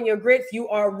sugar on your grits, you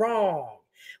are wrong.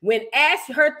 When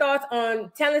asked her thoughts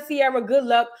on telling Ciara good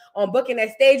luck on booking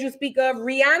that stage you speak of,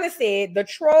 Rhianna said, the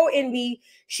troll in me,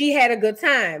 she had a good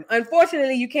time.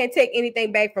 Unfortunately, you can't take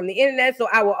anything back from the internet, so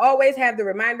I will always have the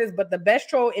reminders, but the best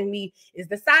troll in me is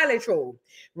the silent troll.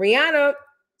 Rihanna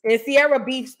and Ciara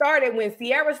beef started when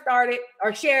Ciara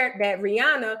shared that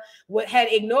Rihanna had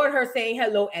ignored her saying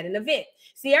hello at an event.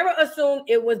 Ciara assumed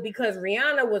it was because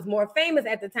Rihanna was more famous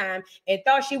at the time and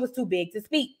thought she was too big to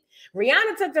speak.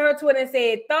 Rihanna took to her Twitter and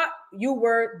said, thought you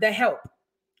were the help.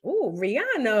 Ooh,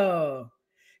 Rihanna.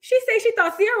 She said she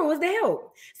thought Ciara was the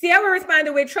help. Ciara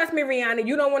responded with, trust me, Rihanna,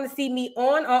 you don't want to see me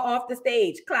on or off the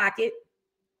stage. Clock it.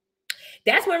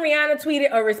 That's when Rihanna tweeted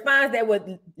a response that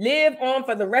would live on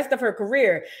for the rest of her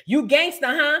career. You gangsta,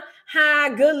 huh? Hi,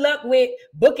 good luck with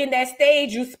booking that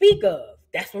stage you speak of.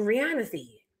 That's what Rihanna said.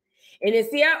 And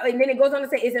then it goes on to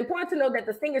say, it's important to know that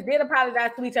the singers did apologize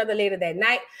to each other later that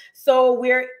night. So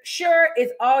we're sure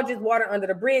it's all just water under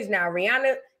the bridge now.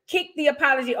 Rihanna kicked the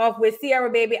apology off with,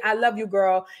 Ciara, baby, I love you,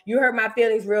 girl. You hurt my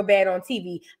feelings real bad on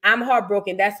TV. I'm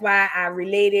heartbroken. That's why I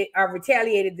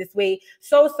retaliated this way.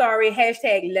 So sorry.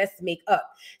 Hashtag let's make up.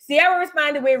 Ciara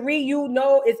responded with, you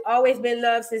know it's always been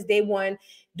love since day one.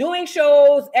 Doing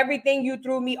shows, everything you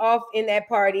threw me off in that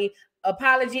party.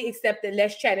 Apology accepted.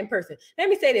 Let's chat in person. Let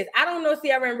me say this. I don't know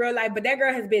Ciara in real life, but that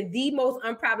girl has been the most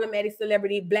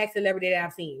unproblematic black celebrity that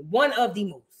I've seen. One of the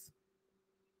most.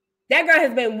 That girl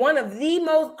has been one of the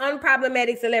most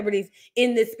unproblematic celebrities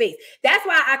in this space. That's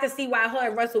why I can see why her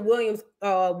and Russell Williams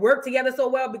work together so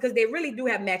well, because they really do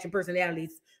have matching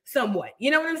personalities somewhat.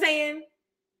 You know what I'm saying?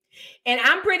 And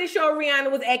I'm pretty sure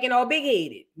Rihanna was acting all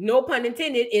big-headed. No pun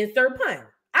intended, insert pun.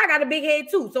 I got a big head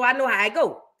too, so I know how I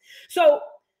go. So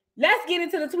let's get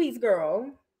into the tweets, girl.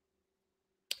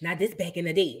 Now this back in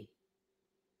the day.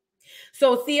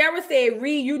 So Ciara said,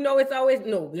 Ree, you know it's always,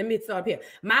 no, let me start here.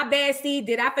 My bad, C,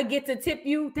 did I forget to tip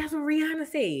you? That's what Rhianna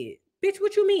said. Bitch,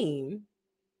 what you mean?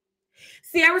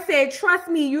 Ciara said, trust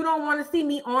me, you don't want to see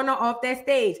me on or off that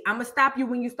stage. I'm going to stop you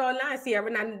when you start lying, Ciara.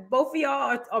 Now, both of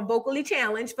y'all are vocally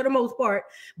challenged for the most part,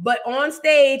 but on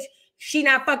stage, she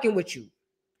not fucking with you.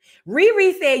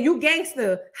 Riri said, you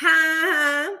gangster. Ha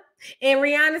ha. And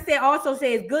Rhianna also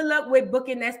says, good luck with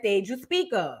booking that stage you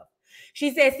speak of.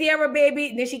 She said, Ciara,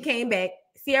 baby. Then she came back.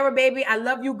 Ciara, baby, I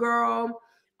love you, girl.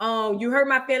 You hurt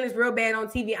my feelings real bad on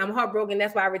TV. I'm heartbroken.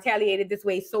 That's why I retaliated this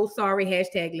way. So sorry.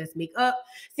 Hashtag let's make up.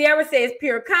 Ciara says,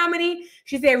 pure comedy.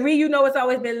 She said, Ree, you know it's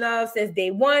always been love since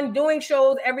day one. Doing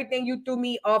shows, everything you threw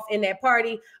me off in that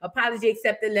party. Apology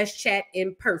accepted. Let's chat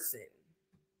in person.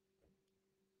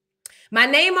 My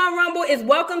name on Rumble is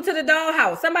Welcome to the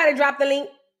Dollhouse. Somebody drop the link.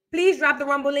 Please drop the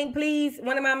Rumble link, please.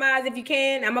 One of my mods, if you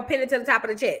can. I'm going to pin it to the top of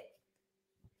the chat.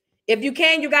 If you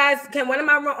can, you guys, can one of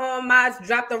my mods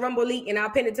drop the Rumble link and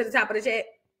I'll pin it to the top of the chat?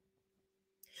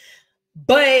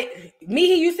 But,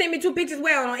 Mihi, you sent me 2 pictures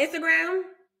well on Instagram.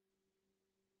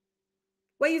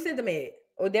 Where you sent them at?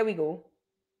 Oh, there we go.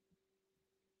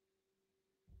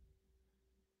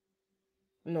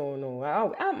 No.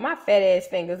 My fat ass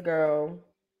fingers, girl.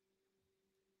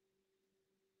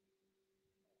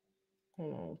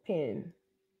 Hold on. Pin.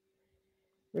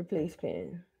 Replace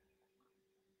pin.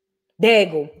 There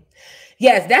you go.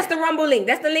 Yes, that's the Rumble link.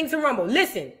 That's the link to Rumble.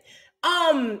 Listen,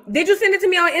 did you send it to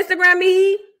me on Instagram,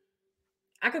 Mihi?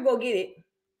 I could go get it.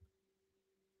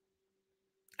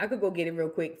 I could go get it real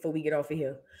quick before we get off of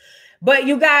here. But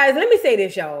you guys, let me say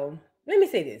this, y'all. Let me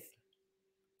say this.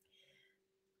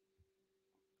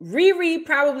 Riri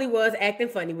probably was acting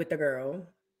funny with the girl.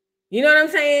 You know what I'm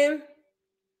saying?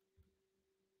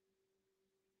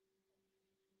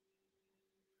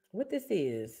 What this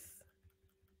is?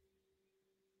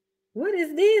 What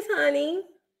is this, honey?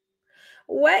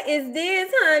 What is this,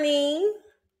 honey?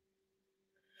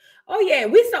 Oh yeah,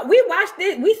 we watched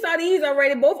this. We saw these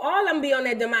already. All of them be on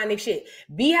that Dem0nik shit.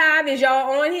 Beehive, is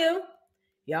y'all on here?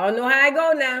 Y'all know how I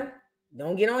go now.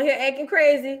 Don't get on here acting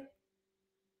crazy.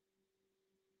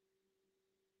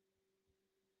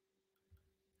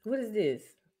 What is this?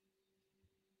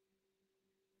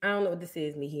 I don't know what this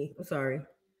is, Mihi. I'm sorry.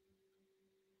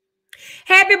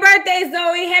 Happy birthday,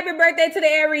 Zoe. Happy birthday to the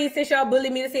Aries, since y'all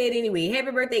bullied me to say it anyway.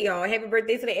 Happy birthday, y'all. Happy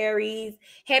birthday to the Aries.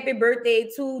 Happy birthday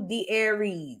to the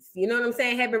Aries. You know what I'm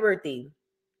saying? Happy birthday.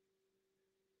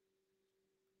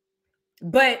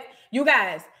 But you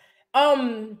guys,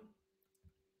 Rhianna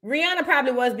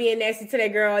probably was being nasty to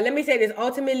that girl. Let me say this.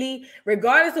 Ultimately,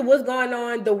 regardless of what's going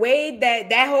on, the way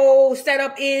that whole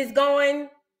setup is going,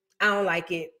 I don't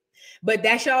like it. But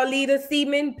that's y'all leader,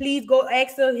 Seaman. Please go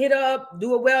ask her, hit her up,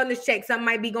 do a wellness check. Something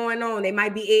might be going on. There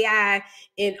might be AI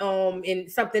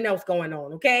and something else going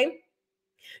on, okay?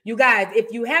 You guys, if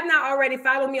you have not already,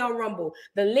 follow me on Rumble.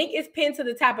 The link is pinned to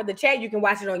the top of the chat. You can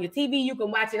watch it on your TV. You can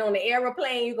watch it on the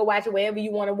airplane. You can watch it wherever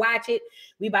you want to watch it.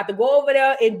 We about to go over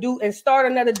there and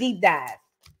start another deep dive.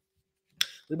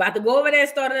 We about to go over there and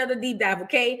start another deep dive,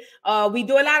 okay? We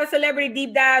do a lot of celebrity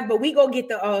deep dives, but we go get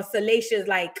the salacious,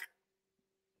 like,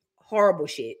 horrible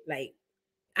shit. Like,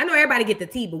 I know everybody get the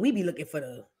tea, but we be looking for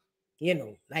the, you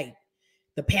know, like,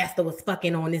 the pastor was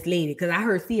fucking on this lady. Because I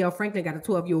heard C.L. Franklin got a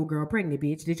 12-year-old girl pregnant,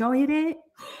 bitch. Did y'all hear that?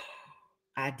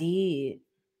 I did.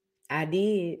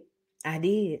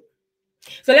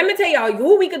 So let me tell y'all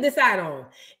who we could decide on.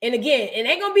 And again, it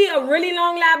ain't going to be a really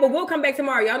long live, but we'll come back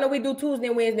tomorrow. Y'all know we do Tuesday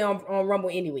and Wednesday on Rumble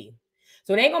anyway.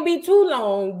 So it ain't going to be too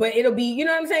long, but it'll be, you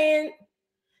know what I'm saying?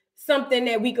 Something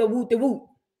that we could woot the woot.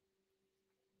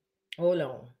 Hold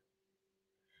on.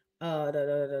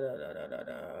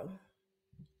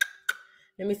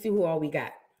 Let me see who all we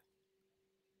got.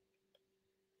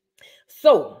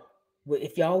 So,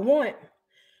 if y'all want,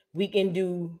 we can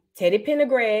do Teddy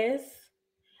Pendergrass.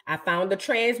 I found a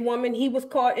trans woman he was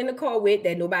caught in the car with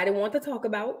that nobody wanted to talk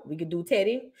about. We could do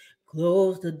Teddy.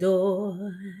 Close the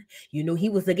door. You know, he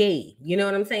was a gay. You know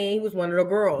what I'm saying? He was one of the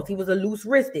girls. He was a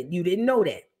loose-wristed. You didn't know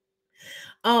that.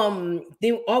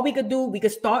 Then all we could do, we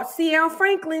could start C.L.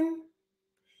 Franklin.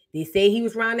 They say he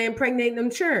was around there impregnating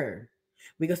them churn.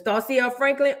 We could start C.L.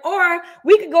 Franklin, or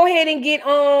we could go ahead and get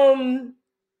Aretha.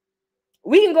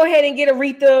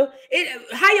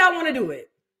 How y'all want to do it?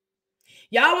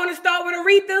 Y'all want to start with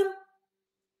Aretha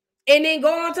and then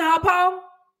go on to her Paul?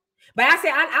 But I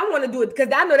said I want to do it because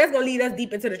I know that's gonna lead us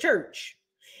deep into the church.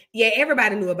 Yeah,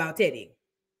 everybody knew about Teddy.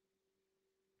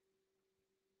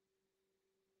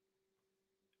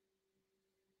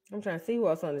 I'm trying to see who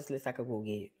else on this list I could go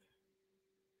get.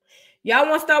 Y'all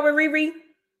want to start with Riri?